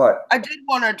 What? I did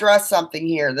want to address something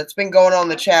here that's been going on in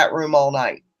the chat room all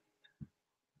night.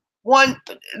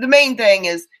 The main thing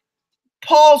is,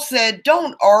 Paul said,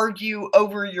 don't argue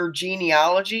over your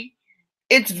genealogy.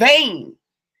 It's vain.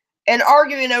 And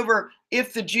arguing over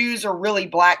if the Jews are really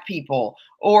black people,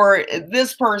 or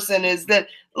this person is that.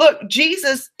 Look,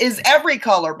 Jesus is every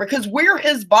color, because we're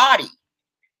his body.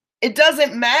 It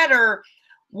doesn't matter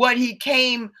what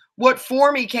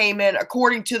form he came in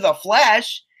according to the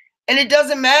flesh. And it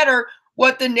doesn't matter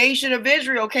what the nation of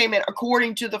Israel came in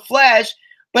according to the flesh.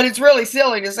 But it's really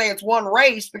silly to say it's one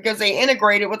race, because they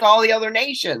integrate it with all the other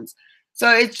nations. So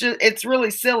it's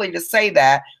really silly to say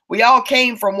that. We all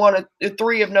came from one of the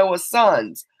three of Noah's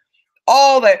sons.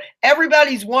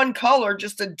 Everybody's one color,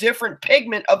 just a different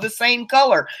pigment of the same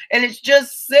color. And it's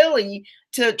just silly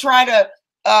to try to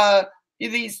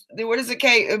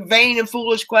vain and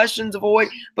foolish questions avoid.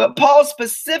 But Paul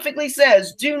specifically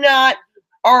says, do not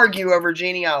argue over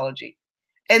genealogy.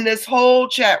 In this whole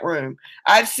chat room,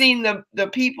 I've seen the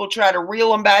people try to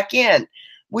reel them back in.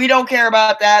 We don't care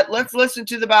about that. Let's listen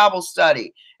to the Bible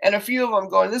study. And a few of them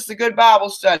going, this is a good Bible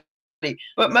study.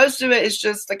 But most of it is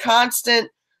just the constant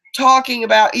talking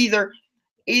about either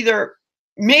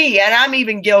me, and I'm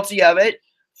even guilty of it,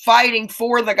 fighting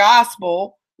for the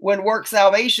gospel when work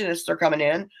salvationists are coming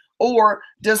in, or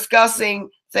discussing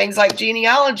things like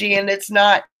genealogy. And it's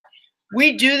not.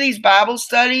 We do these Bible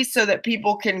studies so that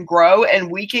people can grow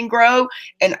and we can grow,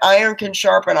 and iron can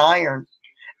sharpen iron.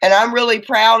 And I'm really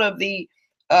proud of the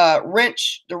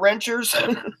wrenchers,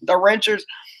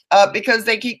 because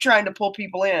they keep trying to pull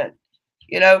people in,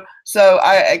 so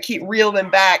I keep reeling them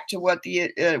back to what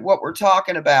we're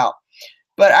talking about.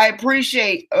 But I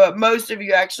appreciate most of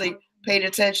you actually paid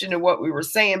attention to what we were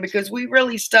saying, because we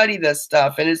really study this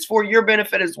stuff, and it's for your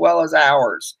benefit as well as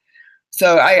ours.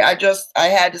 So I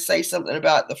had to say something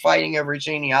about the fighting over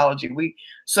genealogy.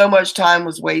 So much time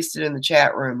was wasted in the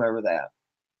chat room over that.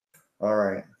 All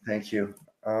right. Thank you.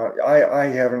 I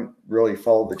haven't really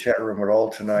followed the chat room at all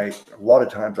tonight. A lot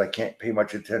of times I can't pay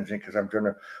much attention because I'm trying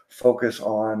to focus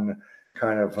on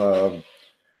kind of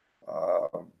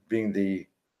being the,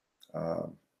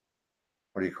 the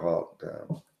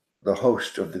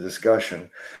host of the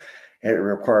discussion. And it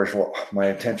requires my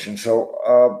attention.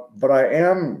 So, but I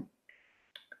am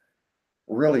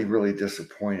really, really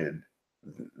disappointed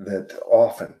that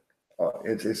often,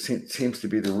 it seems to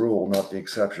be the rule, not the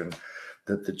exception,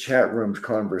 that the chat room's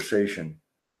conversation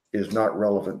is not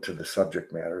relevant to the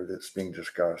subject matter that's being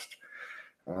discussed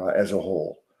as a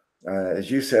whole. As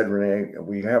you said, Renee,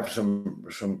 we have some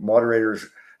moderators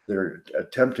that are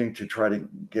attempting to try to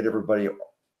get everybody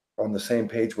on the same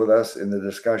page with us in the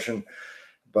discussion,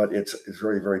 but it's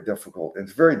very, very difficult.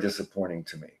 It's very disappointing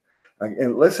to me.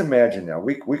 And let's imagine now,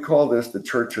 we call this the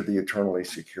Church of the Eternally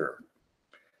Secure,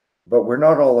 but we're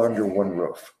not all under one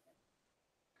roof.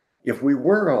 If we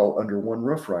were all under one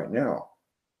roof right now,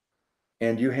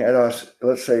 and you had us,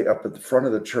 let's say, up at the front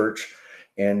of the church,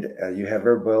 and you have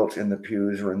everybody else in the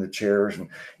pews or in the chairs,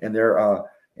 and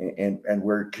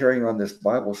we're carrying on this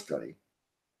Bible study,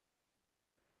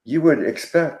 you would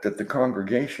expect that the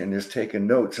congregation is taking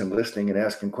notes and listening and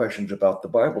asking questions about the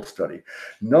Bible study.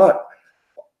 Not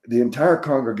the entire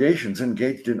congregation's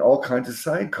engaged in all kinds of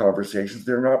side conversations.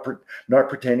 They're not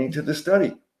pertaining to the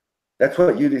study. That's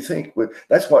what you'd think.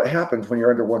 That's what happens when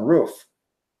you're under one roof.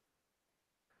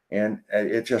 And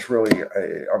it just really,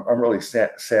 I'm really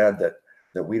sad that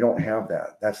we don't have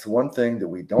that. That's the one thing that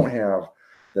we don't have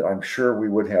that I'm sure we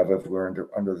would have if we were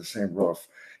under the same roof.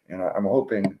 And I'm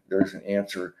hoping there's an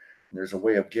answer. There's a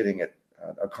way of getting it,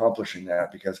 accomplishing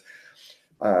that, because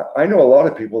I know a lot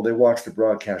of people, they watch the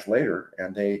broadcast later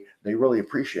and they really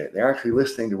appreciate it. They're actually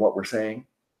listening to what we're saying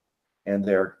and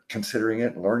they're considering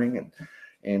it and learning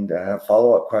and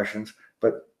follow-up questions.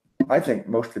 But I think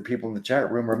most of the people in the chat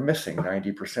room are missing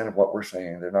 90% of what we're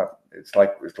saying. They're not, it's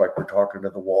like we're talking to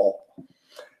the wall,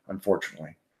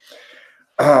 unfortunately.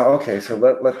 Okay, so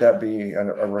let that be a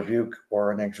rebuke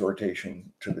or an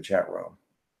exhortation to the chat room,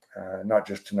 not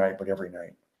just tonight, but every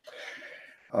night.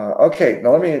 Okay,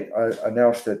 now let me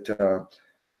announce that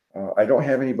I don't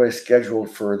have anybody scheduled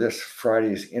for this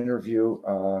Friday's interview,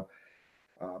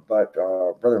 but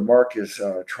Brother Mark is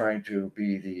trying to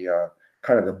be the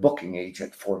kind of the booking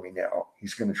agent for me now.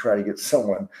 He's going to try to get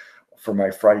someone for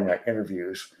my Friday night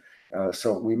interviews.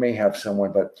 So we may have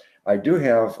someone, but I do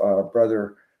have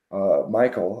Brother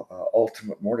Michael,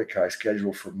 Ultimate Mordecai,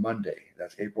 scheduled for Monday.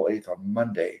 That's April 8th on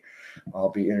Monday. I'll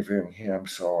be interviewing him,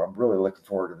 so I'm really looking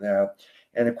forward to that.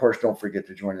 And of course, don't forget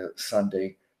to join us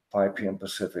Sunday, 5 p.m.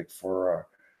 Pacific for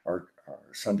our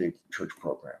Sunday church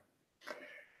program.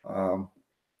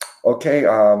 Okay,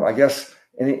 I guess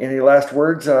any last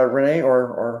words, Renee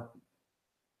or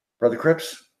Brother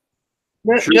Cripps?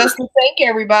 Sure. Just to thank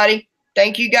everybody.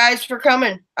 Thank you guys for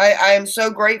coming. I am so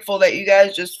grateful that you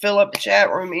guys just fill up the chat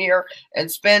room here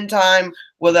and spend time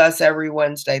with us every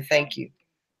Wednesday. Thank you.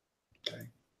 Okay.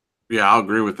 Yeah, I'll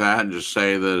agree with that and just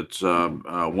say that it's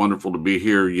wonderful to be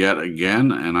here yet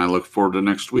again, and I look forward to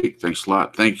next week. Thanks a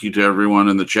lot. Thank you to everyone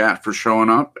in the chat for showing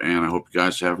up, and I hope you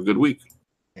guys have a good week.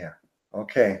 Yeah.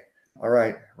 Okay. All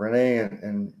right. Renee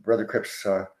and Brother Cripps,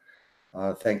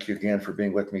 thank you again for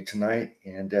being with me tonight,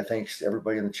 and thanks to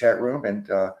everybody in the chat room, and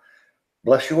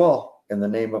bless you all in the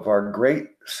name of our great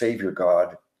Savior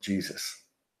God, Jesus.